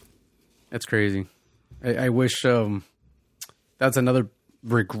 That's crazy. I wish that's another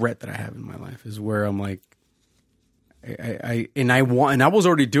regret that I have in my life, is where I'm like, I was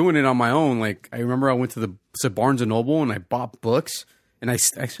already doing it on my own. Like, I remember I went to Barnes and Noble and I bought books, and I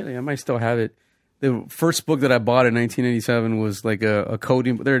might still have it. The first book that I bought in 1987 was like a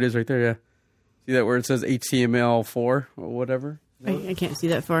coding. There it is, right there. Yeah, see that where it says HTML4 or whatever. I can't see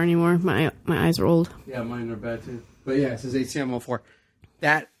that far anymore. My eyes are old. Yeah, mine are bad too. But yeah, it says HTML4.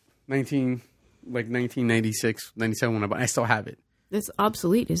 That 1996, 97 when I still have it. It's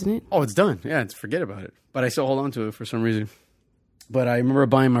obsolete, isn't it? Oh, it's done. Yeah, forget about it. But I still hold on to it for some reason. But I remember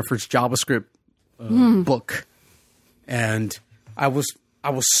buying my first JavaScript book, and I was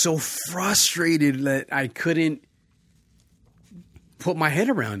so frustrated that I couldn't put my head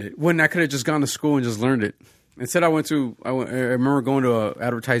around it when I could have just gone to school and just learned it. Instead, I remember going to an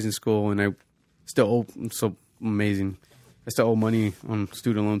advertising school, and I still owe. It's so amazing. I still owe money on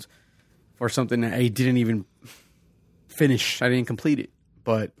student loans for something that I didn't even finish. I didn't complete it,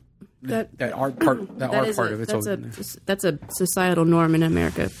 but that art part of it's that's a societal norm in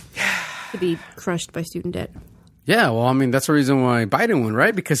America to be crushed by student debt. Yeah, well, I mean, that's the reason why Biden won,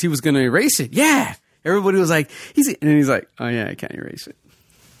 right? Because he was going to erase it. Yeah, everybody was like, he's like, oh yeah, I can't erase it.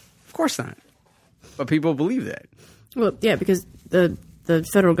 Of course not, but people believe that. Well, yeah, because the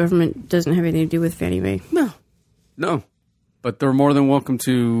federal government doesn't have anything to do with Fannie Mae. No, but they're more than welcome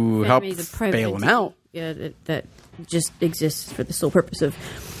to help bail them out. Yeah, that just exists for the sole purpose of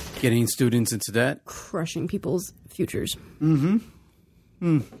getting students into debt, crushing people's futures.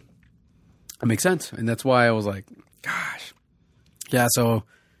 Mm-hmm. That makes sense, and that's why I was like, gosh, yeah. So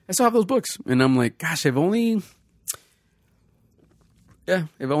I still have those books, and I'm like, gosh, if only I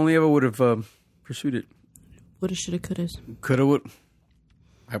would have pursued it. Woulda, shoulda, coulda. Coulda, would.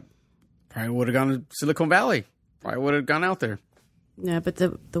 I probably would have gone to Silicon Valley. Probably would have gone out there. Yeah, but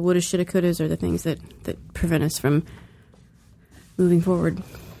the woulda, shoulda, couldas are the things that prevent us from moving forward.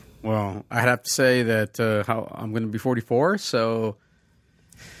 Well, I'd have to say that I'm going to be 44, so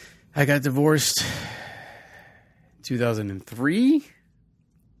I got divorced in 2003,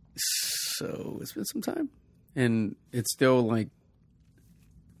 so it's been some time, and it's still like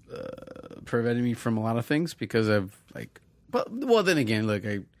preventing me from a lot of things because I've well, then again, look,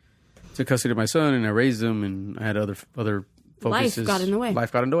 I took custody of my son and I raised him, and I had other focuses. Life got in the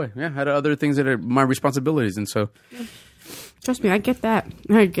way. Yeah, I had other things that are my responsibilities, and so. Yeah. Trust me, I get that.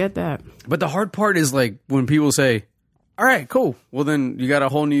 But the hard part is like when people say, all right, cool. Well, then you got a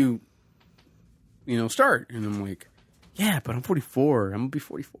whole new, start. And I'm like, yeah, but I'm 44. I'm going to be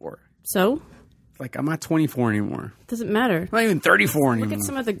 44. So? Like, I'm not 24 anymore. Doesn't matter. I'm not even 34 anymore. Look at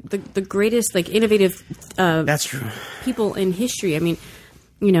some of the greatest, innovative that's true. people in history. I mean,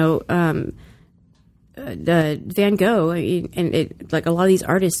 Van Gogh, and a lot of these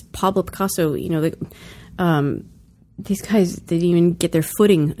artists, Pablo Picasso, these guys didn't even get their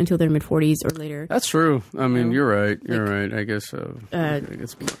footing until their mid-40s or later. That's true. I mean, you're right. You're right. I guess so.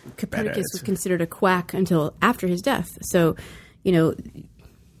 Copernicus was considered a quack until after his death. So, and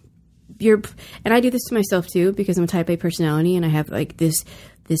I do this to myself too, because I'm a type A personality and I have like this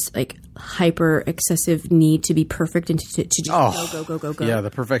like hyper excessive need to be perfect and to just go. Yeah,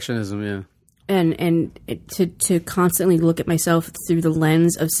 the perfectionism, yeah. And to constantly look at myself through the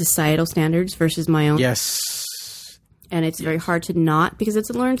lens of societal standards versus my own. Yes. And it's very hard to not, because it's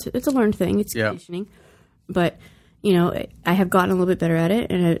a learned thing. It's conditioning. But, I have gotten a little bit better at it,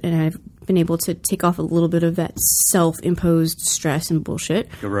 and I've been able to take off a little bit of that self-imposed stress and bullshit.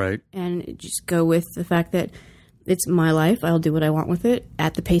 You're right. And just go with the fact that it's my life. I'll do what I want with it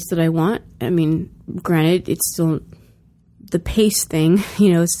at the pace that I want. I mean, granted, it's still the pace thing,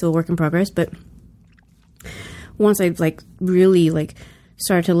 is still a work in progress. But once I really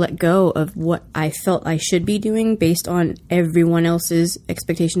started to let go of what I felt I should be doing based on everyone else's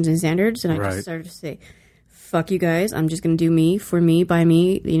expectations and standards, and I just started to say, fuck you guys, I'm just going to do me, for me, by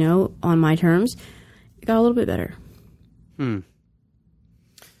me, on my terms. It got a little bit better.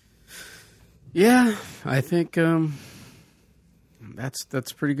 Yeah, I think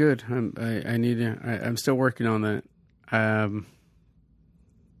that's pretty good. I'm still working on that.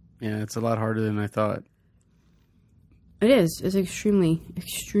 Yeah, it's a lot harder than I thought. It is. It's extremely,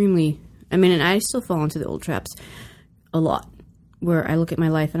 extremely. I mean, and I still fall into the old traps a lot, where I look at my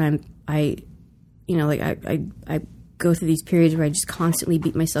life and I go through these periods where I just constantly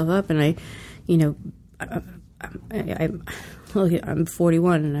beat myself up, and I'm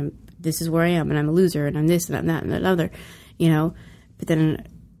 41 and this is where I am, and I'm a loser, and I'm this and I'm that and that other, But then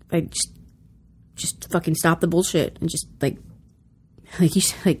I just fucking stop the bullshit and just you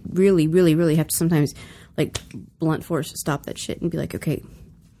really, really, really have to sometimes blunt force stop that shit and be like, okay,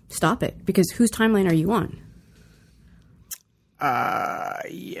 stop it, because whose timeline are you on?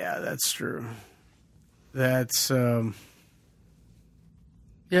 Yeah, that's true. That's yeah.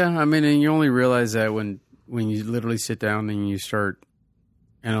 I mean, and you only realize that when you literally sit down and you start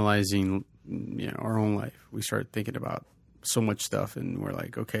analyzing, our own life. We start thinking about so much stuff, and we're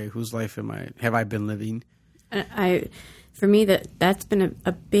like, okay, whose life have I been living? For me, that's been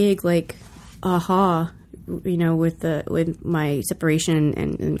a big aha. With my separation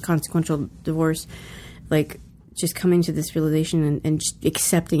and consequential divorce, just coming to this realization and just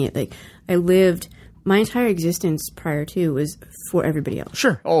accepting it. I lived my entire existence prior to was for everybody else.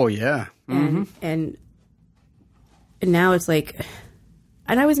 Sure. Oh yeah. Mm-hmm. And now it's and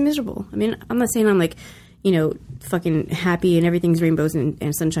I was miserable. I mean, I'm not saying I'm fucking happy and everything's rainbows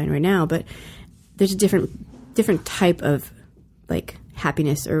and sunshine right now, but there's a different type of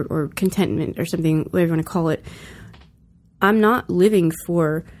happiness or contentment or something, whatever you want to call it. I'm not living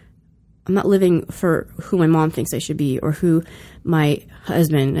for who my mom thinks I should be, or who my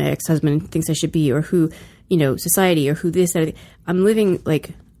ex-husband thinks I should be, or who, society, or who this, that. I'm living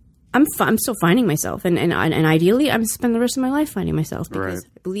I'm still finding myself, and ideally I'm spend the rest of my life finding myself, because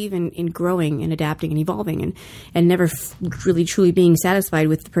I believe in growing and adapting and evolving, and never really truly being satisfied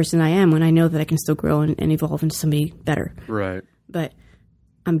with the person I am when I know that I can still grow and evolve into somebody better. Right. But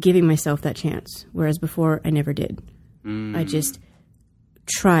I'm giving myself that chance, whereas before I never did. I just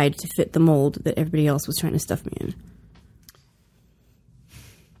tried to fit the mold that everybody else was trying to stuff me in.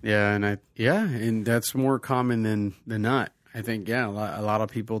 Yeah, and that's more common than not. I think, a lot of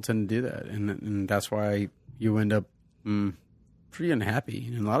people tend to do that, and that's why you end up pretty unhappy,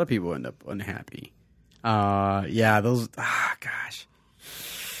 and a lot of people end up unhappy. Gosh,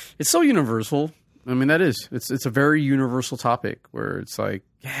 it's so universal. I mean, it's a very universal topic where it's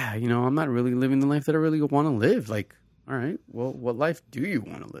I'm not really living the life that I really want to live. All right, well, what life do you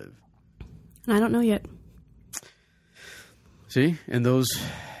want to live? I don't know yet. See, and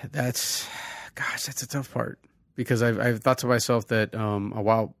that's a tough part. Because I've thought to myself that a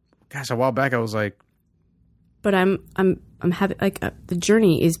while back I was like, but I'm having the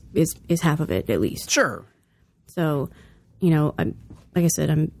journey is half of it at least. Sure. So, I'm like I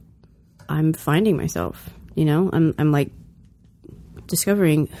said, I'm finding myself. I'm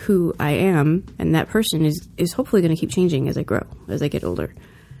discovering who I am, and that person is hopefully going to keep changing as I grow, as I get older.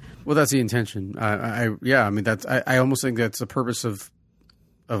 Well, that's the intention. I mean, I almost think that's the purpose of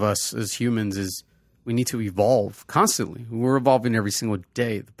us as humans is. We need to evolve constantly. We're evolving every single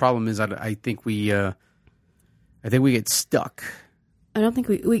day. The problem is, I think we get stuck. I don't think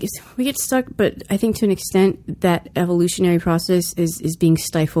we get stuck, but I think to an extent that evolutionary process is being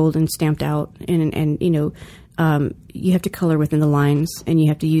stifled and stamped out, and you have to color within the lines, and you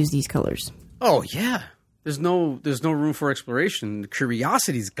have to use these colors. Oh yeah, there's no room for exploration. The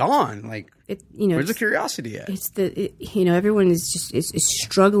curiosity's gone. Like, where's the curiosity at? It's everyone is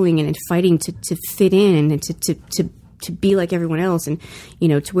struggling and fighting to fit in and to be like everyone else, and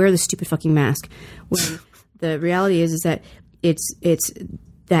to wear the stupid fucking mask. When the reality is that it's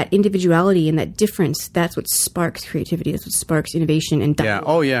that individuality and that difference. That's what sparks creativity. That's what sparks innovation and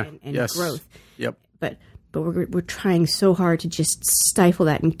dialogue and yes. growth. Yep. But we're trying so hard to just stifle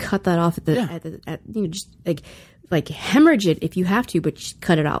that and cut that off just like hemorrhage it if you have to, but just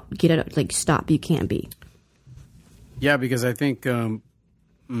cut it out, get it out, like stop. You can't be. Yeah, because I think, as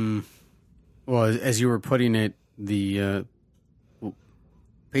you were putting it, the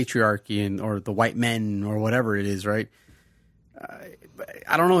patriarchy or the white men or whatever it is, right?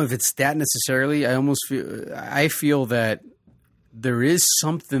 I don't know if it's that necessarily. I feel that there is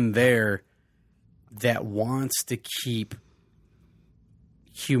something there that wants to keep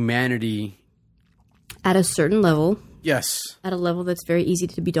humanity at a certain level. Yes. At a level that's very easy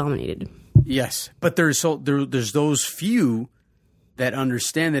to be dominated. Yes. But there's those few that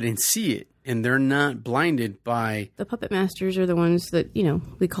understand it and see it, and they're not blinded by... The puppet masters are the ones that, I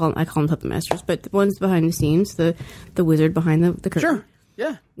call them puppet masters, but the ones behind the scenes, the wizard behind the curtain. Sure.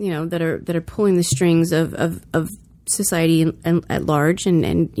 Yeah. That are pulling the strings of society and at large,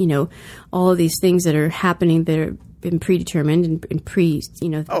 and all of these things that are happening that are been predetermined and pre.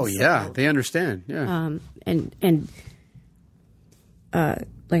 Oh yeah, they understand. Yeah. And like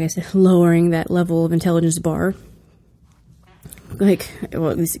I said, lowering that level of intelligence bar,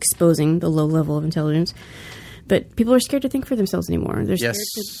 at least exposing the low level of intelligence. But people are scared to think for themselves anymore. They're scared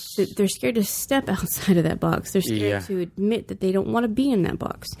they're scared to step outside of that box. They're scared to admit that they don't want to be in that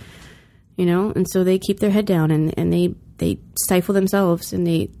box. And so they keep their head down and they stifle themselves, and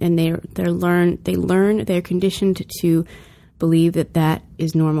they're conditioned to believe that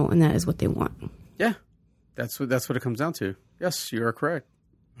is normal and that is what they want. Yeah, that's what it comes down to. Yes, you are correct.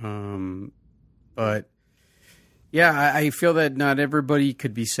 But yeah, I feel that not everybody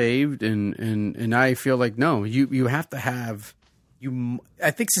could be saved, and I feel like no, you have to have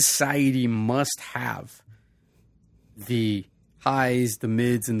I think society must have the highs, the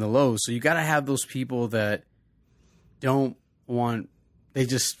mids, and the lows. So you got to have those people that they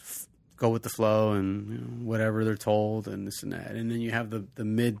just go with the flow and whatever they're told and this and that. And then you have the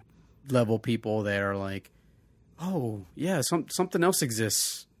mid-level people that are like, oh, yeah, something else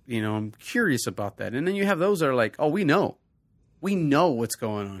exists. I'm curious about that. And then you have those that are like, oh, we know what's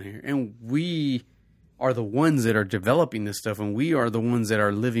going on here. And we are the ones that are developing this stuff, and we are the ones that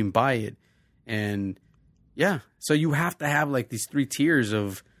are living by it. And yeah, so you have to have like these three tiers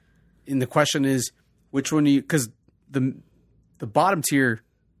of, and the question is, which one because the bottom tier,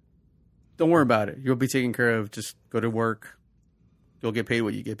 don't worry about it. You'll be taken care of. Just go to work. You'll get paid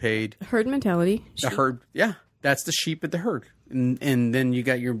what you get paid. Herd mentality. The herd. Yeah. That's the sheep at the herd. And then you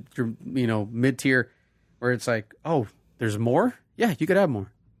got your mid tier where it's like, oh, there's more. Yeah, you could have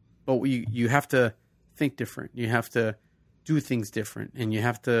more, but you have to think different. You have to do things different, and you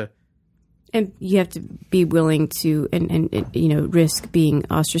have to be willing to and risk being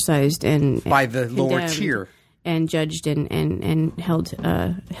ostracized and by the lower tier and judged and held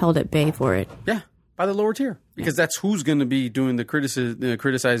at bay for it. Yeah, by the lower tier, because that's who's going to be doing the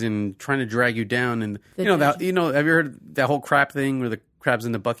criticizing, trying to drag you down. And have you heard that whole crab thing where the crab's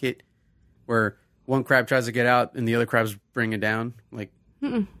in the bucket, where one crab tries to get out and the other crabs bring it down? Like,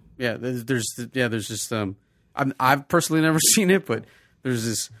 yeah, there's just I've personally never seen it, but there's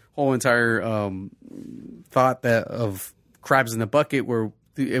this whole entire thought that of crabs in the bucket where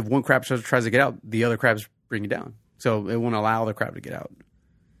if one crab tries to get out, the other crabs bring it down. So it won't allow the crab to get out.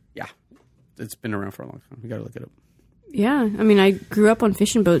 Yeah. It's been around for a long time. You got to look it up. Yeah. I mean, I grew up on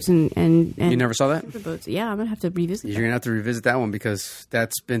fishing boats and you never saw that? Boats. Yeah, I'm going to have to revisit You're going to have to revisit that one, because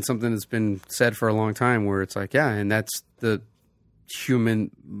that's been something that's been said for a long time, where it's like, yeah, and that's the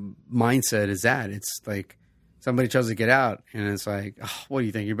human mindset is that. It's like somebody tries to get out and it's like, oh, what do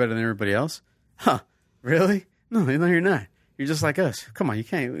you think? You're better than everybody else? Huh? Really? No, you're not. You're just like us. Come on, you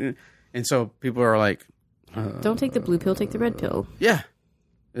can't. And so people are like, don't take the blue pill, take the red pill. Yeah.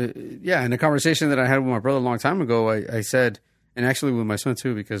 Yeah. In a conversation that I had with my brother a long time ago, I said, and actually with my son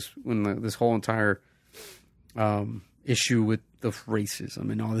too, because when this whole entire issue with the racism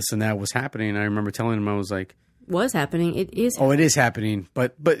and all this and that was happening, I remember telling him, I was like, was happening. It is. Oh, it is happening.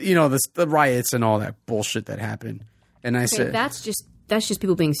 But the riots and all that bullshit that happened. And I said, that's just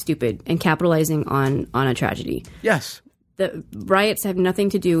people being stupid and capitalizing on a tragedy. Yes. The riots have nothing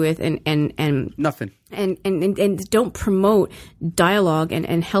to do with and nothing. And don't promote dialogue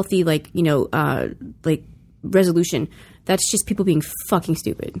and healthy like resolution. That's just people being fucking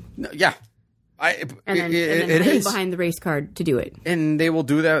stupid. No, yeah. and then hiding behind the race card to do it. And they will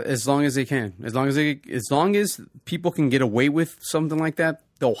do that as long as they can. As long as people can get away with something like that,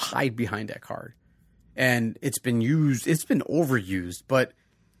 they'll hide behind that card. And it's been overused. But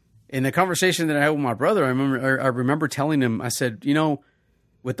in the conversation that I had with my brother, I remember telling him, I said,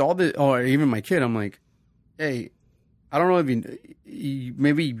 with all the, or even my kid, I'm like, hey, I don't know if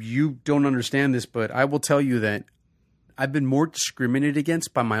maybe you don't understand this, but I will tell you that I've been more discriminated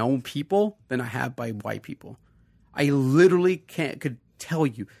against by my own people than I have by white people. I literally could tell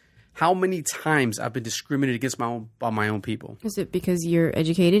you how many times I've been discriminated against by my own people. Is it because you're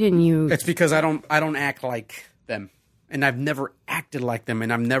educated and you? It's because I don't act like them, and I've never acted like them,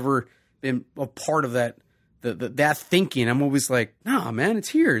 and I've never been a part of that that thinking. I'm always like, nah, man, it's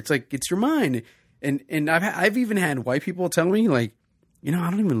here. It's like it's your mind, and I've even had white people tell me like, I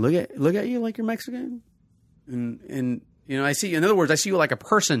don't even look at you like you're Mexican, and I see you. In other words, I see you like a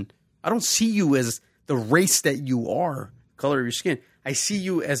person. I don't see you as the race that you are, color of your skin. I see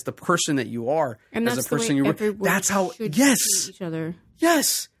you as the person that you are, and as a person you are. That's how. Yes, see each other.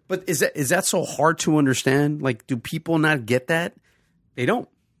 Yes, but is that so hard to understand? Like, do people not get that? They don't,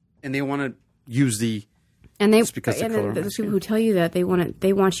 and they want to use the. And those people who tell you that they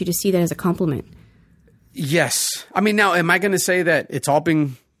want you to see that as a compliment. Yes, I mean, now, am I going to say that it's all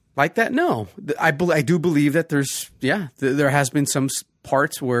been like that? No, I do believe that there has been some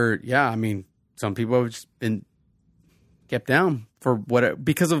parts where, I mean, some people have just been kept down for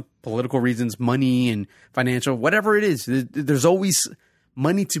because of political reasons, money and financial, whatever it is. There's always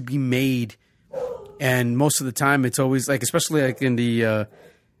money to be made, and most of the time, it's always like, especially like in the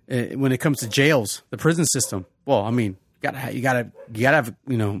when it comes to jails, the prison system. Well, I mean, you gotta have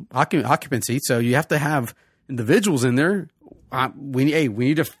occupancy, so you have to have individuals in there. We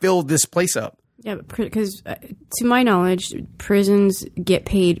need to fill this place up. Yeah, because to my knowledge, prisons get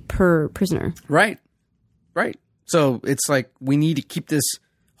paid per prisoner. Right. So it's like we need to keep this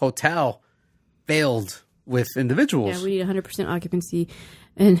hotel filled with individuals. Yeah, we need 100% occupancy,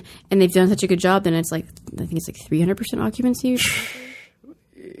 and they've done such a good job. Then it's like I think it's like 300% occupancy.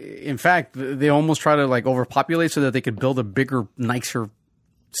 In fact, they almost try to like overpopulate so that they could build a bigger, nicer,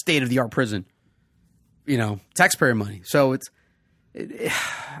 state of the art prison. Taxpayer money. So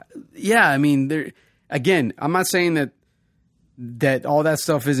I mean, again, I'm not saying that all that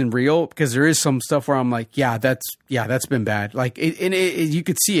stuff isn't real, because there is some stuff where I'm like, that's been bad. Like, you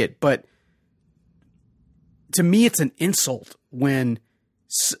could see it, but to me, it's an insult when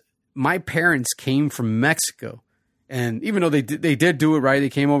my parents came from Mexico, and even though they did do it right, they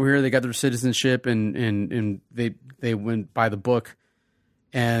came over here, they got their citizenship, and they went by the book,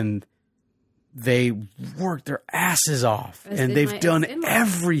 and they worked their asses off, and they've done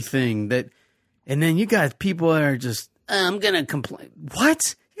everything that, and then you got people that are just, I'm going to complain.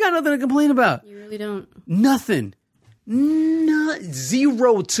 What? You got nothing to complain about. You really don't. Nothing.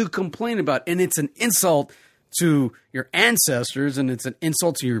 Zero to complain about. And it's an insult to your ancestors, and it's an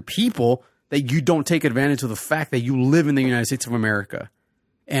insult to your people that you don't take advantage of the fact that you live in the United States of America.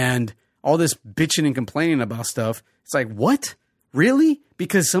 And all this bitching and complaining about stuff, it's like, what? Really?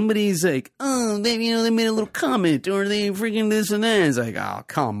 Because somebody's like, oh, they made a little comment, or they freaking this and that. It's like, oh,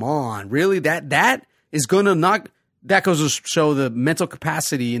 come on. Really? That is going to knock... That goes to show the mental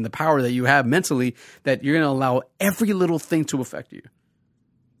capacity and the power that you have mentally, that you're going to allow every little thing to affect you.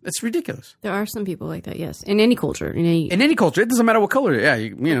 It's ridiculous. There are some people like that, yes. In any culture. In any culture. It doesn't matter what color. Yeah,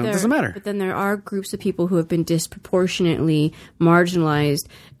 it doesn't matter. But then there are groups of people who have been disproportionately marginalized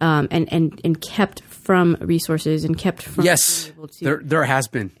and kept from resources and kept from... Yes, being able to, there has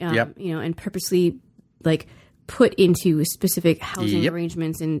been. Yep. And purposely, like... put into specific housing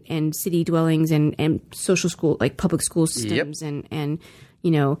arrangements and city dwellings and social school, like public school systems, and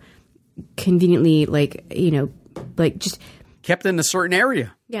conveniently, like just kept in a certain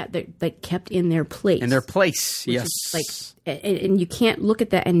area. Yeah, they're like kept in their place. In their place, yes. And you can't look at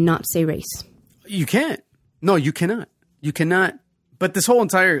that and not say race. You can't. No, you cannot. You cannot. But this whole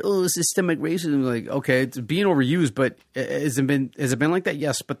entire systemic racism, like, okay, it's being overused, but has it been like that?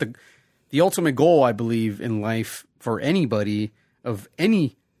 Yes, but the ultimate goal, I believe, in life for anybody of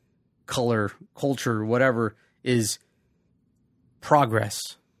any color, culture, whatever, is progress.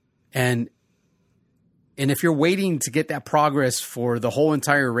 And if you're waiting to get that progress for the whole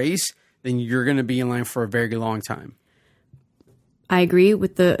entire race, then you're going to be in line for a very long time. I agree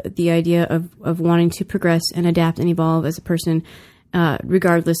with the idea of wanting to progress and adapt and evolve as a person,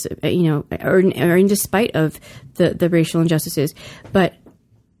 regardless, or in despite of the racial injustices. But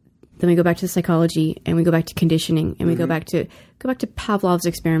then we go back to the psychology, and we go back to conditioning, and we go back to Pavlov's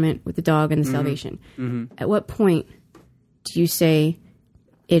experiment with the dog and the salvation. Mm-hmm. At what point do you say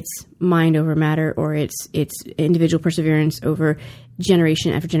it's mind over matter, or it's individual perseverance over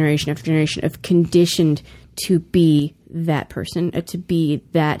generation after generation after generation of conditioned to be that person, to be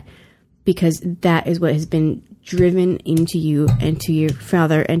that, because that is what has been driven into you and to your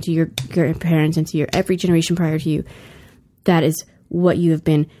father and to your grandparents and to your every generation prior to you. That is what you have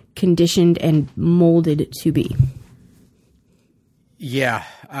been conditioned and molded to be. Yeah,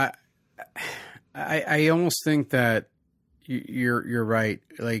 I almost think that you're right.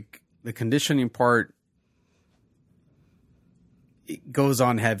 Like the conditioning part, it goes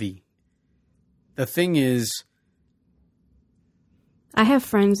on heavy. The thing is, I have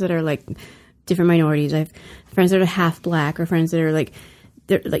friends that are like different minorities. I have friends that are half black, or friends that are like,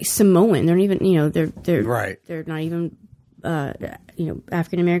 they're like Samoan. They're not even, they're right. They're not even,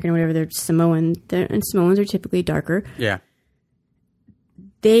 African American or whatever. They're Samoan. And Samoans are typically darker. Yeah.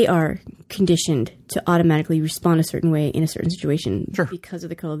 They are conditioned to automatically respond a certain way in a certain situation, sure, because of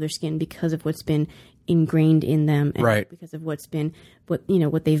the color of their skin, because of what's been ingrained in them, and right, because of what's been what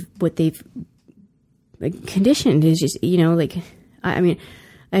they've like conditioned is just I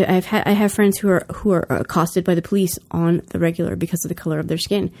have friends who are accosted by the police on the regular because of the color of their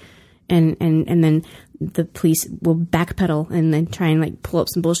skin, and then the police will backpedal and then try and like pull up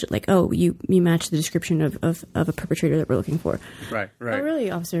some bullshit like, oh, you match the description of a perpetrator that we're looking for. Right. Oh,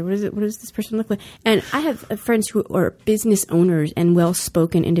 really, officer? What does this person look like? And I have friends who are business owners and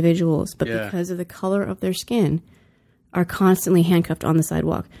well-spoken individuals, but because of the color of their skin, are constantly handcuffed on the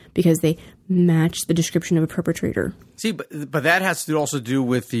sidewalk because they match the description of a perpetrator. See, but that has to also do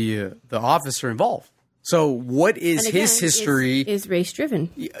with the officer involved. So what is his history? Is race driven.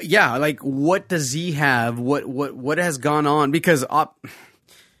 Yeah, like what does he have? What has gone on? Because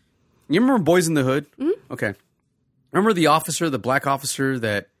you remember Boys in the Hood? Mm-hmm. Okay. Remember the black officer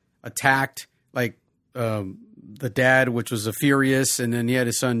that attacked like the dad, which was a Furious, and then he had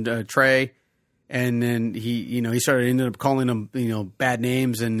his son Trey, and then he ended up calling him bad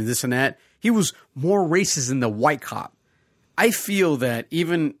names and this and that. He was more racist than the white cop. I feel that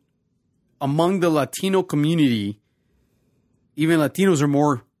even among the Latino community, even Latinos are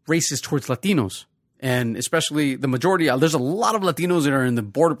more racist towards Latinos. And especially the majority, there's a lot of Latinos that are in the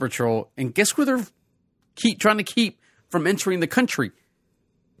Border Patrol. And guess who they're trying to keep from entering the country?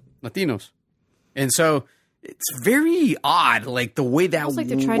 Latinos. And so it's very odd, like the way that works. Like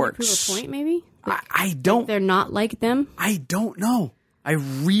they're trying to prove a point, maybe? Like, I don't. Like they're not like them? I don't know. I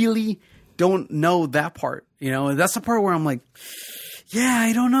really don't know that part. That's the part where I'm like, yeah,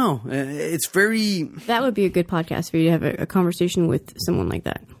 I don't know. It's very... That would be a good podcast for you to have a conversation with someone like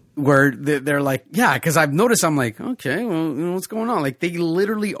that. Where they're like, yeah, because I've noticed, I'm like, okay, well, what's going on? Like, they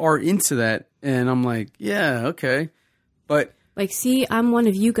literally are into that. And I'm like, yeah, okay. But... Like, see, I'm one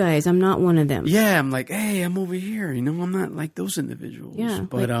of you guys. I'm not one of them. Yeah, I'm like, hey, I'm over here. I'm not like those individuals. Yeah.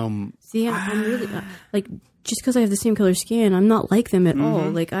 But, see, I'm really... like, just because I have the same color skin, I'm not like them at all.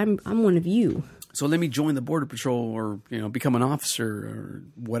 Like, I'm one of you. So let me join the Border Patrol or, become an officer or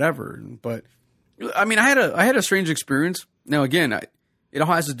whatever. But, I mean, I had a strange experience. Now, again, it all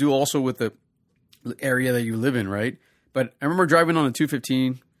has to do also with the area that you live in, right? But I remember driving on a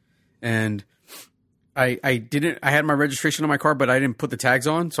 215 and I had my registration on my car, but I didn't put the tags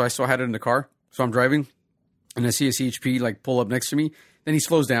on. So I still had it in the car. So I'm driving and I see a CHP like pull up next to me. Then he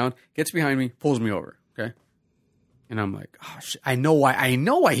slows down, gets behind me, pulls me over. Okay. And I'm like, oh, shit. I know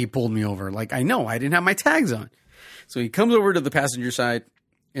why he pulled me over. Like, I know I didn't have my tags on. So he comes over to the passenger side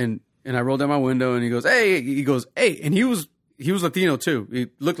and I roll down my window and he goes, hey, and he was Latino too. He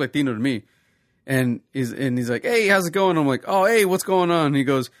looked Latino to me. And he's like, hey, how's it going? I'm like, oh, hey, what's going on? And he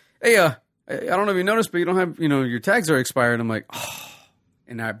goes, hey, I don't know if you noticed, but you don't have, your tags are expired. I'm like, oh,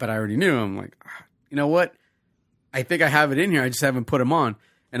 but I already knew. I'm like, you know what? I think I have it in here. I just haven't put them on.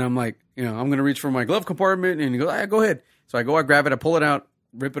 And I'm like, I'm going to reach for my glove compartment. And he goes, go ahead. So I grab it, I pull it out,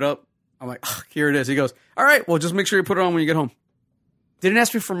 rip it up. I'm like, here it is. He goes, all right, well, just make sure you put it on when you get home. Didn't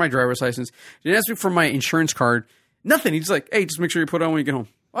ask me for my driver's license. Didn't ask me for my insurance card. Nothing. He's like, hey, just make sure you put it on when you get home.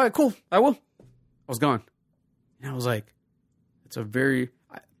 All right, cool. I will. I was gone. And I was like,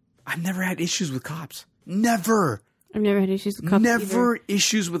 I've never had issues with cops. Never. I've never had issues with cops Never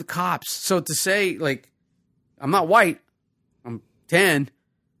issues with cops. So to say, like, I'm not white. I'm tan.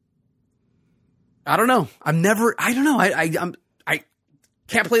 I don't know. I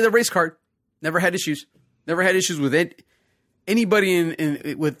can't play the race card. Never had issues. Never had issues with it.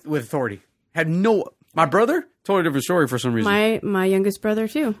 Anybody with authority. My brother, totally different story for some reason. My youngest brother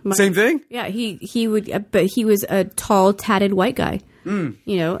too. Same thing? Yeah, he would, but he was a tall, tatted white guy.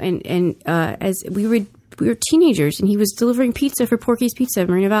 And as we would we were teenagers, and he was delivering pizza for Porky's Pizza in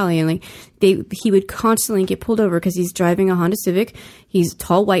Marina Valley, and like he would constantly get pulled over because he's driving a Honda Civic. He's a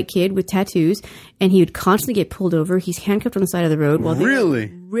tall white kid with tattoos, and he would constantly get pulled over. He's handcuffed on the side of the road while they're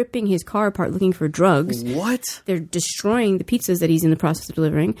ripping his car apart looking for drugs. What? They're destroying the pizzas that he's in the process of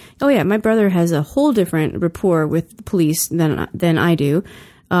delivering. Oh yeah, my brother has a whole different rapport with the police than I do.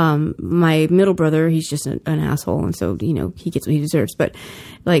 My middle brother, he's just an asshole, and so he gets what he deserves. But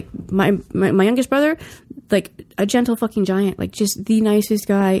like my youngest brother, like a gentle fucking giant, like just the nicest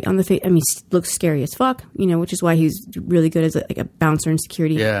guy on the face. I mean, looks scary as fuck, which is why he's really good as a bouncer in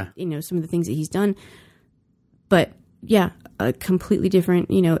security. Yeah, some of the things that he's done. But yeah, a completely different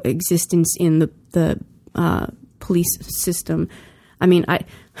existence in the police system. I mean, I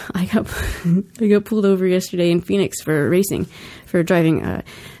got pulled over yesterday in Phoenix for racing, for driving.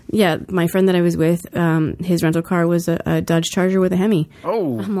 My friend that I was with, his rental car was a Dodge Charger with a Hemi.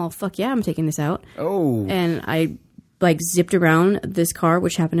 Oh. I'm all, fuck yeah, I'm taking this out. Oh. And I zipped around this car,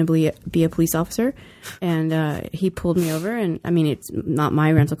 which happened to be a police officer, and he pulled me over. And I mean, it's not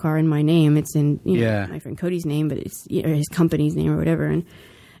my rental car in my name; it's in my friend Cody's name, but it's his company's name or whatever.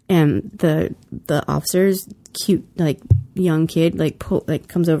 And the officer's cute, like young kid,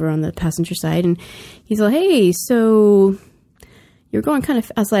 comes over on the passenger side, and he's like, "Hey, so you're going kind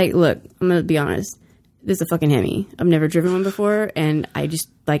of." I was like, "Look, I'm gonna be honest. This is a fucking Hemi. I've never driven one before, and I just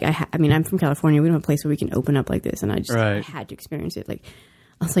I'm from California. We don't have a place where we can open up like this, and I had to experience it. Like,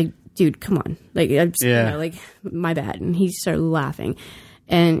 I was like, dude, come on, like, I'm just, my bad." And he started laughing,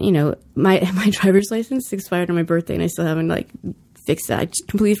 and my driver's license expired on my birthday, and I still haven't fixed that. I just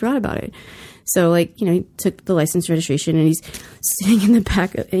completely forgot about it. So he took the license registration, and he's sitting in the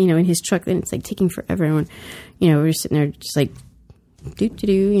back, in his truck, and it's taking forever. And we're sitting there just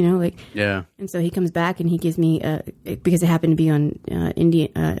yeah. And so he comes back and he gives me because it happened to be on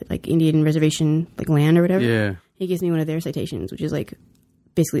Indian reservation land or whatever. Yeah. He gives me one of their citations, which is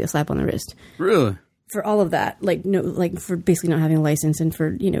basically a slap on the wrist. Really? For all of that, for basically not having a license and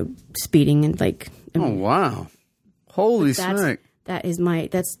for speeding and oh wow, holy smack! That's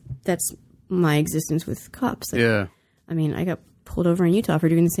my existence with cops. Yeah. I mean, I got pulled over in Utah for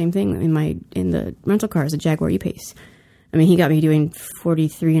doing the same thing in the rental car as a Jaguar E-Pace. I mean, he got me doing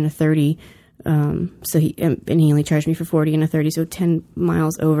 43 and a 30. So he only charged me for 40 and a 30. So 10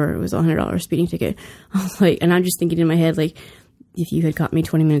 miles over, it was a $100 speeding ticket. I was like, and I'm just thinking in my head, if you had caught me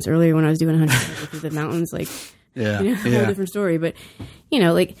 20 minutes earlier when I was doing 100 through the mountains, a whole different story. But,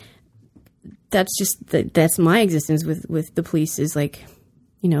 that's just, that's my existence with the police is hey,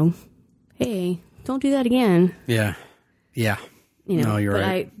 don't do that again. Yeah. Yeah. No, you're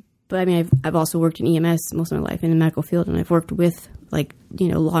right. But I mean, I've also worked in EMS most of my life in the medical field, and I've worked with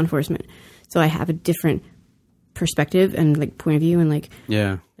law enforcement, so I have a different perspective and point of view and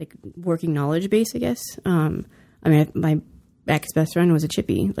working knowledge base, I guess. I mean, my ex best friend was a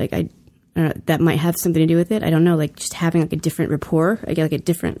chippy. That might have something to do with it. I don't know. Just having a different rapport. I get a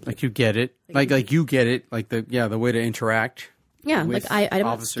different. You get it. You get it. The way to interact. Yeah. I'm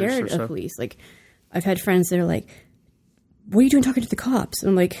not scared of police. I've had friends that are like, "What are you doing talking to the cops?" And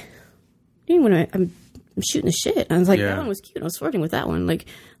I'm like, I'm shooting the shit. And I was like, that one was cute. I was flirting with that one.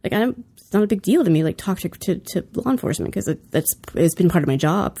 It's not a big deal to me. Talk to law enforcement because it's been part of my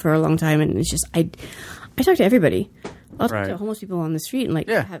job for a long time. And it's just I talk to everybody. I'll talk to homeless people on the street and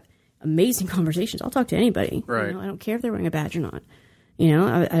have amazing conversations. I'll talk to anybody. Right. I don't care if they're wearing a badge or not.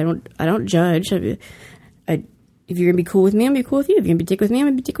 I don't judge. If you're gonna be cool with me, I'm gonna be cool with you. If you're gonna be dick with me, I'm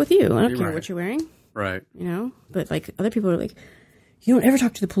gonna be dick with you. I don't care what you're wearing. Right. But other people are like, you don't ever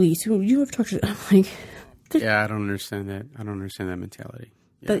talk to the police. You ever talk to? I'm like, yeah, I don't understand that. I don't understand that mentality.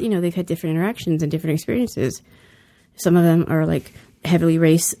 Yeah. But they've had different interactions and different experiences. Some of them are heavily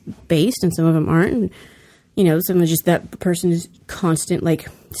race based, and some of them aren't. And some of just that person's constant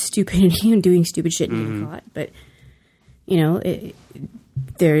stupidity and doing stupid shit and getting caught. But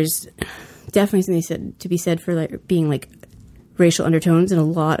there's definitely something to be said for being racial undertones in a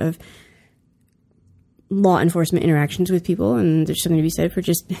lot of law enforcement interactions with people, and there's something to be said for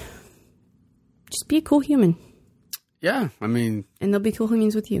just be a cool human. Yeah, I mean, and they'll be cool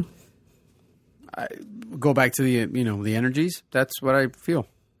humans with you. I go back to the the energies. That's what I feel.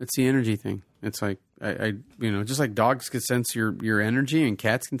 It's the energy thing. It's I just like dogs can sense your energy and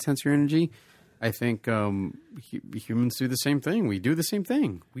cats can sense your energy. I think humans do the same thing. We do the same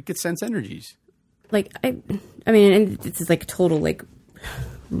thing. We could sense energies. I mean, and this is a total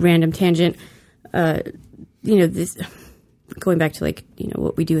random tangent. This going back to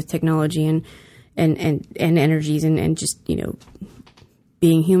what we do with technology and energies and just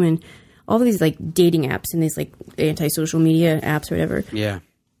being human, all of these dating apps and these anti-social media apps or whatever. Yeah,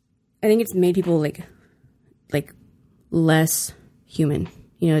 I think it's made people like less human.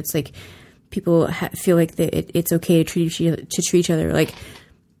 You know, it's like people feel like it's okay to treat each other like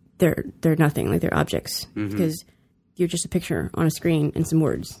they're nothing, like they're objects, because you're just a picture on a screen and some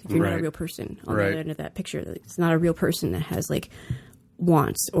words. You're not a real person on the other end of that picture. It's not a real person that has like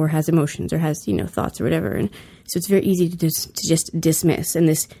wants or has emotions or has, you know, thoughts or whatever. And so it's very easy to just dismiss. And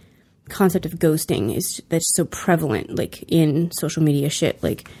this concept of ghosting that's so prevalent, like in social media shit.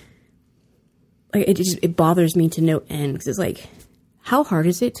 Like it bothers me to no end, because it's like, how hard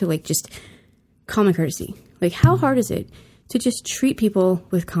is it to like just common courtesy? Like, how hard is it to just treat people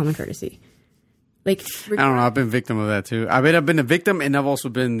with common courtesy? Like, I don't know. I've been victim of that too. I mean, I've been a victim, and I've also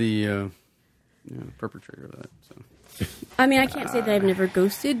been the perpetrator of that. So, I mean, I can't say that I've never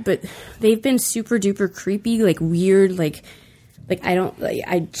ghosted, but they've been super duper creepy, like weird, like I don't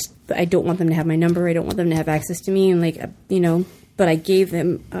want them to have my number. I don't want them to have access to me, and like, you know. But I gave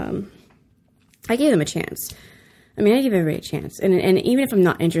them a chance. I mean, I give everybody a chance, and even if I'm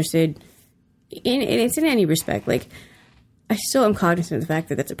not interested in it's in any respect, like I still am cognizant of the fact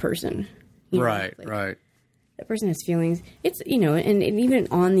that that's a person. Right. That person has feelings. It's, you know, and even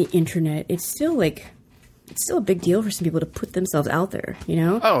on the internet, it's still a big deal for some people to put themselves out there, you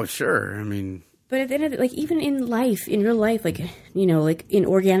know? Oh, sure. I mean, but at the end of it, like, even in real life, like, you know, like in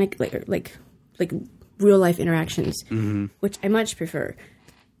organic, like real life interactions, which I much prefer.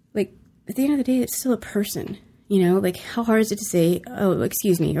 Like, at the end of the day, it's still a person, you know? Like, how hard is it to say, oh,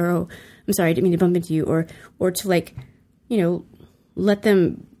 excuse me, or, oh, I'm sorry, I didn't mean to bump into you, or to, like, you know, let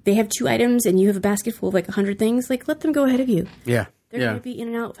them. They have 2 items and you have a basket full of like 100 things. Like, let them go ahead of you. Yeah. They're going to be in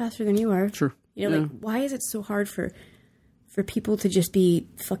and out faster than you are. True. You know, like, why is it so hard for people to just be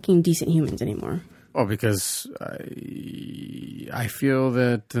fucking decent humans anymore? Oh, because I feel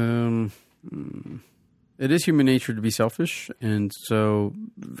that it is human nature to be selfish, and so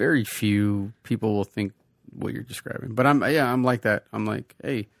very few people will think what you're describing. But I'm like that. I'm like,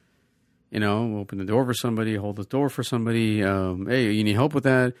 hey, you know, open the door for somebody, hold the door for somebody. Hey, you need help with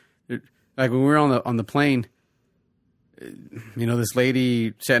that? Like when we were on the plane, you know, this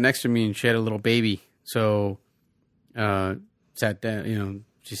lady sat next to me and she had a little baby. So, sat down. You know,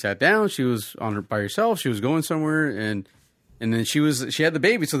 she sat down. She was by herself. She was going somewhere, and then she had the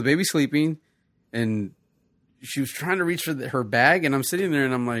baby. So the baby's sleeping, and she was trying to reach for her bag, and I'm sitting there,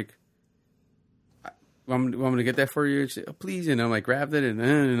 and I'm like, I'm going to get that for you. She said, oh, please. And I'm like, grabbed it.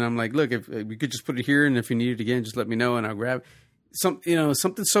 And I'm like, look, if we could just put it here. And if you need it again, just let me know and I'll grab it.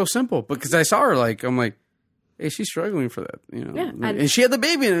 Something so simple. Because I saw her, like, I'm like, hey, she's struggling for that. You know, yeah, and she had the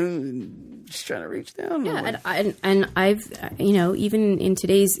baby and she's trying to reach down. Yeah. And I've, you know, even in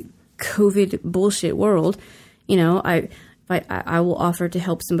today's COVID bullshit world, you know, I will offer to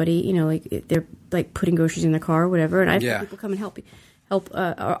help somebody, you know, like if they're like putting groceries in their car or whatever. And I've had people come and help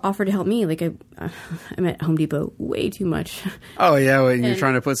offer to help me. Like I'm at Home Depot way too much. Oh yeah, when you're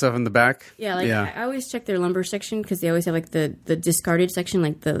trying to put stuff in the back. Yeah, I always check their lumber section because they always have like the discarded section,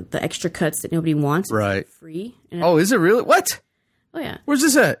 like the extra cuts that nobody wants. Right. Free. And is it really? What? Oh yeah. Where's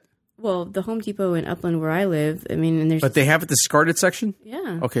this at? Well, the Home Depot in Upland where I live. I mean, and there's. But they have a discarded section.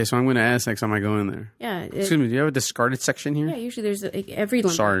 Yeah. Okay, so I'm going to ask next time I go in there. Yeah. Excuse me. Do you have a discarded section here? Yeah. Usually there's like every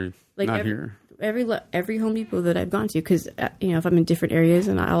lumber. Sorry, like not here. Every Home Depot that I've gone to, because you know, if I'm in different areas,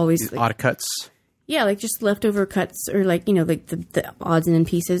 and I always odd cuts. Yeah, like just leftover cuts, or like, you know, like the odds and end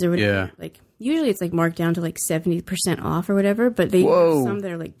pieces or whatever. Yeah. Like usually it's like marked down to like 70% off or whatever, but they have some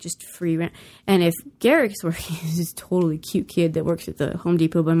that are like just free rent. And if Garrick's working, he's this totally cute kid that works at the Home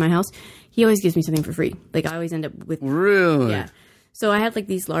Depot by my house, he always gives me something for free. Like I always end up with really. Yeah. So I had like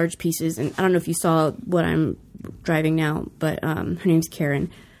these large pieces, and I don't know if you saw what I'm driving now, but her name's Karen.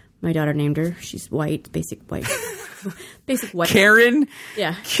 My daughter named her. She's white, basic white. Basic white. Karen?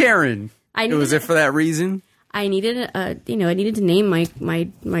 Yeah. Karen. Was it for that reason? I needed I needed to name my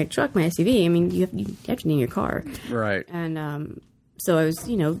truck, my SUV. I mean, you have to name your car. Right. And so I was,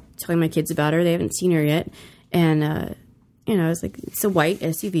 you know, telling my kids about her. They haven't seen her yet. And you know, I was like, it's a white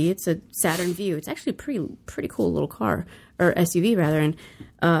SUV. It's a Saturn View. It's actually a pretty cool little car, or SUV rather.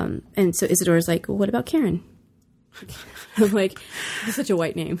 And so Isidore's like, well, what about Karen? I'm like, it's such a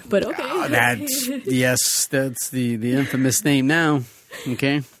white name, but okay. Oh, that's the infamous name now.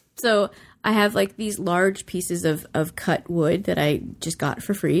 Okay. So I have like these large pieces of cut wood that I just got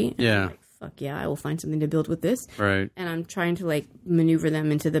for free. And I'm like, fuck yeah, I will find something to build with this. Right. And I'm trying to like maneuver them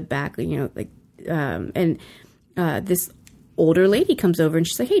into the back, you know, like, this older lady comes over and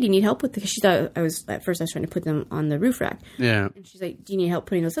she's like, hey, do you need help with this? She thought at first I was trying to put them on the roof rack. Yeah. And she's like, do you need help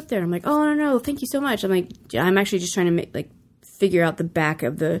putting those up there? I'm like, oh, no, thank you so much. I'm like, I'm actually just trying to figure out the back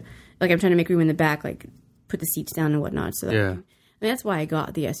of I'm trying to make room in the back, like put the seats down and whatnot. So that and that's why I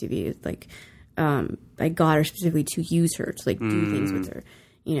got the SUV. It's like, I got her specifically to use her to like do things with her.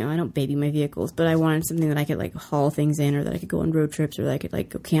 You know, I don't baby my vehicles, but I wanted something that I could like haul things in, or that I could go on road trips, or that I could like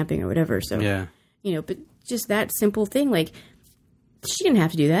go camping or whatever. So, you know, but just that simple thing, like she didn't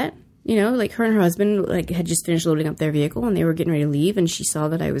have to do that. You know, like her and her husband like had just finished loading up their vehicle and they were getting ready to leave, and she saw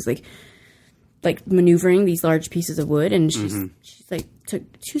that I was like maneuvering these large pieces of wood, and she's like took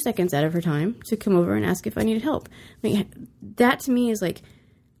 2 seconds out of her time to come over and ask if I needed help. I mean, that to me is like,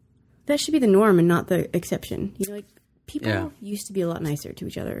 that should be the norm and not the exception. You know, like people used to be a lot nicer to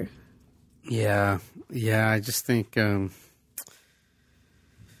each other. Yeah. I just think, I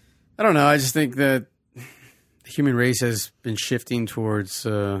don't know. I just think that the human race has been shifting towards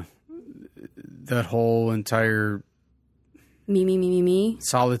that whole entire me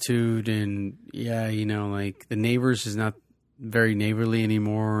solitude, and you know, like the neighbors is not very neighborly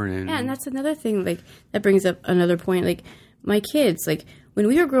anymore. And and that's another thing, like that brings up another point. Like my kids, like when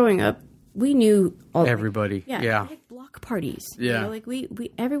we were growing up, we knew everybody. Like block parties. Yeah. You know, like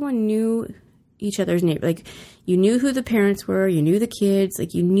we everyone knew each other's neighbor. Like you knew who the parents were, you knew the kids,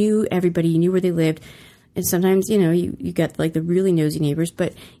 like you knew everybody, you knew where they lived. And sometimes, you know, you got like the really nosy neighbors,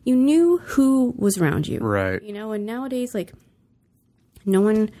 but you knew who was around you. Right. You know, and nowadays, like no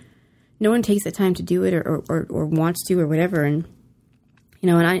one takes the time to do it or wants to or whatever. And, you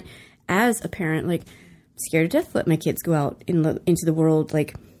know, and I, as a parent, like scared to death to let my kids go out into the world,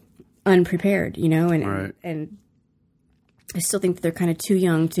 like unprepared, you know, and I still think that they're kind of too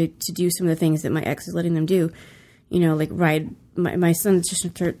young to do some of the things that my ex is letting them do, you know, like ride. My son's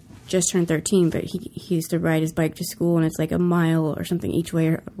just turned 13, but he used to ride his bike to school, and it's like a mile or something each way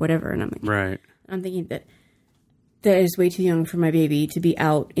or whatever. And I'm like, right. I'm thinking that is way too young for my baby to be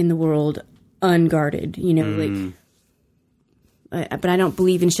out in the world unguarded, you know, like, but I don't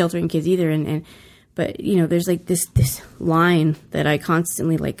believe in sheltering kids either. But you know, there's like this line that I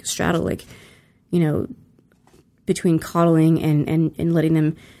constantly like straddle, like, you know, between coddling and letting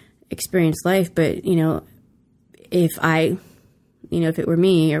them experience life. But, you know, if it were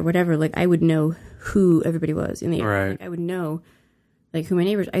me or whatever, like I would know who everybody was in the area. Right. Like, I would know like who my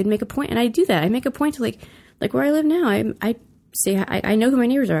neighbors. I'd make a point, and I do that. I make a point to like where I live now. I say I know who my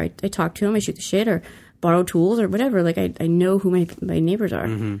neighbors are. I talk to them. I shoot the shit or borrow tools or whatever. Like I know who my neighbors are.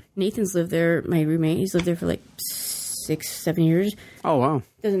 Mm-hmm. Nathan's lived there. My roommate. He's lived there for like 6-7 years. Oh wow.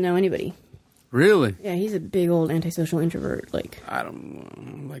 Doesn't know anybody. Really? Yeah, he's a big old antisocial introvert. Like I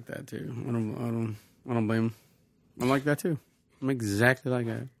don't like that too. I don't blame him. I'm like that too. I'm exactly like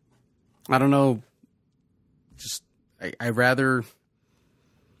that. I don't know. Just I rather,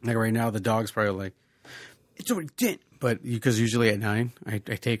 like right now the dog's probably like, it's already dead. But because usually at 9 I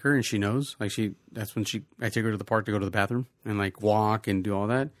take her and she knows, like I take her to the park to go to the bathroom and like walk and do all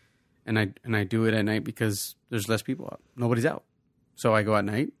that, and I do it at night because there's less people out. Nobody's out, so I go at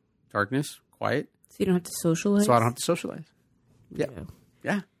night, darkness, quiet. So you don't have to socialize. So I don't have to socialize.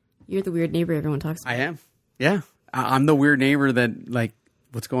 Yeah. You're the weird neighbor everyone talks about. I am. Yeah. I'm the weird neighbor that like,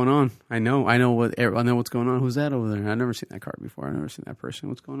 what's going on? I know what's going on. Who's that over there? I've never seen that car before. I've never seen that person.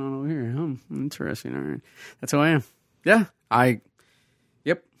 What's going on over here? Interesting. All right. That's who I am. Yeah.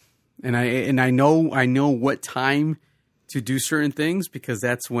 Yep. And I know what time to do certain things because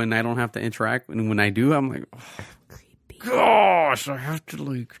that's when I don't have to interact. And when I do, I'm like, oh, creepy. Gosh, I have to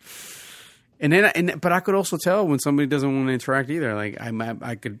like. But I could also tell when somebody doesn't want to interact either. Like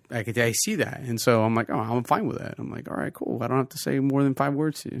I see that, and so I'm like, oh, I'm fine with that. I'm like, all right, cool. I don't have to say more than 5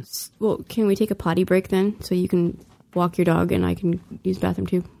 words to you. Well, can we take a potty break then, so you can walk your dog and I can use the bathroom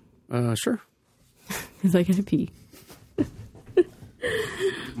too? Sure. Because I gotta pee.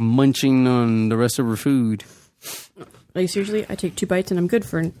 Munching on the rest of her food. Like seriously, I take 2 bites and I'm good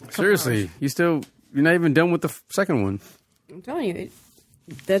for. Seriously, you're not even done with the second one. I'm telling you,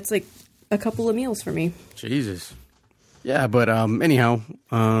 that's like a couple of meals for me. Jesus. Yeah, but anyhow,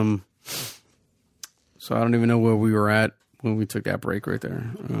 so I don't even know where we were at when we took that break right there.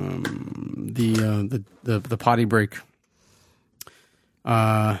 The potty break.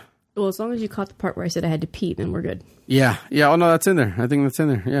 Well, as long as you caught the part where I said I had to pee, then we're good. Yeah. Oh no, that's in there. I think that's in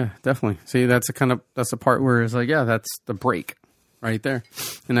there. Yeah, definitely. See, that's the part where it's like, yeah, that's the break right there.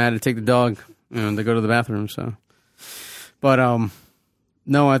 And I had to take the dog to go to the bathroom. So, but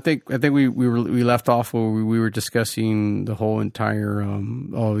no, I think we left off where we were discussing the whole entire.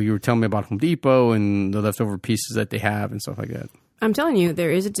 You were telling me about Home Depot and the leftover pieces that they have and stuff like that. I'm telling you,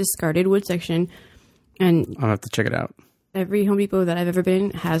 there is a discarded wood section, and I'll have to check it out. Every Home Depot that I've ever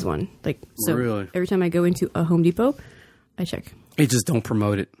been in has one. Like so, really? Every time I go into a Home Depot, I check. They just don't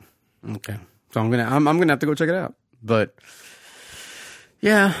promote it. Okay, so I'm gonna have to go check it out. But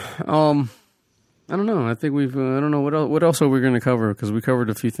yeah, I don't know. I think we've. I don't know what else are we going to cover because we covered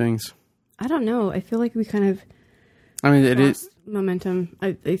a few things. I don't know. I feel like we kind of. I mean, it is momentum.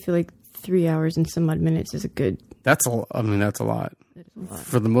 I feel like 3 hours and some odd minutes is a good. That's a. I mean, that's a lot. That is a lot.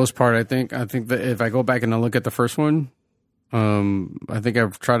 For the most part, I think that if I go back and I look at the first one, I think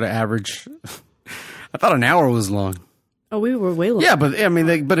I've tried to average. I thought an hour was long. Oh, we were way long. Yeah, but I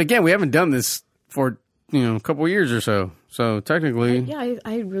mean, but again, we haven't done this for a couple of years or so. So technically, yeah,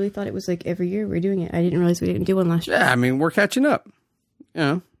 I really thought it was like every year we're doing it. I didn't realize we didn't do one last year. Yeah, I mean, we're catching up. We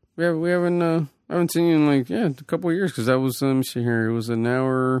haven't I haven't seen you in like a couple of years because that was let me see here. It was an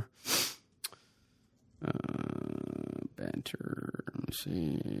hour. Banter. Let me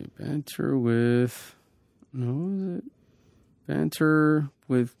see. Banter with. No, was it? Banter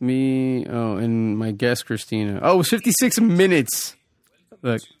with me. Oh, and my guest Christina. Oh, it was 56 minutes.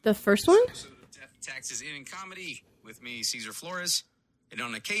 Look, the first one. Taxes in comedy with me, Cesar Flores, and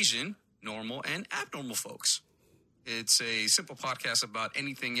on occasion, normal and abnormal folks. It's a simple podcast about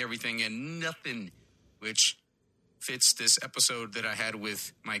anything, everything, and nothing, which fits this episode that I had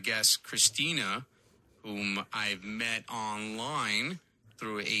with my guest Christina, whom I've met online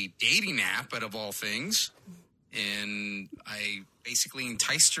through a dating app, out of all things, and I basically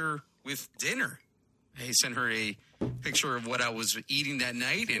enticed her with dinner. I sent her a picture of what I was eating that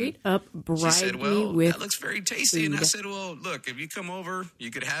night, and she said, well, that looks very tasty. And I said, well, look, if you come over, you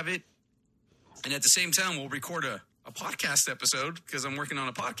could have it. And at the same time, we'll record a podcast episode because I'm working on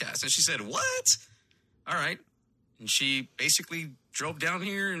a podcast. And she said, what? All right. And she basically drove down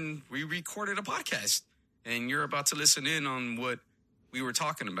here and we recorded a podcast. And you're about to listen in on what we were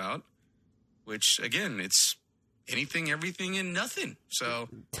talking about, which, again, it's anything, everything, and nothing. So,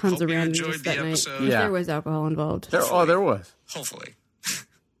 tons hope of you randomness enjoyed the that episode. night. Yeah. There was alcohol involved. there was. Hopefully.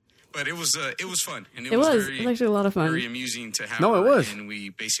 But it was fun. And it was actually a lot of fun. Very amusing to have No, it her, was. and we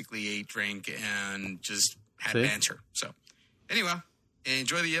basically ate, drank, and just had banter. So, anyway,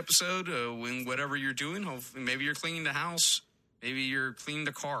 enjoy the episode when whatever you're doing. Hopefully, maybe you're cleaning the house. Maybe you're cleaning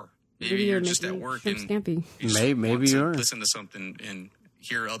the car. Maybe you're just at work and Stampy. Maybe you're listen to something and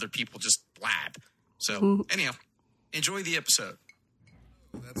hear other people just blab. So, anyhow, enjoy the episode.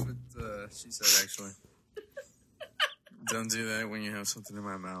 That's what she said, actually. Don't do that when you have something in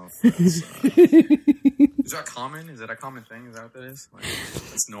my mouth. Is that common? Is that a common thing? Is that what that is? Like,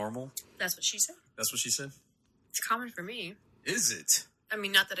 that's normal? That's what she said. That's what she said? It's common for me. Is it? I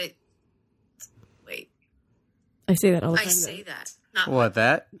mean, not that I... Wait. I say that all the time. I say that. Not What,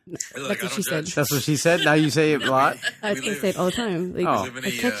 that? Like, That's what she said. That's what she said? Now you say it a lot? I say it all the time. Like, Oh.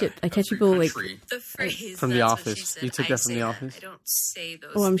 I catch it. I catch people like... the phrase. From The that's what Office. she said. You took I that from say The Office? I don't say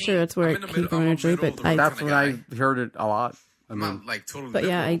those Oh, I'm sure that's where it came from originally, but I... That's when I heard it a lot. I I'm mean, not, like, totally But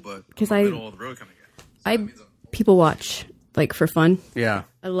yeah, liberal, but because I'm a I- middle of the road kind of guy. So people watch, like, for fun. yeah.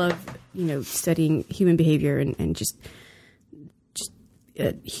 I love, studying human behavior and just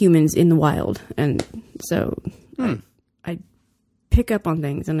humans in the wild. And so I pick up on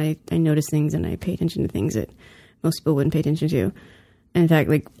things and I notice things and I pay attention to things that most people wouldn't pay attention to. And in fact,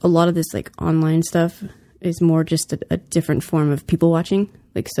 like a lot of this like online stuff is more just a different form of people watching,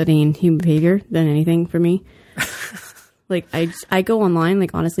 like studying human behavior than anything for me. Like I go online,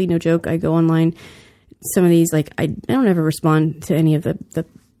 like honestly, no joke. I go online. Some of these, like I don't ever respond to any of the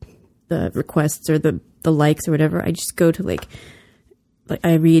requests or the likes or whatever. I just go to like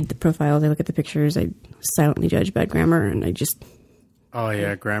I read the profiles, I look at the pictures, I silently judge bad grammar, and I just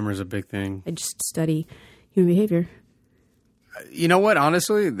Grammar's a big thing. I just study human behavior. You know what?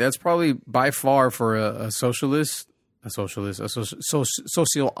 Honestly, that's probably by far for a sociologist.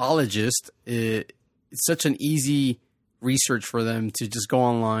 It's such an easy research for them to just go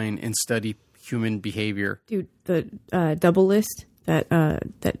online and study human behavior. Dude, the double list that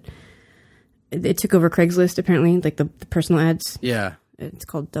it took over Craigslist apparently, like the personal ads. Yeah. It's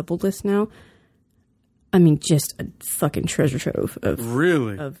called Double List now. I mean, just a fucking treasure trove of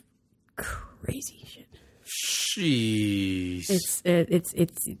Really? of crazy shit. Jeez.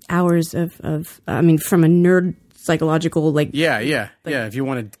 It's hours of I mean, from a nerd psychological like Yeah. If you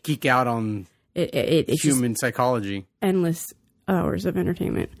want to geek out on it's human psychology, endless hours of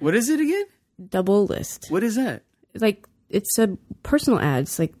entertainment. what is it again? Double List, What is that? like it's a personal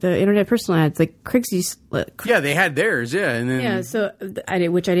ads, like the internet personal ads, like Craigslist. Yeah, they had theirs. Yeah, and then Yeah, so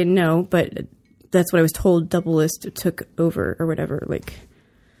which I didn't know, but that's what I was told. Double List took over or whatever. Like,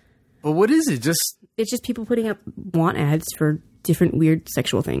 But what is it? Just it's just people putting up want ads for different weird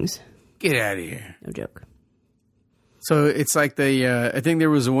sexual things. get out of here. No joke. So it's like I think there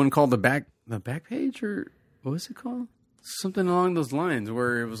was one called the back page, or what was it called? Something along those lines,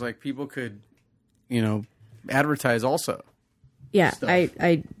 where it was like people could, advertise also. Yeah, Stuff.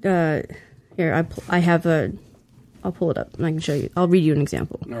 I have a I'll pull it up and I can show you. I'll read you an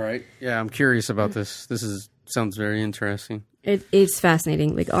example. All right. Yeah, I'm curious about this. Sounds very interesting. It's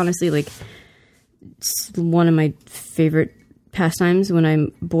fascinating. Like, honestly, like, it's one of my favorite pastimes. When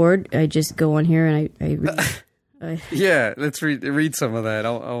I'm bored, I just go on here and I read. Yeah, let's read some of that.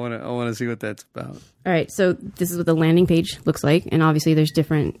 I want to see what that's about. All right, so this is what the landing page looks like, and obviously there's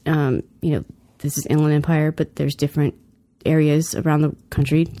different. This is Inland Empire, but there's different areas around the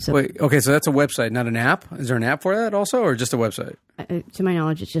country. So, wait, okay, so that's a website, not an app. Is there an app for that also, or just a website? To my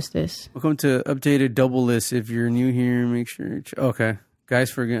knowledge, it's just this. Welcome to updated double list. If you're new here, make sure. Okay,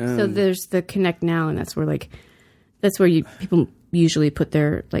 guys, So there's the Connect Now, and that's where people usually put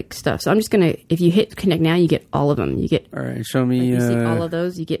their like stuff. So I'm just gonna, if you hit Connect Now, you get all of them. You get all right. Show me. You see all of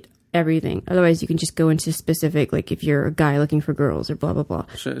those. You get everything. Otherwise, you can just go into specific, like if you're a guy looking for girls or blah blah blah.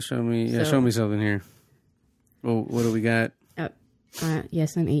 Show me. Yeah, show me something here. Well, what do we got?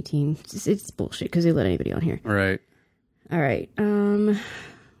 Yes, I'm 18. It's bullshit because they let anybody on here. Right. All right.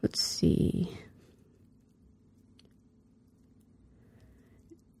 Let's see.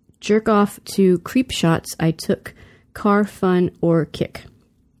 Jerk off to creep shots I took. Car, fun, or kick.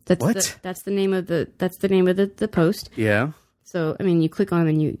 That's what? That's the name of the post. Yeah. So I mean, you click on them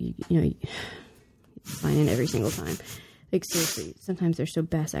and you sign in every single time. Like seriously, sometimes they're so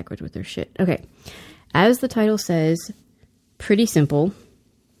bass backwards with their shit. Okay, as the title says, pretty simple.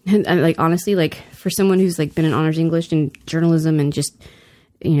 And like honestly, like for someone who's like been in honors English and journalism and just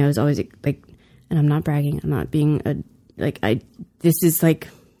is always like, and I'm not bragging. I'm not being this is like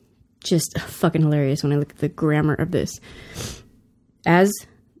just fucking hilarious when I look at the grammar of this. As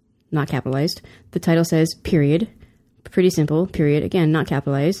not capitalized, the title says period. Pretty simple, period. Again, not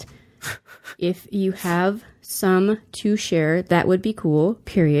capitalized. If you have some to share, that would be cool,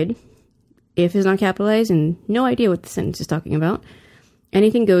 period. If is not capitalized and no idea what the sentence is talking about.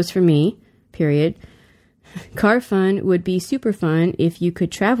 Anything goes for me, period. Car fun would be super fun if you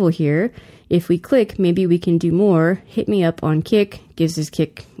could travel here. If we click, maybe we can do more. Hit me up on Kick, gives his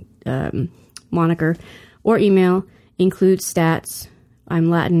Kick moniker, or email, include stats. I'm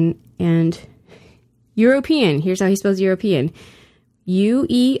Latin and European. Here's how he spells European.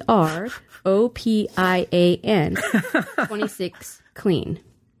 UEROPIAN. 26 clean.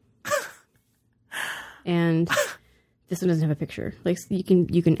 And this one doesn't have a picture. Like you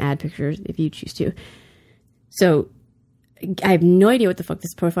can add pictures if you choose to. So I have no idea what the fuck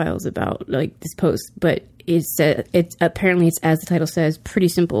this profile is about, like this post, but it's apparently it's as the title says, pretty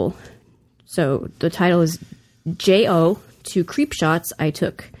simple. So the title is JO to creep shots I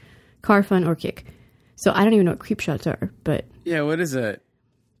took. Car, fun, or kick. So I don't even know what creep shots are, but yeah, what is that?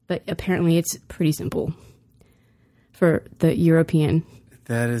 But apparently it's pretty simple for the European.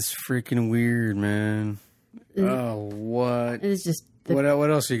 That is freaking weird, man. Oh, what? It's just what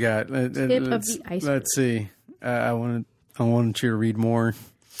else you got? Tip of the iceberg. Let's see. I want you to read more.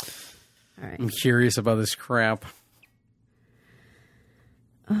 All right. I'm curious about this crap.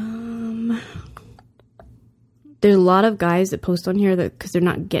 There's a lot of guys that post on here that because they're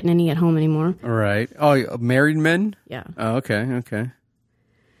not getting any at home anymore. All right. Oh, married men? Yeah. Oh, okay.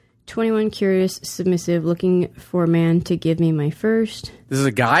 21, curious, submissive, looking for a man to give me my first. This is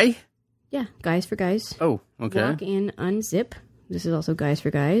a guy? Yeah, guys for guys. Oh, okay. Walk in, unzip. This is also guys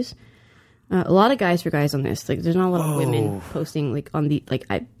for guys. A lot of guys for guys on this. Like, there's not a lot of women posting like on the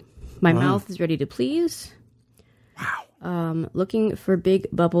my mouth is ready to please. Wow. Looking for big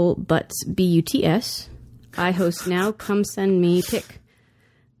bubble butts. BUTS. I host now. Come send me pic.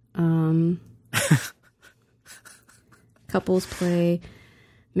 Couples play.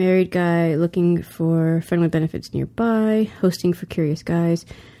 Married guy looking for friendly benefits nearby. Hosting for curious guys.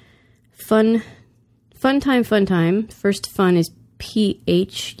 Fun time. First fun is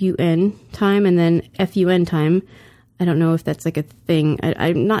PHUN time and then FUN time. I don't know if that's like a thing.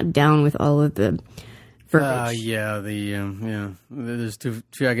 I'm not down with all of the verbiage. Yeah. There's two.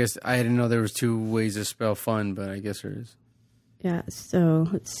 I guess I didn't know there was two ways to spell fun, but I guess there is. Yeah. So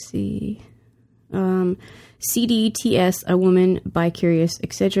let's see. CDTS, a woman, bi-curious,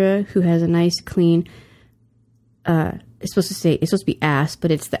 etc., who has a nice, clean. It's supposed to be ass,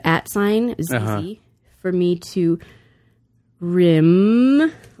 but it's the at sign ZZ for me to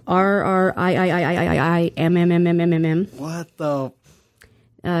rim RRIIIIIMMMMMM. What the?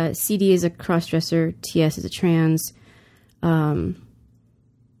 CD is a crossdresser. TS is a trans. Those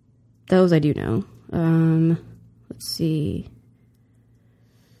I do know. Let's see.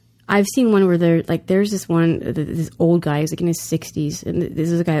 I've seen one where there's this one, this old guy, he's like in his 60s, and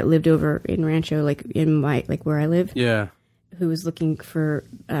this is a guy that lived over in Rancho, like in my, like where I live. Yeah. Who was looking for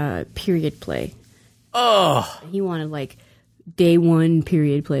period play. Oh. He wanted like day one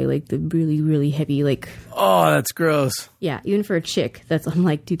period play, like the really, really heavy, like. Oh, that's gross. Yeah, even for a chick, I'm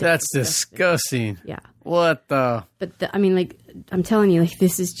like, dude, that's disgusting. Yeah. What the? But I mean, like, I'm telling you, like,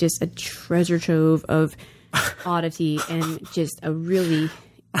 this is just a treasure trove of oddity and just a really,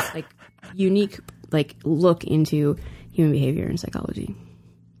 like, unique, like, look into human behavior and psychology.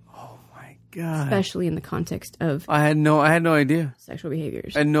 Oh my God. Especially in the context of I had no idea. Sexual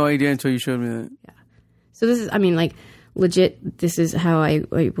behaviors. I had no idea until you showed me that. Yeah. So this is, I mean, like, legit, this is how I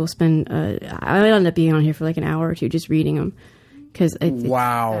will spend, I end up being on here for like an hour or two just reading them. Because it's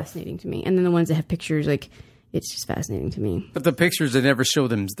fascinating to me. And then the ones that have pictures, like, it's just fascinating to me. But the pictures, they never show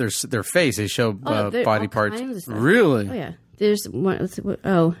them their face. They show body parts. Really? Oh, yeah. There's one,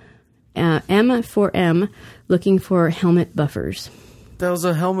 M for M, looking for helmet buffers. That was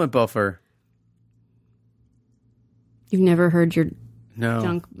a helmet buffer. You've never heard your No.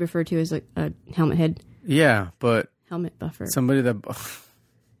 junk referred to as like a helmet head? Yeah, but Helmet buffer. somebody that...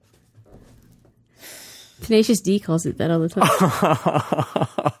 Tenacious D calls it that all the time.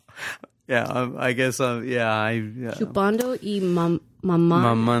 Yeah, I guess, yeah. Chupando y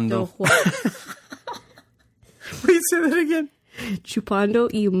Mamando. Please say that again. Chupando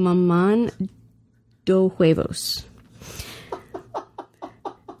y mamando huevos.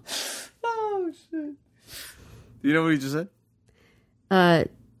 Oh, shit. Do you know what he just said?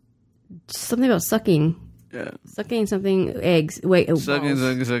 Something about sucking. Yeah. Sucking something, eggs. Wait,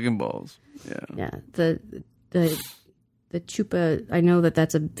 Sucking balls. Yeah. Yeah. The chupa, I know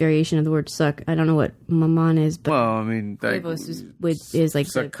that's a variation of the word suck. I don't know what maman is, but Well, I mean... huevos is like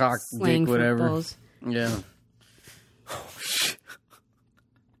suck, the cock, slang dick, for whatever. balls. Yeah. Oh, shit.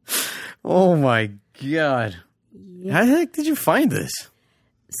 Oh, my God. Yeah. How the heck did you find this?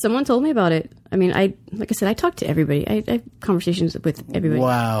 Someone told me about it. I mean, like I said, I talk to everybody. I have conversations with everybody.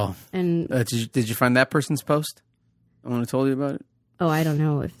 Wow. And did you find that person's post? I want to told you about it. oh, I don't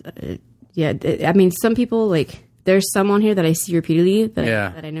know if I mean, some people, like, there's some on here that I see repeatedly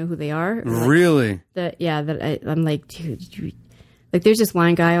that I know who they are. Really? I'm like, dude, like, there's this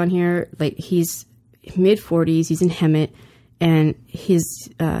one guy on here, like, he's mid-40s, he's in Hemet, and his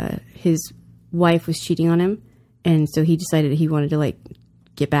wife was cheating on him, and so he decided he wanted to, like,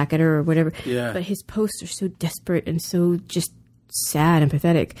 get back at her or whatever. Yeah. But his posts are so desperate and so just sad and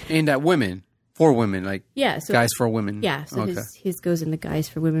pathetic. Aimed at women. For women, like, Yeah, so guys for women. Yeah, so Okay. his goes in the guys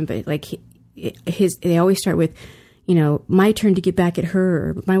for women, but like they always start with, you know, my turn to get back at her,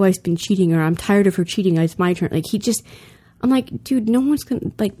 or my wife's been cheating, or I'm tired of her cheating, it's my turn. Like, I'm like, dude, no one's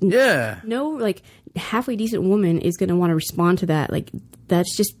gonna, like, no, like, halfway decent woman is gonna want to respond to that. Like,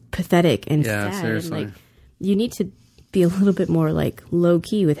 that's just pathetic and sad. Seriously. And, like, you need to be a little bit more, like, low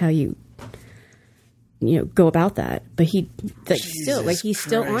key with how you go about that. But he's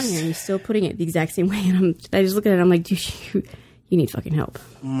still on here and he's still putting it the exact same way. And I just look at it and I'm like, dude, you need fucking help.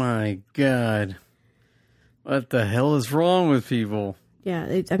 My God. What the hell is wrong with people? Yeah,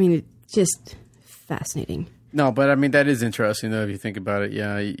 it's just fascinating. No, but I mean, that is interesting, though, if you think about it.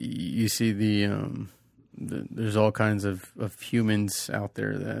 Yeah, you see there's all kinds of humans out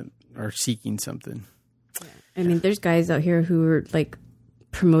there that are seeking something. I mean, there's guys out here who are, like,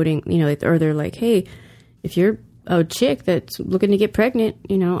 promoting, or they're like, hey, if you're a chick that's looking to get pregnant,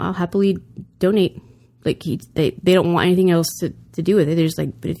 I'll happily donate. Like, they don't want anything else to do with it. They're just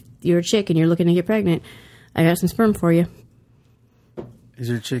like, but if you're a chick and you're looking to get pregnant, I got some sperm for you. Is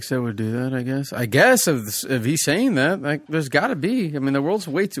there chicks that would do that, I guess? I guess if he's saying that, like, there's got to be. I mean, the world's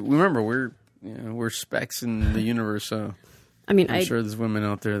way too... Remember, we're specks in the universe, so... I mean, I'm sure there's women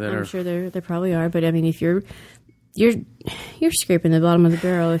out there that I'm sure there probably are, but I mean, if you're scraping the bottom of the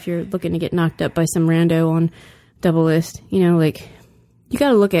barrel, if you're looking to get knocked up by some rando on Double List, like, you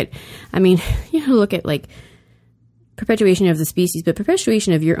got to look at, like, perpetuation of the species, but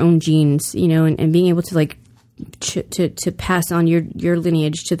perpetuation of your own genes, and being able to, like, to pass on your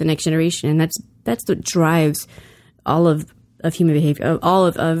lineage to the next generation, and that's what drives all of human behavior, all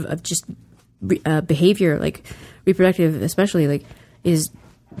of just behavior, like reproductive, especially, like, is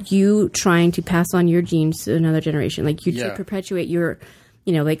you trying to pass on your genes to another generation, like to perpetuate your,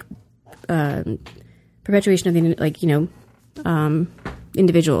 perpetuation of the, like,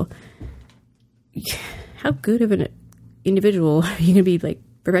 individual. How good of an individual are you going to be, like,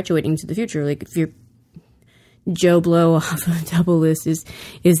 perpetuating to the future? Like, if you're Joe Blow off of Double List is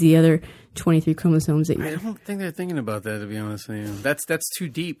the other 23 chromosomes that I don't think they're thinking about that, to be honest with you. That's too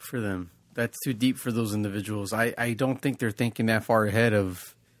deep for them. That's too deep for those individuals. I don't think they're thinking that far ahead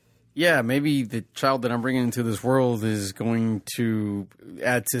of, maybe the child that I'm bringing into this world is going to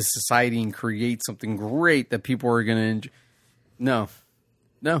add to society and create something great that people are going to enjoy. No.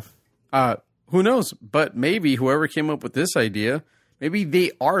 who knows? But maybe whoever came up with this idea, maybe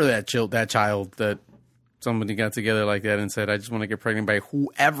they are that child that somebody got together like that and said, I just want to get pregnant by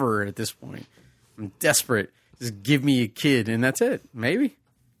whoever at this point. I'm desperate. Just give me a kid, and that's it. Maybe.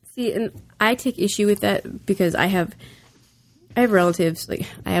 See, and I take issue with that because I have relatives. Like,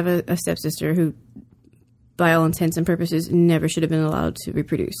 I have a stepsister who, by all intents and purposes, never should have been allowed to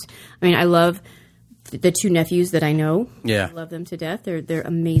reproduce. I mean, I love the two nephews that I know. Yeah. I love them to death. They're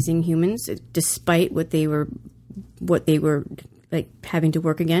amazing humans, despite what they were like having to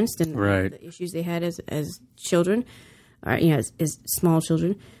work against and right. the issues they had as children, or as small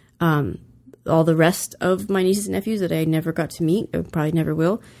children. All the rest of my nieces and nephews that I never got to meet, or probably never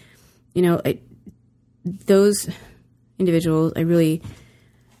will. Those individuals,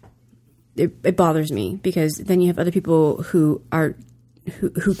 it bothers me, because then you have other people who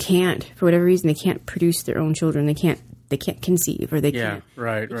can't, for whatever reason, they can't produce their own children. They can't conceive, or they can't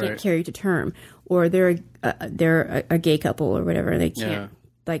carry to term, or they're a gay couple or whatever. They can't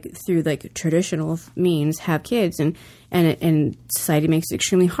through traditional means have kids, and society makes it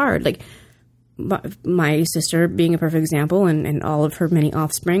extremely hard. Like my sister being a perfect example, and all of her many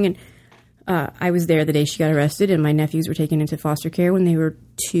offspring. And I was there the day she got arrested, and my nephews were taken into foster care when they were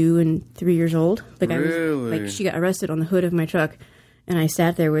 2 and 3 years old. Really? She got arrested on the hood of my truck, and I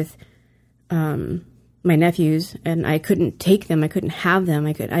sat there with my nephews, and I couldn't take them. I couldn't have them.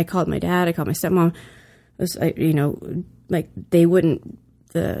 I called my dad. I called my stepmom. They wouldn't.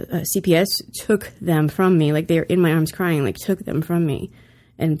 The CPS took them from me. Like, they were in my arms crying. Like, took them from me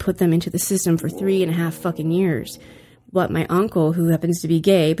and put them into the system for 3.5 fucking years. But my uncle, who happens to be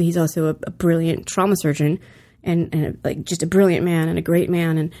gay, but he's also a brilliant trauma surgeon and just a brilliant man and a great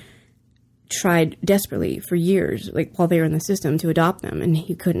man, and tried desperately for years, while they were in the system, to adopt them, and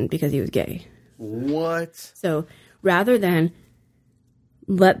he couldn't because he was gay. What? So rather than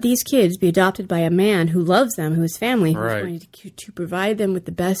let these kids be adopted by a man who loves them, who is family, who's going to provide them with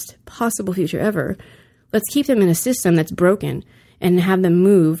the best possible future ever, let's keep them in a system that's broken, and have them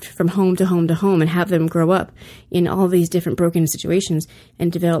moved from home to home to home, and have them grow up in all these different broken situations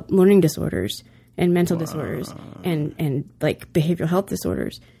and develop learning disorders and mental disorders and behavioral health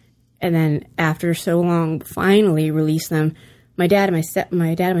disorders. And then after so long, finally release them. My dad and my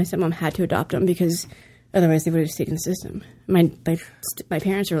stepmom had to adopt them, because otherwise they would have stayed in the system. My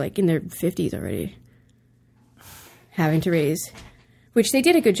parents are in their 50s already, having to raise, which they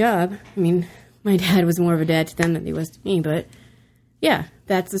did a good job. I mean, my dad was more of a dad to them than he was to me, but yeah,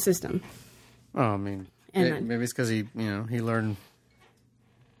 that's the system. Oh, I mean, maybe it's because he learned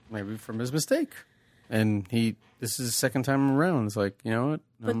maybe from his mistake, and this is his second time around. It's like, you know what?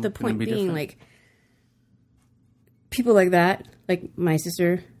 But the point being, different. People like that, like my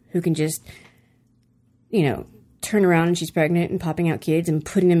sister, who can just, turn around and she's pregnant and popping out kids and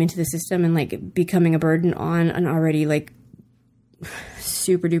putting them into the system and becoming a burden on an already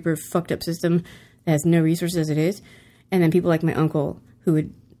super duper fucked up system that has no resources as it is. And then people like my uncle, who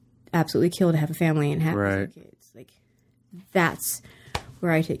would absolutely kill to have a family and have kids. That's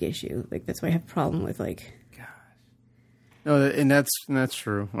where I take issue. That's why I have a problem with No, and that's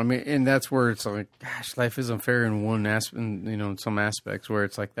true. I mean, and that's where it's like, gosh, life is unfair in one aspect, in some aspects where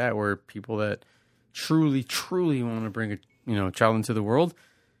it's like that, where people that truly, truly want to bring a child into the world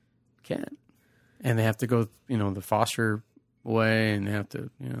can't, and they have to go, the foster way, and they have to,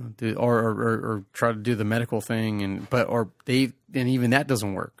 do or try to do the medical thing, and even that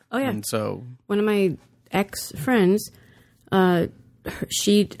doesn't work. Oh yeah. And so one of my ex friends,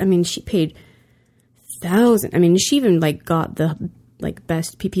 she paid thousands. I mean, she even got the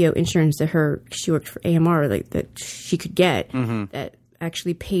best PPO insurance that she worked for AMR that she could get, that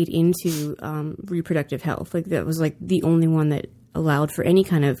actually paid into reproductive health. That was the only one that allowed for any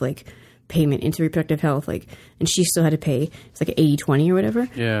kind of payment into reproductive health. And she still had to pay. It's 80-20 or whatever.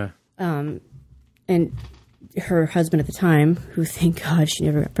 Yeah. And her husband at the time, who thank God she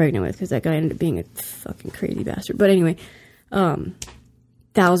never got pregnant with, because that guy ended up being a fucking crazy bastard. But anyway,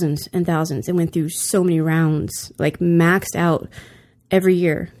 thousands and thousands, and went through so many rounds, maxed out every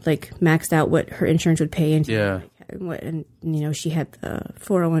year, maxed out what her insurance would pay into. Yeah. She had the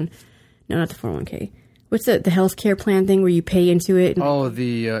 401, no, not the 401k. What's the healthcare plan thing where you pay into it? And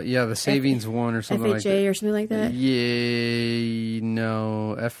the savings one or something like that. FHA or something like that? Yeah,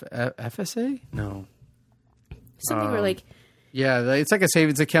 no. FSA? No. Something where yeah, it's like a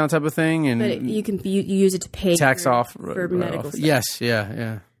savings account type of thing, and but you use it to pay tax off for medical stuff. Yes,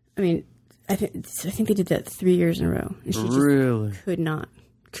 yeah. I mean, I think they did that 3 years in a row, and she really could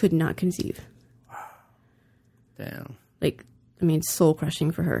not conceive. Damn. Soul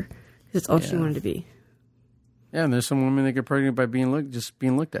crushing for her, because that's all she wanted to be. Yeah, and there's some women that get pregnant by being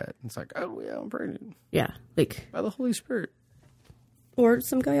looked at. It's like, oh yeah, I'm pregnant. Yeah, like By the Holy Spirit. or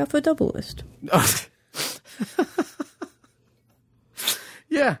some guy off a double list.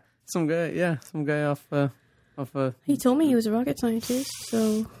 Yeah, some guy off a. He told me he was a rocket scientist,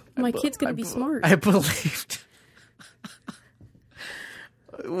 so my kid's gonna be smart. I believed.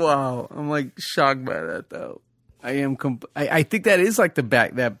 Wow, I'm like shocked by that though. I am. I think that is like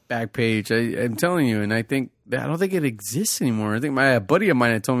that back page. I'm telling you, and I don't think it exists anymore. I think my buddy of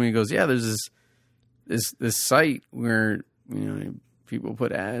mine had told me, he goes, yeah, there's this site where people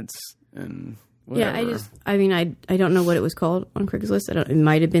put ads and whatever. Yeah, I don't know what it was called on Craigslist. It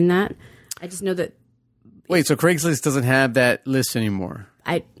might have been that. I just know that. Wait, so Craigslist doesn't have that list anymore?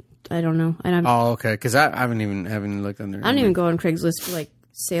 I don't know. Oh, okay. Because I haven't looked under. I don't even go on Craigslist for like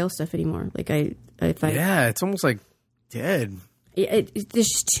sale stuff anymore. Like yeah, it's almost like dead. There's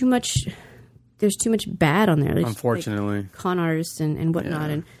just too much. There's too much bad on there. There's unfortunately, like con artists and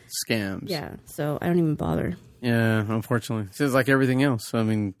whatnot and scams. Yeah, so I don't even bother. Yeah, unfortunately, it's like everything else. I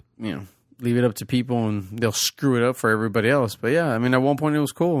mean, leave it up to people and they'll screw it up for everybody else. But yeah, I mean, at one point it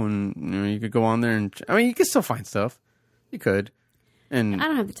was cool, and you could go on there and you could still find stuff. You could, and I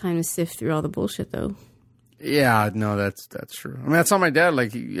don't have the time to sift through all the bullshit though. Yeah, no, that's true. I mean, I saw my dad.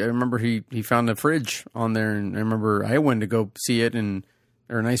 Like, I remember he found a fridge on there, and I remember I went to go see it, and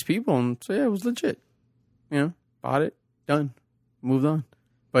they were nice people, and so yeah, it was legit. Bought it, done, moved on.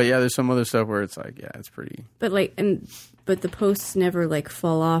 But yeah, there's some other stuff where it's like, yeah, it's pretty. But but the posts never like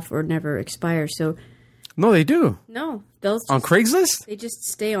fall off or never expire. So no, they do. No, they'll on Craigslist. They just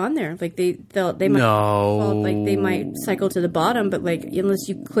stay on there. Like they might no, they might cycle to the bottom, but like unless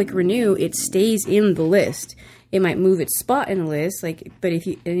you click renew, it stays in the list. It might move its spot in the list, but if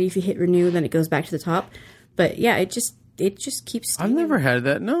you hit renew, then it goes back to the top. But yeah, it just keeps. I've never had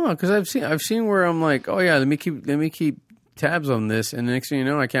that. No, because I've seen where I'm like, oh yeah, let me keep tabs on this, and the next thing you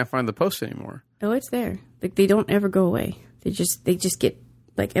know, I can't find the post anymore. Oh, it's there. Like they don't ever go away. They just get.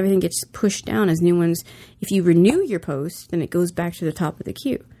 Like everything gets pushed down as new ones. If you renew your post, then it goes back to the top of the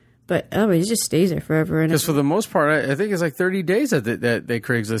queue. But otherwise, it just stays there forever. Because for the most part, I think it's like 30 days that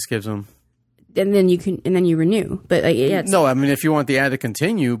Craigslist gives them. And then you renew. But yeah, no, I mean if you want the ad to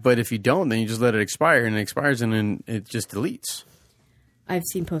continue, but if you don't, then you just let it expire, and it expires, and then it just deletes. I've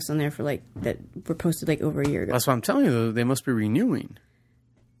seen posts on there for like that were posted like over a year ago. That's what I'm telling you. Though, they must be renewing.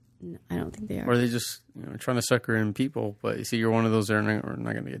 No, I don't think they are. Or they just trying to sucker in people. But you see, you're one of those that are not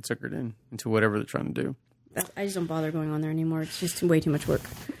going to get suckered into whatever they're trying to do. I just don't bother going on there anymore. It's just way too much work.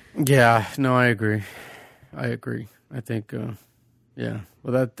 Yeah, no, I agree. I think, yeah.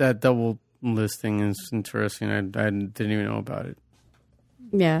 Well, that double listing is interesting. I didn't even know about it.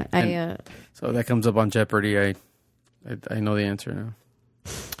 Yeah, so that comes up on Jeopardy. I know the answer now.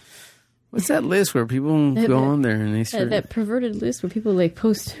 What's that list where people go on there and they start... that perverted list where people like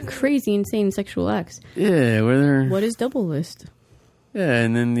post crazy, insane sexual acts. Yeah, where they're... What is double list? Yeah,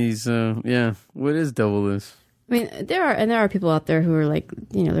 and then these... what is double list? I mean, there are people out there who are like,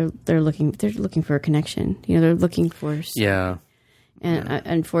 they're looking for a connection. They're looking for... Yeah. And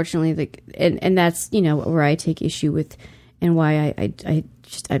unfortunately, like, and that's where I take issue with, and why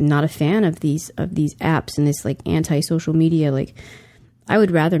I'm not a fan of these apps and this like anti-social media. Like, I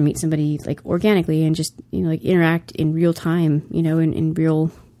would rather meet somebody like organically and just like interact in real time, in the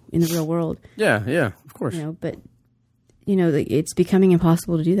real world. Yeah, of course. But it's becoming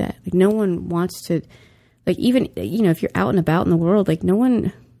impossible to do that. Like, no one wants to, like, even if you're out and about in the world, like no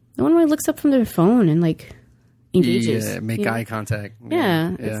one really looks up from their phone and like engages. Yeah, make eye contact.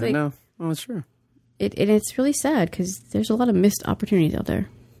 Yeah, it's like, no, well, it's true. It's really sad because there's a lot of missed opportunities out there.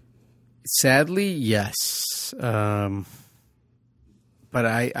 Sadly, yes. But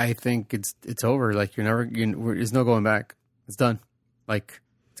I think it's over. Like there's no going back. It's done. Like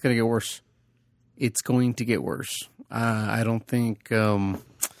it's gonna get worse. It's going to get worse. I don't think. You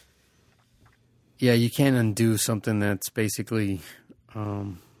can't undo something that's basically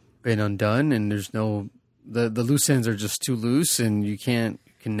been undone, and there's no the loose ends are just too loose, and you can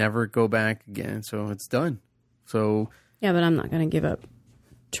never go back again. So it's done. So yeah, but I'm not gonna give up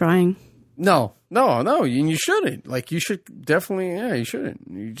trying. No, you shouldn't. Like, you should definitely, you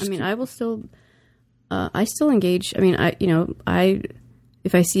shouldn't. I will still, I still engage. I mean,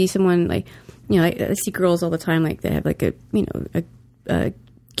 if I see someone, like, I see girls all the time, like, they have, like, a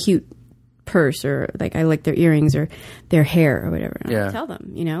cute purse, or, like, I like their earrings or their hair or whatever. And I'll tell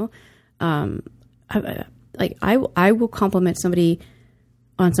them, I will compliment somebody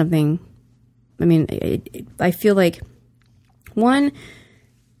on something. I mean, I feel like, one,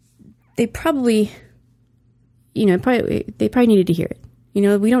 they probably needed to hear it.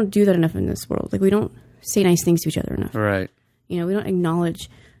 We don't do that enough in this world. Like, we don't say nice things to each other enough. Right. You know, we don't acknowledge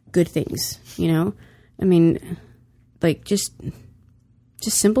good things, you know? I mean, like, just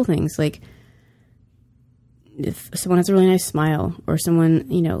simple things. Like, if someone has a really nice smile, or someone,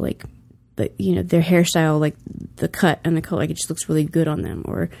 you know, like, you know, their hairstyle, like, the cut and the color, like, it just looks really good on them.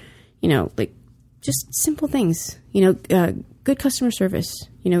 Or, you know, like, just simple things. You know, good customer service.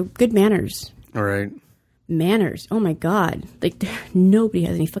 You know, good manners. All right. Manners. Oh, my God. Like, nobody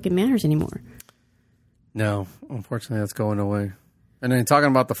has any fucking manners anymore. No, unfortunately, that's going away. And then talking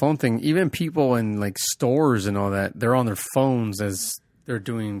about the phone thing, even people in like stores and all that, they're on their phones as they're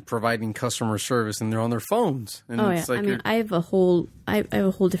providing customer service, and they're on their phones. And it's like, I mean, I have a whole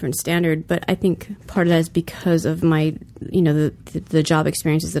different standard, but I think part of that is because of my, you know, the job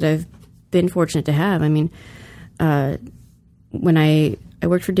experiences that I've been fortunate to have. I mean, when I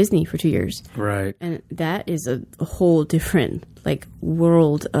worked for Disney for 2 years, right, and that is a whole different like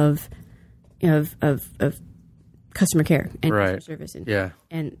world of customer care and customer service. And,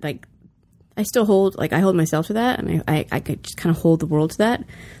 and like, I still hold myself to that. I mean, I could just kind of hold the world to that.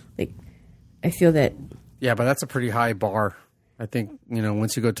 Like, I feel that. Yeah, but that's a pretty high bar. I think, you know,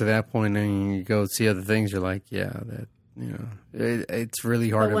 once you go to that point and you go see other things, you're like, yeah, that, you know, it's really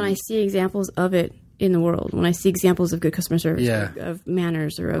hard. But when I see examples of it in the world, when I see examples of good customer service, of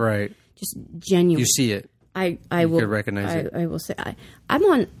manners, or of just genuine, you see it. I will could recognize it. I will say I'm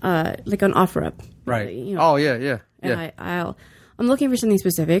on like on OfferUp, right? You know, oh yeah. And I'm looking for something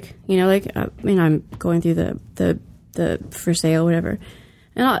specific. You know, like I mean, I'm going through the for sale, whatever,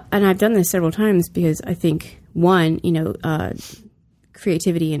 and I've done this several times because I think, one, you know,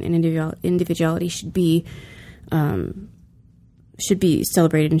 creativity and individuality should be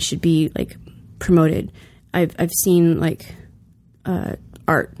celebrated and should be like promoted. I've seen like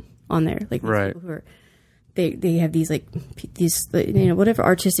art on there, like these people who are. They have these you know, whatever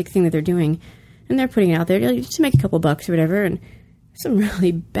artistic thing that they're doing, and they're putting it out there to make a couple bucks or whatever, and some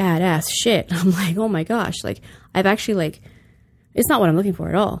really badass shit. I'm like, oh my gosh, like I've actually like, it's not what I'm looking for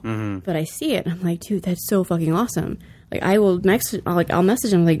at all, but I see it and I'm like, dude, that's so fucking awesome. Like I'll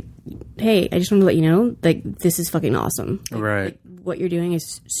message them like, hey, I just want to let you know, like, this is fucking awesome. Like, what you're doing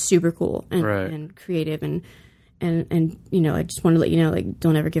is super cool and creative and you know, I just want to let you know, like,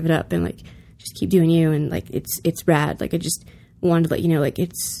 don't ever give it up, and like, just keep doing you, and like it's rad. Like I just wanted to let you know, like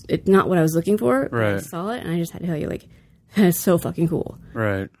it's not what I was looking for. Right. I saw it and I just had to tell you, like, that's so fucking cool.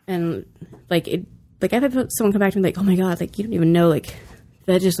 Right. And like I've had someone come back to me like, oh my God, like you don't even know, like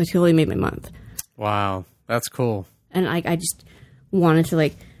that just like totally made my month. Wow, that's cool. And I just wanted to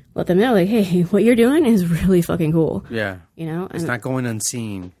like let them know, like, hey, what you're doing is really fucking cool. Yeah. You know, it's not going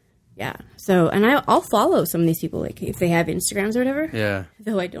unseen. Yeah. So, and I'll follow some of these people, like, if they have Instagrams or whatever. Yeah.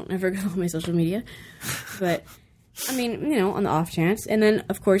 Though I don't ever go on my social media. But, I mean, you know, on the off chance. And then,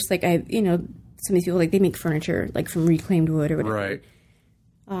 of course, like, you know, some of these people, like, they make furniture, like, from reclaimed wood or whatever. Right.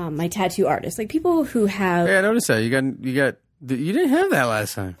 My tattoo artists. Like, people who have... Yeah, I noticed that. You didn't have that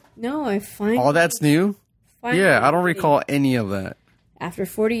last time. No, I find... Oh, that's new? Yeah, I don't recall any of that. After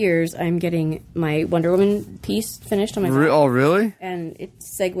 40 years, I'm getting my Wonder Woman piece finished on my back. Oh, really? And it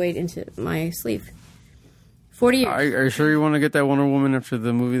segued into my sleeve. 40 years. Are you sure you want to get that Wonder Woman after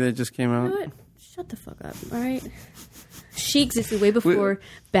the movie that just came out? You know what? Shut the fuck up, all right? She existed way before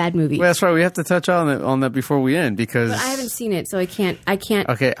bad movies. Well, that's right. We have to touch on that before we end, because... But I haven't seen it, so I can't...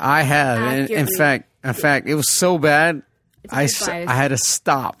 Okay, I have. And in fact, it was so bad, I had to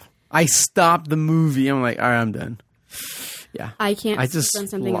stop. I stopped the movie. I'm like, all right, I'm done. Yeah, I can't. I just done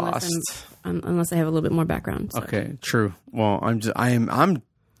something lost. Unless I have a little bit more background. So. Okay, true. Well, I'm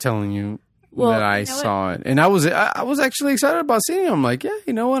telling you that I saw it, and I was actually excited about seeing it. I'm like, yeah,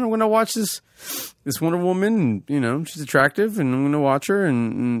 you know what? I'm going to watch this Wonder Woman, and you know, she's attractive, and I'm going to watch her.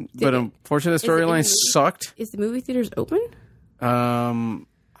 But unfortunately, the storyline sucked. Is the movie theaters open?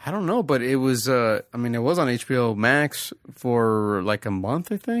 I don't know, but it was. I mean, it was on HBO Max for like a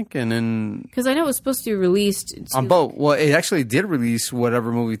month, I think, and then because I know it was supposed to be released on both. Well, it actually did release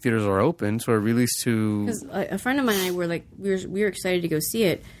whatever movie theaters are open, so it released to. Because a friend of mine and I were like, we were excited to go see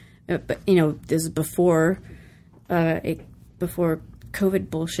it, but you know, this is before COVID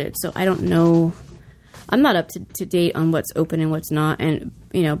bullshit, so I don't know. I'm not up to date on what's open and what's not, and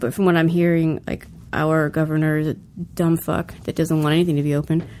you know, but from what I'm hearing, like. Our governor is a dumb fuck that doesn't want anything to be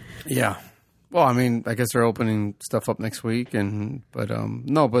open. Yeah. Well, I mean, I guess they're opening stuff up next week, but I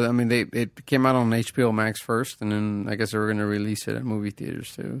mean, it came out on HBO Max first, and then I guess they were going to release it at movie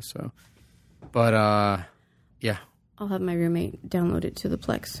theaters too. So, but yeah, I'll have my roommate download it to the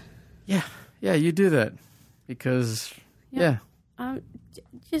Plex. Yeah, you do that because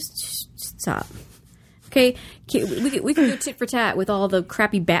just stop. Okay, we can go tit for tat with all the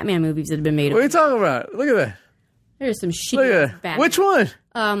crappy Batman movies that have been made. What are you talking about? Look at that. There's some Look shitty at that. Batman. Which one?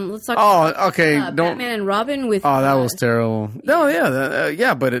 Let's talk. Oh, okay. Don't. Batman and Robin with. Oh, that was terrible. No,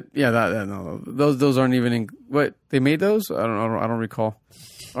 yeah, but no, those aren't even in. What they made those? I don't recall.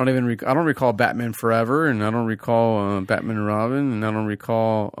 I don't recall Batman Forever, and I don't recall Batman and Robin, and I don't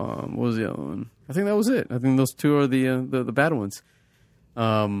recall what was the other one? I think that was it. I think those two are the bad ones.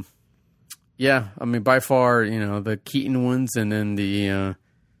 Yeah, I mean by far, the Keaton ones, and then the.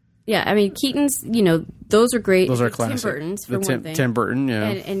 Yeah, I mean Keaton's. Those are great. Those are Tim classic. Burton's for one thing. Tim Burton, yeah.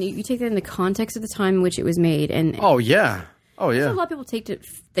 And you take that in the context of the time in which it was made, and oh yeah. A lot of people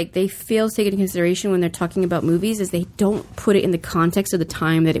they fail to take it into consideration when they're talking about movies, is they don't put it in the context of the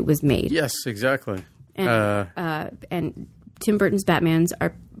time that it was made. Yes, exactly. And Tim Burton's Batmans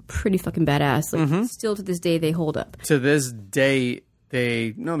are pretty fucking badass. Like still to this day, they hold up. To this day,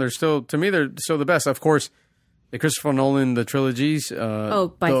 they're still, to me, they're still the best. Of course, the Christopher Nolan, the trilogies. By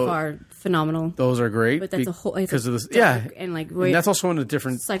far phenomenal. Those are great. But that's a whole because of this. And and that's also in a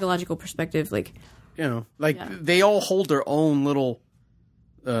different psychological perspective. Like. They all hold their own little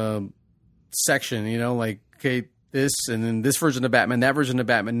section, like, okay, this, and then this version of Batman, that version of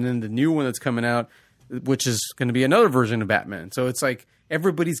Batman, and then the new one that's coming out, which is going to be another version of Batman. So it's like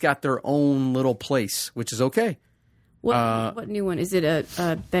everybody's got their own little place, which is okay. What new one? Is it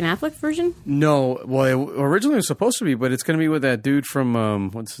a Ben Affleck version? No. Well, it originally was supposed to be, but it's going to be with that dude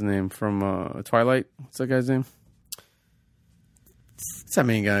from, what's his name? From Twilight. What's that guy's name? What's that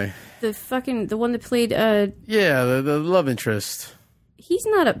main guy? The one that played the love interest. He's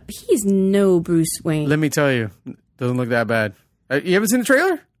no Bruce Wayne. Let me tell you, doesn't look that bad. You haven't seen the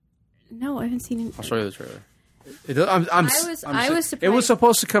trailer? No, I haven't seen it. I'll show you the trailer. I was surprised. It was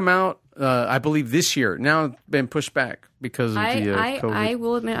supposed to come out, I believe, this year. Now it's been pushed back because of the COVID. I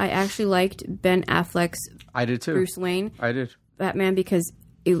will admit, I actually liked Ben Affleck's I did too. Bruce Wayne. I did. Batman, because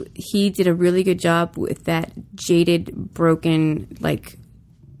he did a really good job with that jaded, broken, like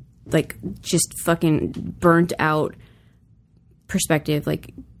just fucking burnt out perspective.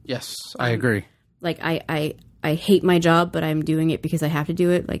 Like, yes, I agree. Like I hate my job, but I'm doing it because I have to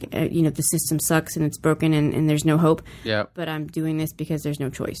do it. Like, the system sucks and it's broken and there's no hope. Yeah. But I'm doing this because there's no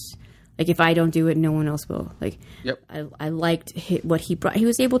choice. Like, if I don't do it, no one else will. Like, yep. I liked what he brought. He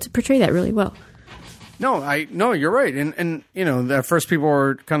was able to portray that really well. No, you're right. And at first people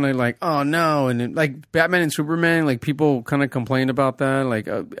were kind of like, oh no. And then, like Batman and Superman, like people kind of complained about that. Like,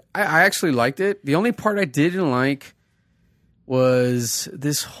 I actually liked it. The only part I didn't like was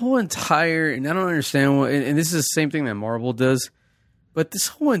this whole entire, and I don't understand what, and this is the same thing that Marvel does, but this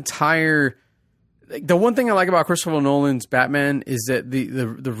whole entire, like, the one thing I like about Christopher Nolan's Batman is that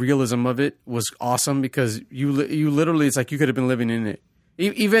the realism of it was awesome, because you literally, it's like you could have been living in it.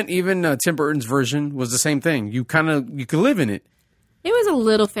 Even Tim Burton's version was the same thing. You could live in it. It was a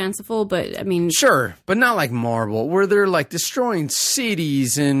little fanciful, but I mean, sure, but not like Marvel, where they're like destroying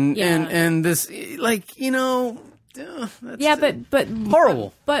cities and this, like, but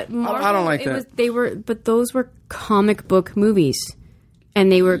horrible. But Marvel, I don't like that. But those were comic book movies,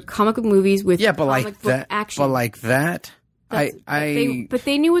 and they were comic book movies with comic book action. But like that. But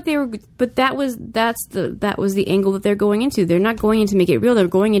they knew what they were. But that was the angle that they're going into. They're not going in to make it real. They're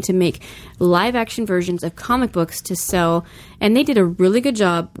going in to make live action versions of comic books to sell. And they did a really good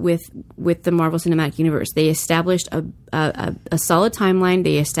job with the Marvel Cinematic Universe. They established a solid timeline.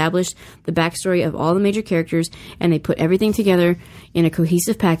 They established the backstory of all the major characters, and they put everything together in a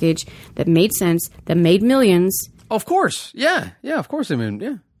cohesive package that made sense, that made millions. Of course, yeah, of course. I mean,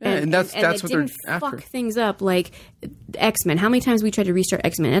 yeah. And that's what they're after. Fuck things up, like X-Men. How many times we tried to restart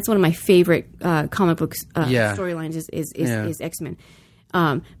X-Men? That's one of my favorite comic books storylines is X-Men.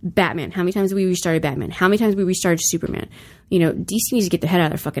 Batman. How many times have we restarted Batman? How many times have we restarted Superman? DC needs to get their head out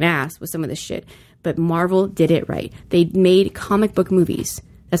of their fucking ass with some of this shit. But Marvel did it right. They made comic book movies.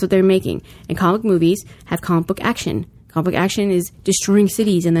 That's what they're making. And comic movies have comic book action. Comic book action is destroying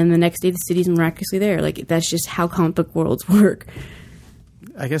cities, and then the next day the city's miraculously there. Like, that's just how comic book worlds work.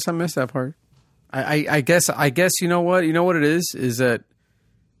 I guess I missed that part. I guess you know what it is that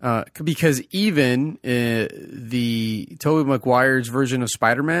because even the Tobey Maguire's version of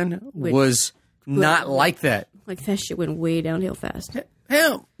Spider-Man was not like that. Like, that shit went way downhill fast.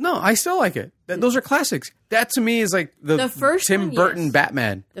 Hell, no, I still like it. Those are classics. That to me is like the first Tim Burton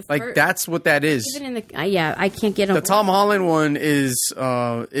Batman. That's what that is. Even in the I can't get the Tom Holland one is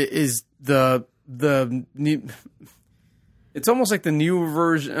the new. It's almost like the new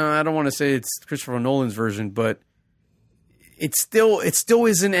version. I don't want to say it's Christopher Nolan's version, but it still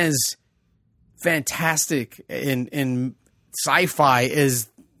isn't as fantastic in sci-fi as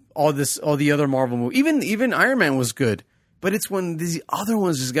all the other Marvel movies. Even Iron Man was good, but it's when these other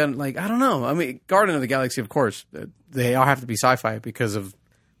ones just got like, I don't know. I mean, Guardian of the Galaxy, of course, they all have to be sci-fi because of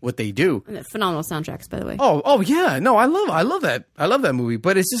what they do. And phenomenal soundtracks, by the way. Oh yeah, no, I love that movie.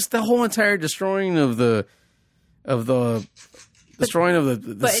 But it's just the whole entire destroying of the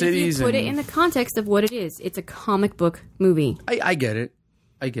cities. If you put it in the context of what it is, it's a comic book movie. I get it.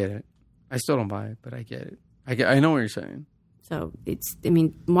 I still don't buy it, but I get it. I know what you're saying. So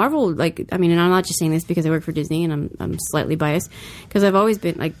Marvel, and I'm not just saying this because I work for Disney and I'm slightly biased because I've always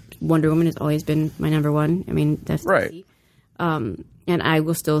been, like, Wonder Woman has always been my number one. I mean, that's right. Easy. And I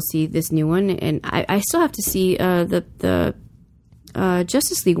will still see this new one, and I still have to see the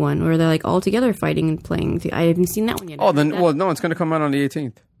Justice League one where they're like all together fighting and playing. I haven't seen that one yet. Oh, no, it's going to come out on the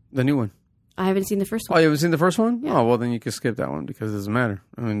 18th. The new one. I haven't seen the first one. Oh, you haven't seen the first one? Yeah. Oh, well, then you can skip that one because it doesn't matter.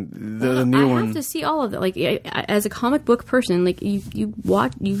 I mean, the new one. I have to see all of it. Like, as a comic book person, like you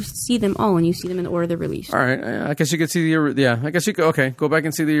see them all, and you see them in the order they're released. All right, I guess you could see I guess you could. Go back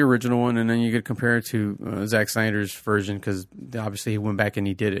and see the original one, and then you could compare it to Zack Snyder's version because obviously he went back and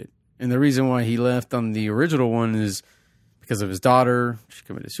he did it. And the reason why he left on the original one is because of his daughter. She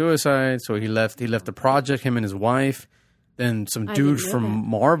committed suicide, so he left. He left the project. Him and his wife. Then some dude from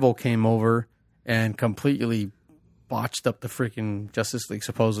Marvel came over and completely botched up the freaking Justice League,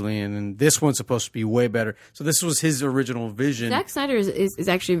 supposedly. And then this one's supposed to be way better. So this was his original vision. Zack Snyder is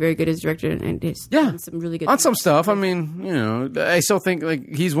actually very good as director and he's done some really good on things. some stuff. I mean, I still think like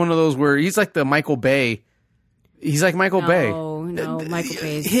he's one of those where he's like the Michael Bay. He's like Michael Bay. No, Michael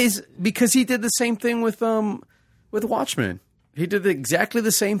Bay. Because he did the same thing with Watchmen. He did exactly the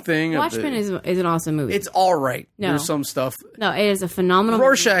same thing. Watchmen is an awesome movie. It's all right. No. There's some stuff. No, it is a phenomenal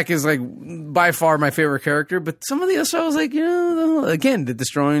Rorschach is like by far my favorite character, but some of the other stuff I was like, again, the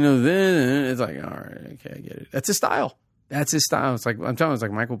destroying of this. It's like, all right, okay, I get it. That's his style. It's like I'm telling you, it's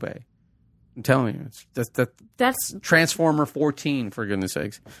like Michael Bay. I'm telling you, that's Transformer 14 for goodness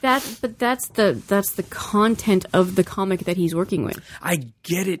sakes. That's the content of the comic that he's working with. I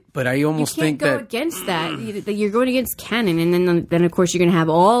get it, but I almost you can't think go that against that. You're going against canon, and then of course you're going to have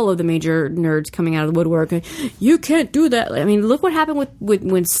all of the major nerds coming out of the woodwork. You can't do that. I mean, look what happened with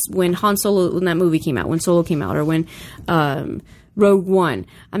when Han Solo, when that movie came out, when Solo came out, or when Rogue One.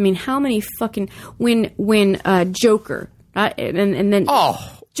 I mean, how many fucking when Joker and then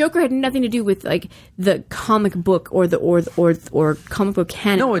Joker had nothing to do with like the comic book or comic book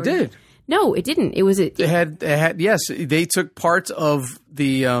canon. No, it did. No, it didn't. It was It had. Yes, they took parts of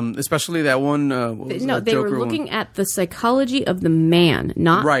the, especially that one. They were looking at the psychology of the man,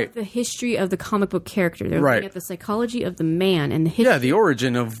 not the history of the comic book character. They were looking at the psychology of the man and the history. Yeah, the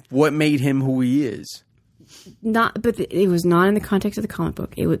origin of what made him who he is. But it was not in the context of the comic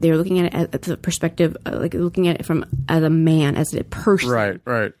book. They were looking at it at the perspective, like looking at it as a man, as a person,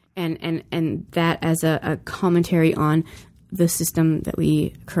 right, and that as a commentary on the system that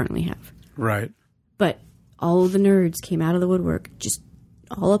we currently have, right. But all of the nerds came out of the woodwork, just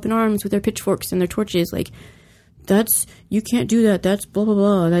all up in arms with their pitchforks and their torches, like you can't do that. That's blah blah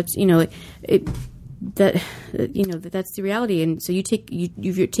blah. That's that's the reality. And so you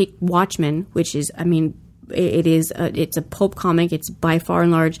take Watchmen, which is, I mean, it's a pulp comic. It's by far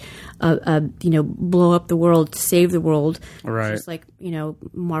and large, blow up the world, save the world. Right. Just like,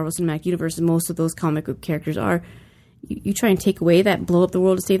 Marvel Cinematic Universe, and most of those comic book characters are. You try and take away that blow up the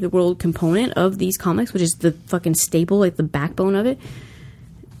world to save the world component of these comics, which is the fucking staple, like the backbone of it.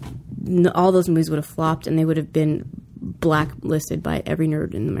 All those movies would have flopped, and they would have been blacklisted by every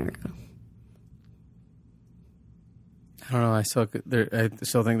nerd in America. I don't know. I still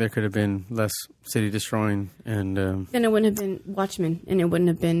think there could have been less city destroying, and then it wouldn't have been Watchmen, and it wouldn't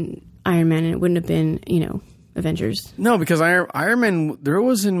have been Iron Man, and it wouldn't have been Avengers. No, because Iron Man, there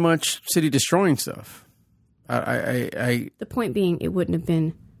wasn't much city destroying stuff. The point being, it wouldn't have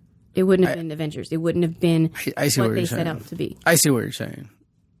been Avengers. It wouldn't have been what they set out to be. I see what you're saying.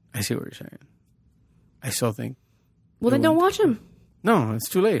 I still think. Well, then don't watch them. No, it's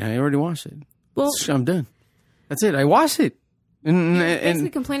too late. I already watched it. Well, I'm done. That's it. I watched it. And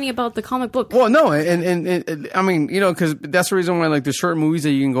basically complaining about the comic book. Well, no, and I mean, because that's the reason why, like, the short movies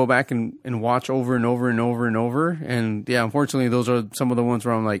that you can go back and watch over and over and over and over. And yeah, unfortunately, those are some of the ones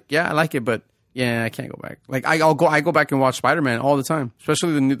where I'm like, yeah, I like it, but yeah, I can't go back. Like, I go back and watch Spider-Man all the time,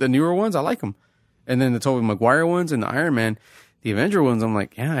 especially the newer ones. I like them, and then the Tobey Maguire ones and the Iron Man, the Avenger ones. I'm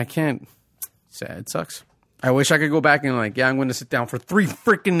like, yeah, I can't. Sad, it sucks. I wish I could go back and I'm going to sit down for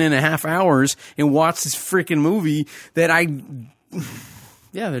 3.5 hours and watch this freaking movie that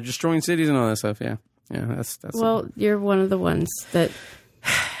they're destroying cities and all that stuff. Yeah. That's. Well, you're one of the ones that.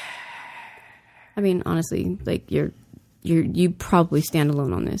 I mean, honestly, like you're you probably stand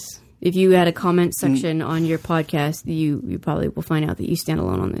alone on this. If you had a comment section on your podcast, you probably will find out that you stand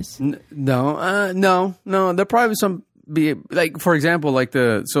alone on this. No. There probably some be like, for example, like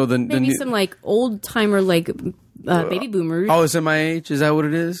maybe some like old timer like baby boomers. Oh, is it my age? Is that what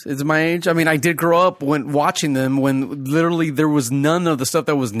it is? It's my age. I mean, I did grow up when watching them when literally there was none of the stuff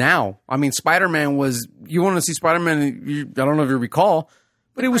that was now. I mean, Spider-Man was. You want to see Spider-Man? I don't know if you recall,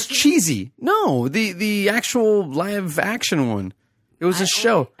 but it was cheesy. No, the actual live action one. It was a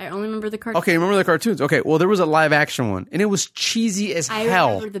show. I only remember the cartoons. Okay, remember the cartoons. Okay, well, there was a live action one, and it was cheesy as hell.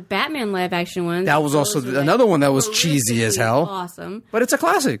 I remember the Batman live action one. That was also another one that was cheesy as hell. Awesome. But it's a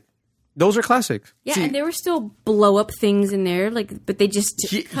classic. Those are classics. Yeah, and there were still blow up things in there, like, but they just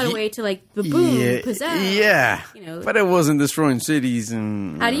cut away to like the boom, pizzazz. Yeah, you know. But it wasn't destroying cities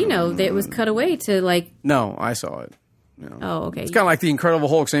and. How do you know that it was cut away to like? No, I saw it. You know. Oh, okay. It's kind of like the Incredible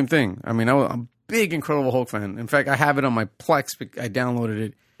Hulk, same thing. I mean, I'm a big Incredible Hulk fan. In fact, I have it on my Plex. I downloaded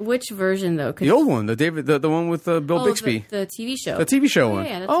it. Which version though? The old one, the one with Bill Bixby, the TV show, the TV show one.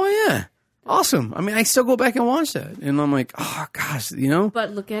 Yeah, yeah. Awesome. I mean, I still go back and watch that. And I'm like, oh, gosh, you know?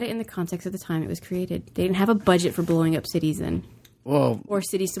 But look at it in the context of the time it was created. They didn't have a budget for blowing up cities then. Well, or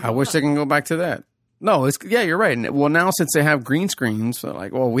cities to blow I wish up. they can go back to that. No, you're right. And, well, now since they have green screens, they're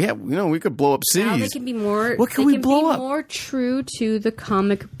like, well, we could blow up cities. Now they can be more. What can we blow up? More true to the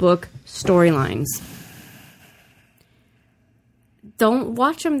comic book storylines. Don't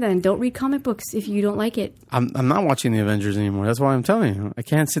watch them then. Don't read comic books if you don't like it. I'm not watching the Avengers anymore. That's why I'm telling you. I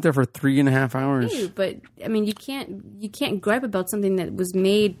can't sit there for 3.5 hours. Hey, but I mean, you can't gripe about something that was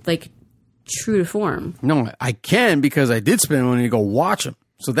made like true to form. No, I can because I did spend money to go watch them.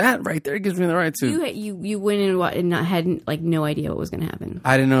 So that right there gives me the right to. You went in and not had like no idea what was going to happen.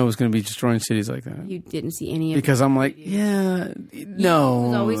 I didn't know it was going to be destroying cities like that. You didn't see any of it. Because I'm like, no. You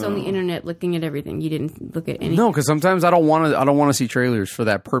was always on the internet looking at everything. You didn't look at anything. No, because sometimes I don't want to see trailers for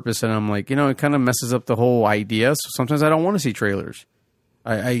that purpose, and I'm like, it kind of messes up the whole idea. So sometimes I don't want to see trailers.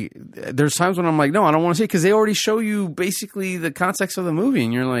 There's times when I'm like, no, I don't want to see it because they already show you basically the context of the movie,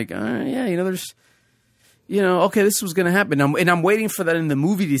 and you're like, there's. Okay, this was going to happen. And I'm waiting for that in the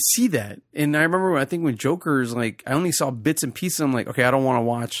movie to see that. And I remember when Joker's like, I only saw bits and pieces. I'm like, okay, I don't want to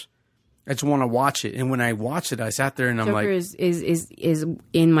watch. I just want to watch it. And when I watched it, I sat there and I'm like, Joker is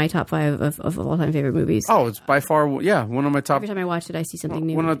in my top 5 of all time favorite movies. Oh, it's by far, one of my top. Every time I watch it, I see something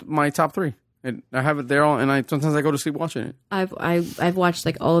new. One of my top 3. And I have it there all, and sometimes I go to sleep watching it. I've watched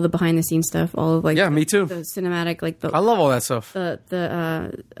like all of the behind the scenes stuff, all of like me too. The cinematic, like I love all that stuff.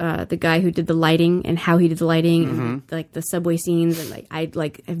 The guy who did the lighting and how he did the lighting, and like the subway scenes, and like I've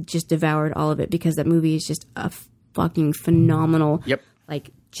just devoured all of it because that movie is just a fucking phenomenal. Yep.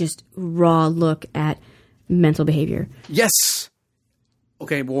 Like just raw look at mental behavior. Yes.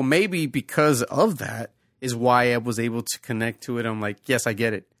 Okay. Well, maybe because of that is why I was able to connect to it. I'm like, yes, I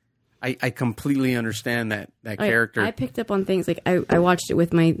get it. I completely understand that character. I picked up on things like I watched it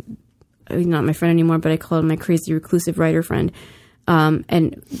with my, not my friend anymore, but I call him my crazy reclusive writer friend.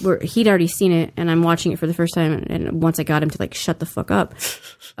 And he'd already seen it, and I'm watching it for the first time. And once I got him to like shut the fuck up,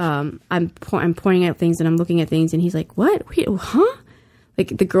 I'm pointing out things and I'm looking at things, and he's like, "What? Wait, huh?"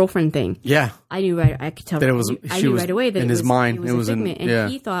 Like the girlfriend thing. Yeah, I knew right. I could tell. That it was. I knew right away that in his mind. It was a figment,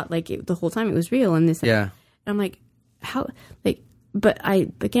 and he thought like the whole time it was real. And this. Yeah. And I'm like, how like. But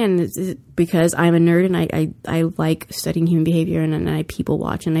it's because I'm a nerd and I like studying human behavior and I people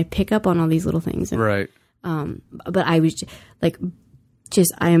watch and I pick up on all these little things. And, right. But I was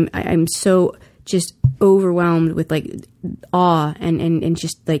I'm so just overwhelmed with like awe and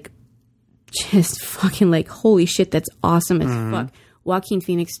just fucking like, holy shit, that's awesome as fuck. Joaquin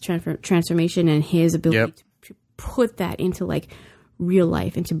Phoenix transformation and his ability to put that into like real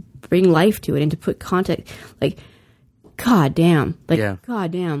life and to bring life to it and to put context, like, God damn.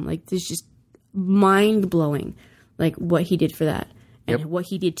 God damn. Like, this just mind-blowing, like, what he did for that. And what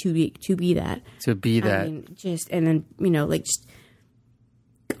he did to be that. To be that. I mean, just, and then, like, just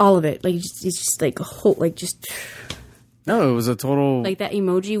all of it. Like, it's just, like, a whole, like, just... No, it was a total... Like, that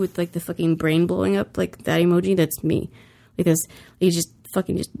emoji with, like, the fucking brain blowing up, like, that emoji, that's me. Like, it's just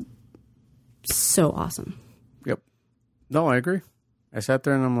fucking just so awesome. Yep. No, I agree. I sat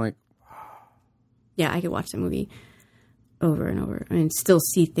there and I'm like... Yeah, I could watch the movie over and over. I mean, still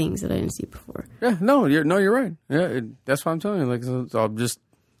see things that I didn't see before. Yeah, you're right. Yeah, that's what I'm telling you. Like, so I'm just,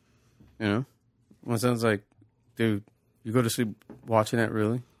 when it sounds like, dude, you go to sleep watching that,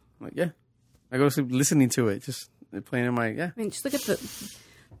 really? I'm like, yeah. I go to sleep listening to it, just playing in my, I mean, just look at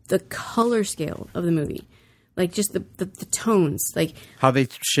the color scale of the movie. Like, just the tones. Like, how they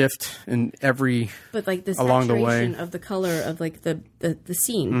shift in every, but like the along the way of the color of like the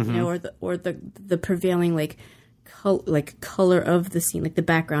scene, or the prevailing like color of the scene, like the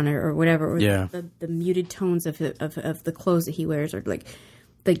background or whatever, or Yeah. the muted tones of the clothes that he wears, or like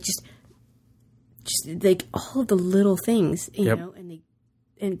just like all the little things, you Yep. know,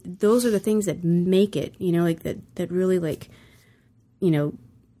 and those are the things that make it, you know, like that really, like, you know,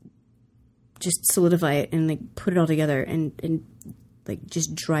 just solidify it and like put it all together and like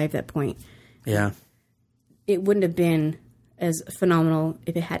just drive that point. Yeah. It wouldn't have been as phenomenal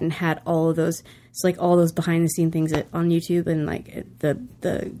if it hadn't had all of those. It's like all those behind the scene things on YouTube, and like the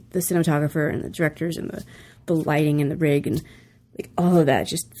cinematographer and the directors and the lighting and the rig and like all of that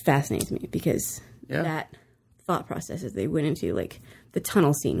just fascinates me, because that thought process that they went into, like the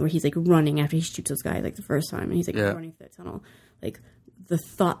tunnel scene where he's like running after he shoots those guys like the first time, and he's like running through that tunnel, like the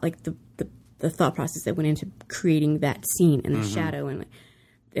thought, like the thought process that went into creating that scene and the shadow and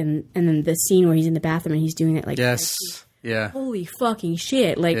then the scene where he's in the bathroom and he's doing it, like, Yes. like, holy fucking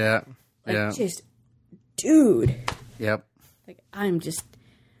shit, like, just, dude, Yep. like, I'm just,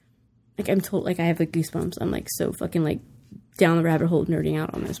 like, I'm told, like, I have like goosebumps. I'm like so fucking like down the rabbit hole nerding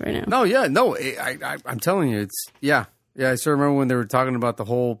out on this right now. No, yeah, no, I'm telling you, it's yeah. I still remember when they were talking about the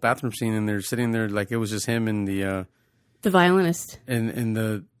whole bathroom scene, and they're sitting there like it was just him and the violinist and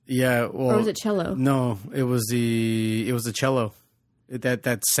the or was it cello? No, it was the cello.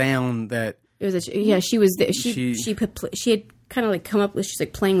 That sound that it was she was there. She had kind of like come up with, she's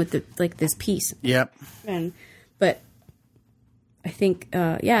like playing with this piece. Yep. But I think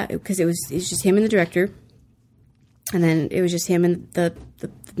because it's just him and the director, and then it was just him and the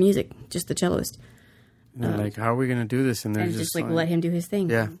music, just the cellist. And they're like, how are we going to do this? And they're just like let him do his thing.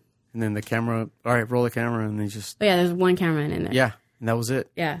 Yeah. And then the camera, all right, roll the camera, and they just. Oh yeah, there's one cameraman in there. Yeah, and that was it.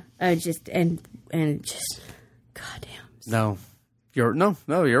 Yeah, and just, goddamn. No,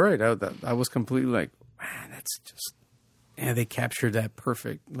 you're right. I was completely like, man, that's just, they captured that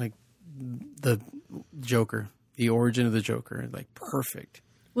perfect, like the Joker, the origin of the Joker, like perfect.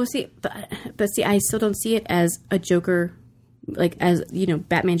 Well, see, but see, I still don't see it as a Joker, like as, you know,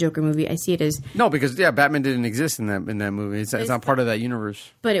 Batman Joker movie. I see it as no, because Batman didn't exist in that movie. It's not part of that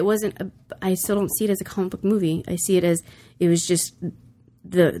universe. But it wasn't. I still don't see it as a comic book movie. I see it as it was just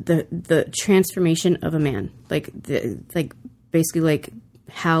the transformation of a man, like basically like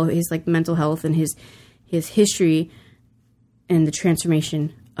how his like mental health and his history and the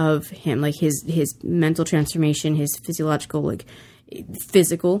transformation of him, like his mental transformation, his physiological, like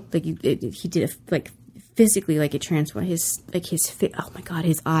physical, like he did it like physically, like it transformed his oh my god,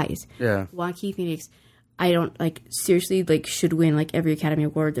 his eyes. Yeah. Joaquin Phoenix, I don't like seriously like should win like every Academy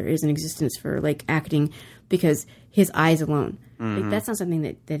Award there is in existence for like acting, because his eyes alone, like that's not something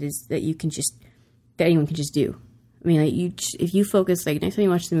that you can just, that anyone can just do. I mean, like if you focus, like next time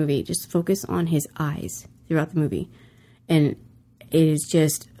you watch the movie, just focus on his eyes throughout the movie, and it is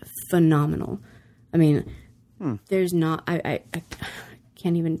just phenomenal. I mean, there's not, I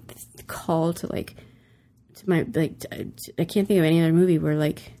can't even call to like, to my, like, I can't think of any other movie where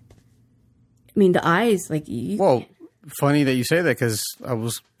like, I mean, the eyes, like, well, funny that you say that, because I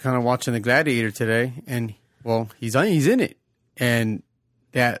was kind of watching The Gladiator today, and well, he's in it, and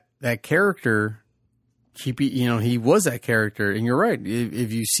that character, he was that character, and you're right.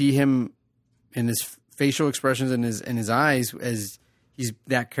 If you see him in his facial expressions and his eyes, as he's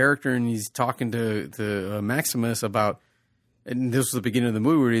that character, and he's talking to Maximus about, and this was the beginning of the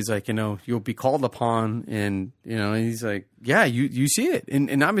movie where he's like, you'll be called upon, and and he's like, yeah, you see it,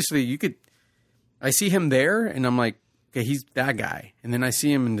 and obviously I see him there, and I'm like, okay, he's that guy, and then I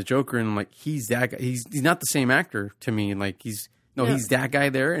see him in the Joker, and I'm like, he's that guy. He's not the same actor to me, and like he's that guy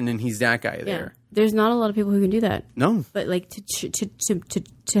there, and then he's that guy there. There's not a lot of people who can do that. No, but like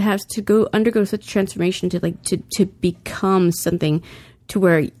to have to undergo such transformation to become something to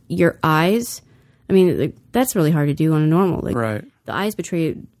where your eyes, I mean, like, that's really hard to do on a normal, like, right. The eyes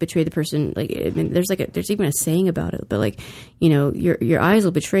betray the person. Like, I mean, there's even a saying about it, but like, your eyes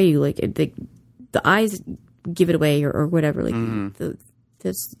will betray you. Like, the eyes give it away or whatever. Like,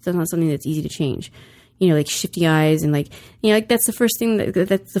 that's not something that's easy to change. Like shifty eyes, and like, like that's the first thing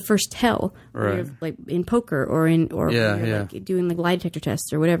that's the first tell, right? Like in poker or when you're like doing like lie detector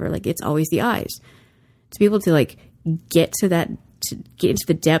tests or whatever. Like, it's always the eyes. To be able to like get to that, to get into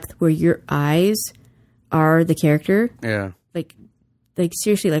the depth where your eyes are the character. Yeah. Like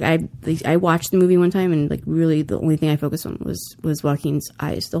seriously, like I watched the movie one time, and like really the only thing I focused on was Joaquin's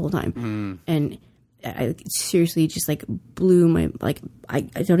eyes the whole time, and I seriously just like blew my, like, I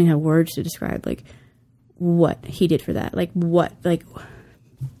don't even have words to describe like what he did for that. Like,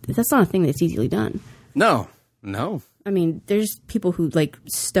 that's not a thing that's easily done. No. I mean, there's people who like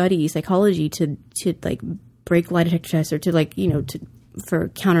study psychology to like break lie detector tests, or to like, to for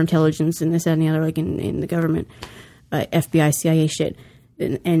counterintelligence and this, that, and the other, like in the government, FBI, CIA shit,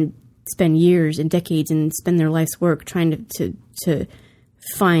 and spend years and decades and spend their life's work trying to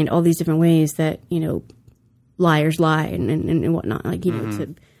find all these different ways that, liars lie and whatnot, like,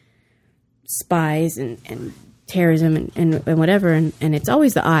 to spies and terrorism and whatever. And it's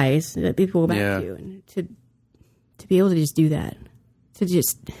always the eyes that people go back to. And to be able to just do that, to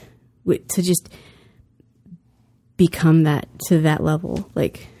just become that to that level.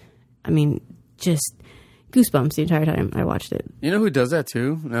 Like, I mean, just goosebumps the entire time I watched it. You know who does that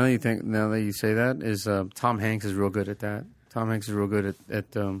too? Now that you say that, is Tom Hanks is real good at that. Tom Hanks is real good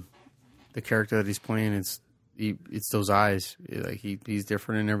at the character that he's playing. It's those eyes. Like he's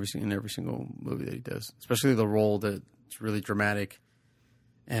different in every single movie that he does, especially the role that's really dramatic,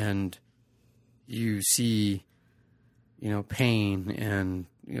 and you see, pain and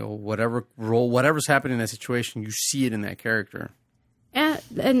whatever's happening in that situation, you see it in that character. And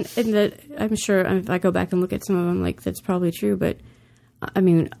that I'm sure if I go back and look at some of them, like that's probably true. But I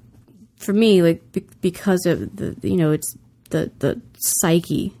mean, for me, like because of the it's the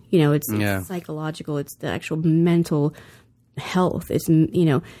psyche, it's psychological, it's the actual mental health. It's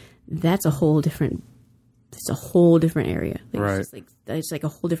that's a whole different. It's a whole different area. Like, right. It's like a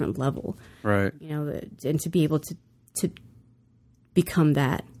whole different level. Right. And to be able to become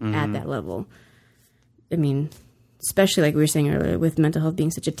that at that level. I mean, especially like we were saying earlier, with mental health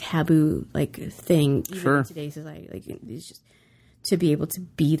being such a taboo thing even in today's society, it's just to be able to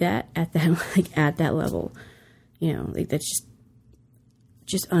be that at that at that level, that's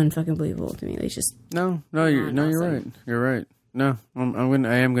just unfucking believable to me. It's just you're right. You're right. No, I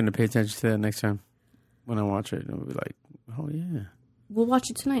am going to pay attention to that next time when I watch it. I'll be like, oh yeah. We'll watch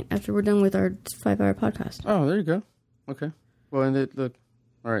it tonight after we're done with our 5-hour podcast. Oh, there you go. Okay. Well, and look.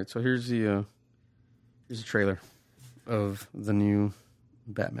 All right. So here's the trailer of the new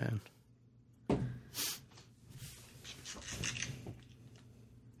Batman.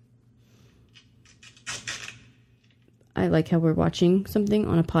 I like how we're watching something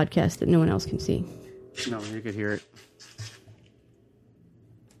on a podcast that no one else can see. No, you could hear it.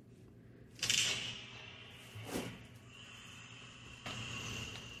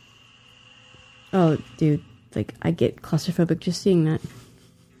 Oh, dude. Like, I get claustrophobic just seeing that.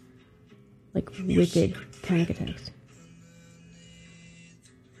 Like, wicked panic attacks.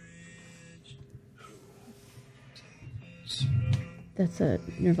 That's a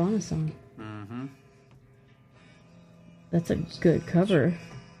Nirvana song. Mm-hmm. That's a good cover.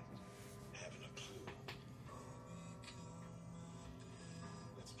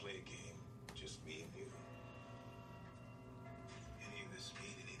 Let's play a game. Just me and you. Any of this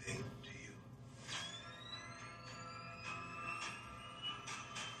mean anything to you?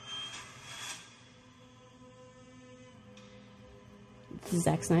 This is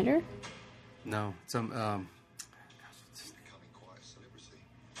Zack Snyder? No, some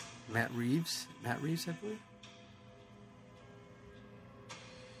Matt Reeves, I believe.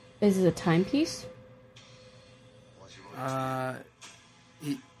 Is it a timepiece? I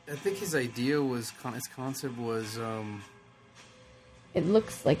think his idea was, his concept was, It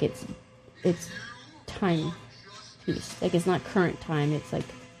looks like it's time piece. Like, it's not current time. It's like,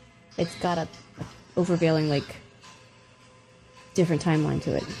 it's got a overvailing, different timeline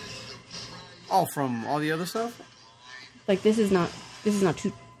to it. Oh, from all the other stuff? Like, this is not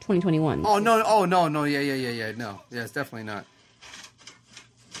 2021. Oh, no, yeah, no. Yeah, it's definitely not.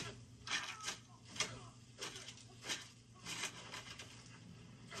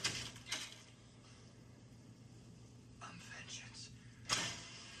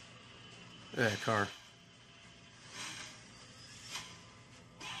 Yeah, car.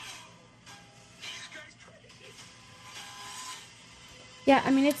 Yeah,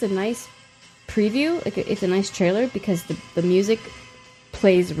 I mean, it's a nice preview. Like, it's a nice trailer because the music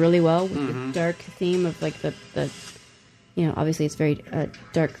plays really well with the dark theme of the obviously it's very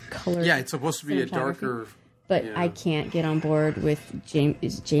dark color. Yeah, it's supposed to be a darker. But I can't get on board with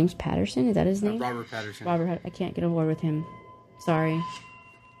James Patterson. Is that his name? Robert Patterson. I can't get on board with him. Sorry,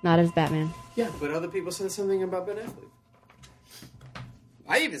 not as Batman. Yeah, but other people said something about Ben Affleck.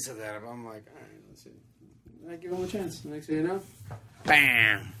 I even said that. I'm like, all right, let's see. I give him a chance. Next thing you know,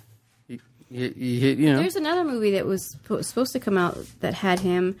 bam. He hit, There's another movie that was supposed to come out that had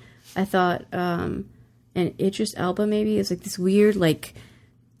him. I thought, and Idris Elba maybe. It's like this weird,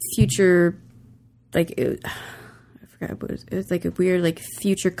 future, I forgot what it was. It was like a weird,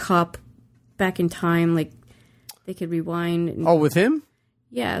 future cop back in time. Like they could rewind. With him?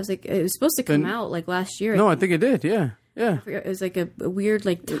 Yeah, it was it was supposed to come out last year. No, I think it did. Yeah. It was like a weird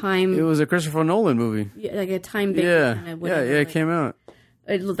time. It was a Christopher Nolan movie. Yeah, like a time. Yeah, it came out.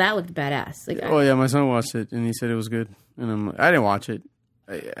 That looked badass. Like, Oh yeah, my son watched it and he said it was good, and I didn't watch it.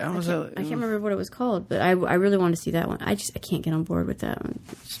 I can't remember what it was called, but I really want to see that one. I can't get on board with that one.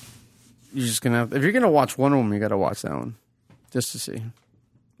 You're just gonna if you're gonna watch Wonder Woman, you got to watch that one just to see.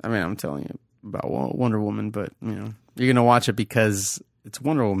 I mean, I'm telling you about Wonder Woman, but you're gonna watch it because it's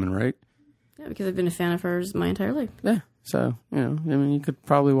Wonder Woman, right? Yeah, because I've been a fan of hers my entire life. Yeah, so you could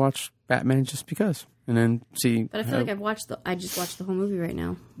probably watch Batman just because, and then see. But I feel like I just watched the whole movie right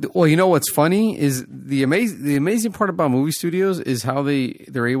now. Well, you know what's funny is the amazing part about movie studios is how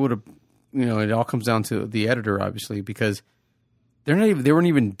they're able to, it all comes down to the editor, obviously, because they weren't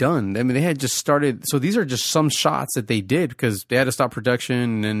even done. I mean, they had just started. So these are just some shots that they did because they had to stop production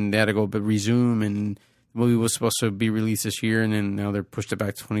and then they had to go resume, and the movie was supposed to be released this year, and then now they're pushed it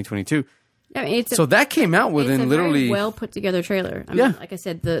back to 2022. I mean, so that came out within literally very well put together trailer. I mean, like I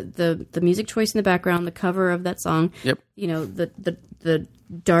said, the music choice in the background, the cover of that song. Yep. The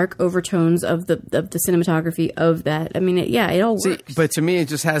dark overtones of the cinematography of that. I mean, it all works. But to me, it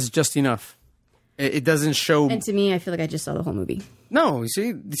just has just enough. It doesn't show. And to me, I feel like I just saw the whole movie. No,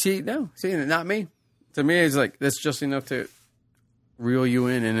 not me. To me, it's like that's just enough to reel you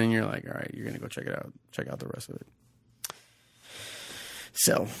in, and then you're like, all right, you're gonna go check it out. Check out the rest of it.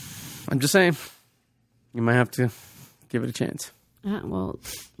 So, I'm just saying, you might have to give it a chance. Well,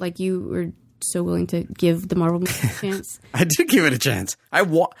 like you were so willing to give the Marvel movie a chance. I did give it a chance.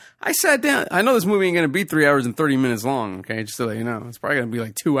 I sat down. I know this movie ain't gonna be 3 hours and 30 minutes long. Okay, just to let you know, it's probably gonna be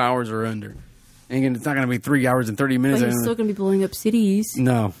like 2 hours or under. It's not gonna be 3 hours and 30 minutes. But he's still gonna be blowing up cities.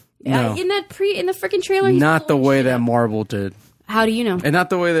 No. In the freaking trailer, he's not the way that Marvel did. How do you know? And not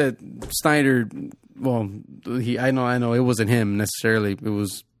the way that Snyder. Well, I know it wasn't him necessarily. It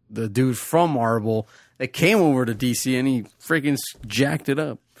was the dude from Marvel that came over to DC and he freaking jacked it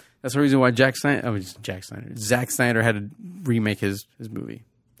up. That's the reason why Zack Snyder had to remake his movie.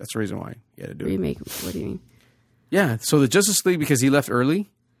 That's the reason why he had to do remake. What do you mean? Yeah, so the Justice League, because he left early,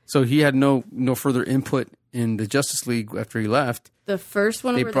 so he had no further input in the Justice League after he left. The first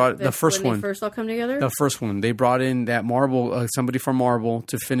one, they brought the first one. They first all come together. The first one, they brought in that Marvel, somebody from Marvel,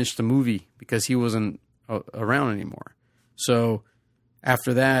 to finish the movie because he wasn't around anymore. So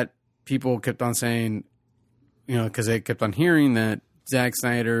after that, people kept on saying, because they kept on hearing that Zack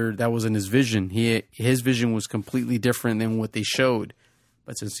Snyder, that wasn't his vision. His vision was completely different than what they showed.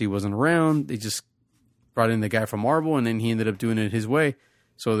 But since he wasn't around, they just brought in the guy from Marvel, and then he ended up doing it his way.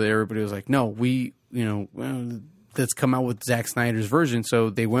 So that everybody was like, no, let's come out with Zack Snyder's version. So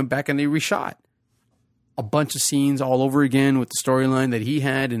they went back and they reshot a bunch of scenes all over again with the storyline that he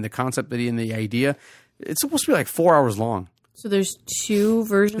had and the concept and the idea. It's supposed to be like 4 hours long. So there's two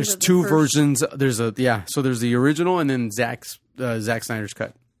versions. There's two versions. So there's the original and then Zack Snyder's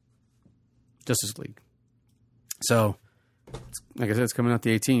cut. Justice League. So, like I said, it's coming out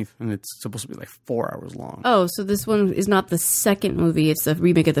the 18th, and it's supposed to be like 4 hours long. Oh, so this one is not the second movie; it's a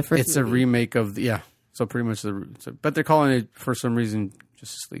remake of the first. It's movie. A remake of So pretty much but they're calling it for some reason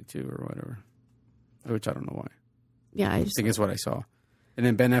Justice League 2 or whatever, which I don't know why. Yeah, I think it's what I saw. And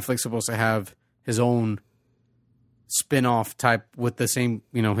then Ben Affleck's supposed to have his own spin-off type with the same,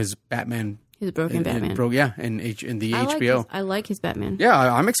 his Batman. He's a broken Batman. In the HBO. I like his Batman. Yeah,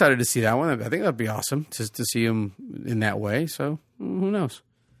 I'm excited to see that one. I think that'd be awesome to see him in that way. So who knows?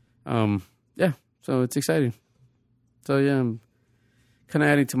 So it's exciting. So yeah, I'm kind of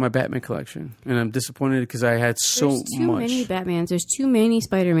adding to my Batman collection, and I'm disappointed because I had There's too much. many Batmans. There's too many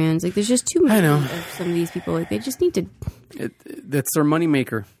Spider-Mans. Like there's just too many of some of these people. Like they just need to. That's their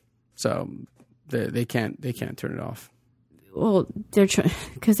moneymaker, so they can't turn it off. Well, they're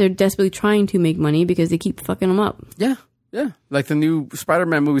because they're desperately trying to make money because they keep fucking them up. Yeah. Like the new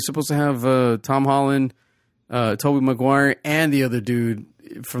Spider-Man movie is supposed to have Tom Holland, Tobey Maguire, and the other dude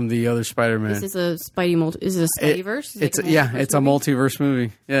from the other Spider-Man. This is a Is it a Spideyverse? It's a multiverse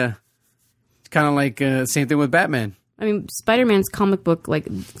movie. Yeah, it's kind of like same thing with Batman. I mean, Spider-Man's comic book, like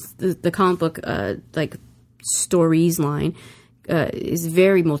the comic book, like stories line, is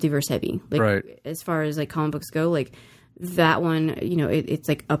very multiverse heavy. Like, right. As far as like comic books go, like. That one, it's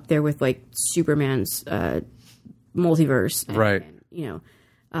like up there with like Superman's multiverse, right? And,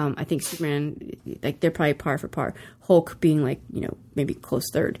 I think Superman, like they're probably par for par. Hulk being like maybe close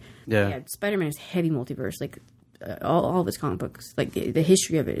third. Yeah. Spider-Man is heavy multiverse. Like all of his comic books, like the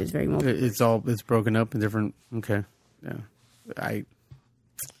history of it is very multiverse. It's broken up in different. Okay,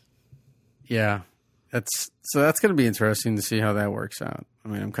 That's going to be interesting to see how that works out. I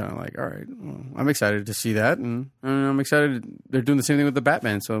mean, I'm kind of like, all right, well, I'm excited to see that, and I'm excited. They're doing the same thing with the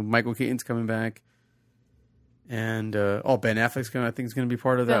Batman. So Michael Keaton's coming back, And Ben Affleck's gonna, I think, is gonna be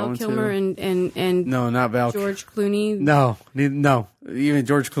part of that Val one Kilmer too. and No, not Val. George Clooney. No. Even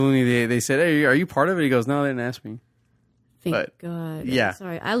George Clooney, they said, "Hey, are you part of it?" He goes, "No, they didn't ask me." Thank But, God. yeah.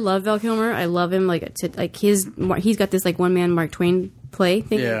 Sorry, I love Val Kilmer. I love him. He's got this like one man Mark Twain play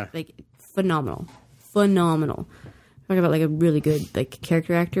thing. Yeah. Like phenomenal. Talk about like a really good like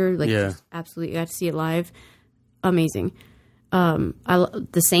character actor. Like just absolutely, I got to see it live. Amazing.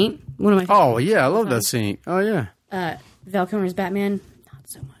 The Saint. One of my. Oh yeah, I love that scene. Oh yeah. Val Kilmer's Batman. Not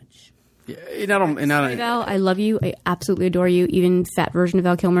so much. Yeah, and Val, I love you. I absolutely adore you. Even fat version of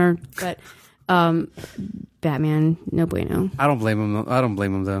Val Kilmer, but Batman, no bueno. I don't blame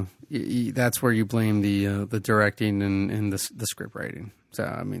him though. That's where you blame the directing and the script writing. So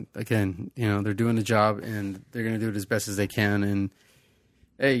I mean, again, they're doing the job and they're going to do it as best as they can. And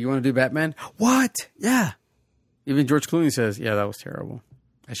hey, you want to do Batman? What? Yeah. Even George Clooney says, "Yeah, that was terrible.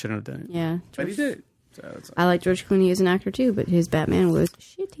 I shouldn't have done it." Yeah, but he did. So I like George Clooney as an actor too, but his Batman was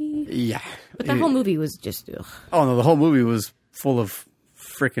shitty. Yeah, but the whole movie was just. Ugh. Oh no, the whole movie was full of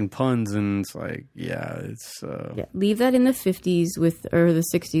freaking puns, and it's like, leave that in the 50s or the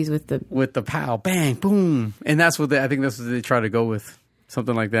 60s with the pow, bang, boom, and that's what I think that's what they try to go with,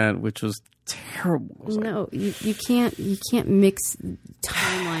 something like that, which was terrible. No, you can't mix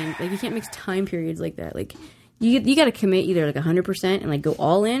timeline, like you can't mix time periods like that. Like you got to commit either like 100% and like go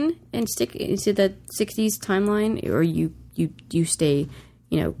all in and stick into that 60s timeline, or you stay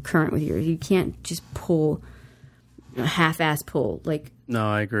current with yours. You can't just pull half-ass pull like. No,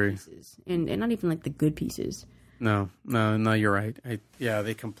 I agree. Pieces. And not even like the good pieces. No, you're right.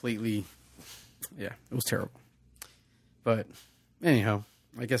 They completely, it was terrible. But anyhow,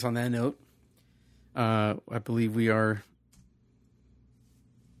 I guess on that note, I believe we are.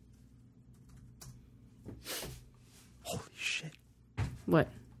 Holy shit! What?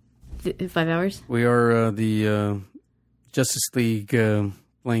 5 hours? We are the Justice League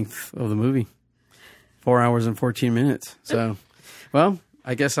length of the movie. 4 hours and 14 minutes. So, well,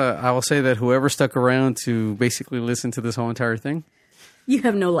 I guess I will say that whoever stuck around to basically listen to this whole entire thing. You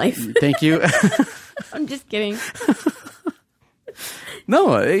have no life. Thank you. I'm just kidding.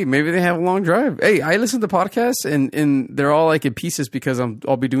 No, hey, maybe they have a long drive. Hey, I listen to podcasts and they're all like in pieces because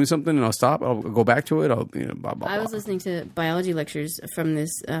I'll be doing something and I'll stop. I'll go back to it. Blah, blah, blah. I was listening to biology lectures from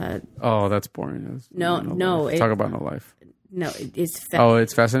this. Oh, that's boring. No. Talk about no life. No, it's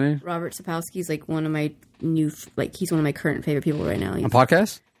it's fascinating. Robert Sapolsky's like one of my he's one of my current favorite people right now. On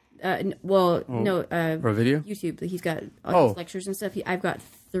podcast? No. Or video? YouTube. He's got all his lectures and stuff. I've got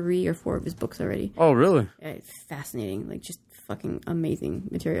 3 or 4 of his books already. Oh, really? It's fascinating. Like just fucking amazing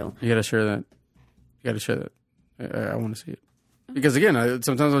material. You got to share that. I want to see it. Because again,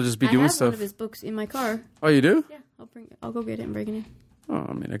 sometimes I'll just be doing stuff. I have one of his books in my car. Oh, you do? Yeah, I'll go get it and bring it in. Oh,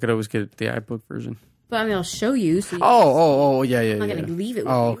 I mean, I could always get the iBook version. But I mean, I'll show you. So Yeah. I'm not going to leave it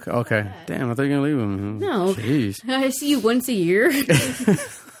with you. Okay. Damn, I thought you were going to leave them. No. Jeez. I see you once a year.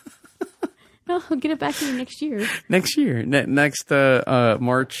 No, I'll get it back to you next year. Next year. Next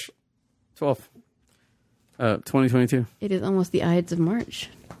March 12th, 2022. It is almost the Ides of March.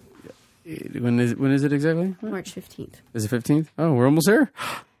 When is it exactly? March 15th. Is it 15th? Oh, we're almost there?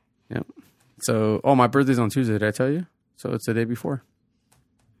 Yep. So, my birthday's on Tuesday, did I tell you? So it's the day before.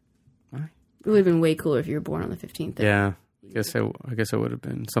 All right. It would have been way cooler if you were born on the 15th. Yeah. I guess it would have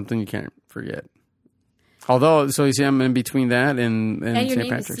been something you can't forget. Although, so you see, I'm in between that and your St. name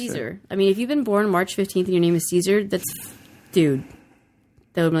Patrick's is Caesar. Day. I mean, if you've been born March 15th and your name is Caesar, dude,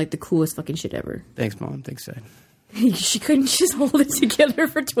 that would be like the coolest fucking shit ever. Thanks, Mom. Thanks, Dad. She couldn't just hold it together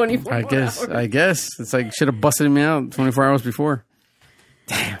for 24 hours. I guess. It's like, should have busted me out 24 hours before.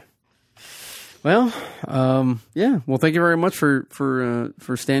 Damn. Well, yeah. Well, thank you very much for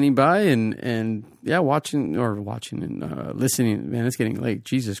standing by and watching and listening. Man, it's getting late.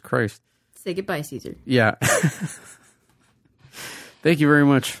 Jesus Christ. Say goodbye, Caesar. Yeah. Thank you very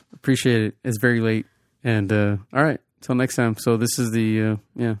much. Appreciate it. It's very late. And all right. Till next time. So this is the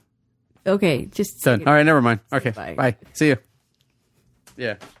Okay, just done. All right, never mind. Okay. Bye. Bye. See you.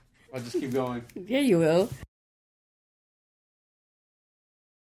 Yeah. I'll just keep going. Yeah, you will.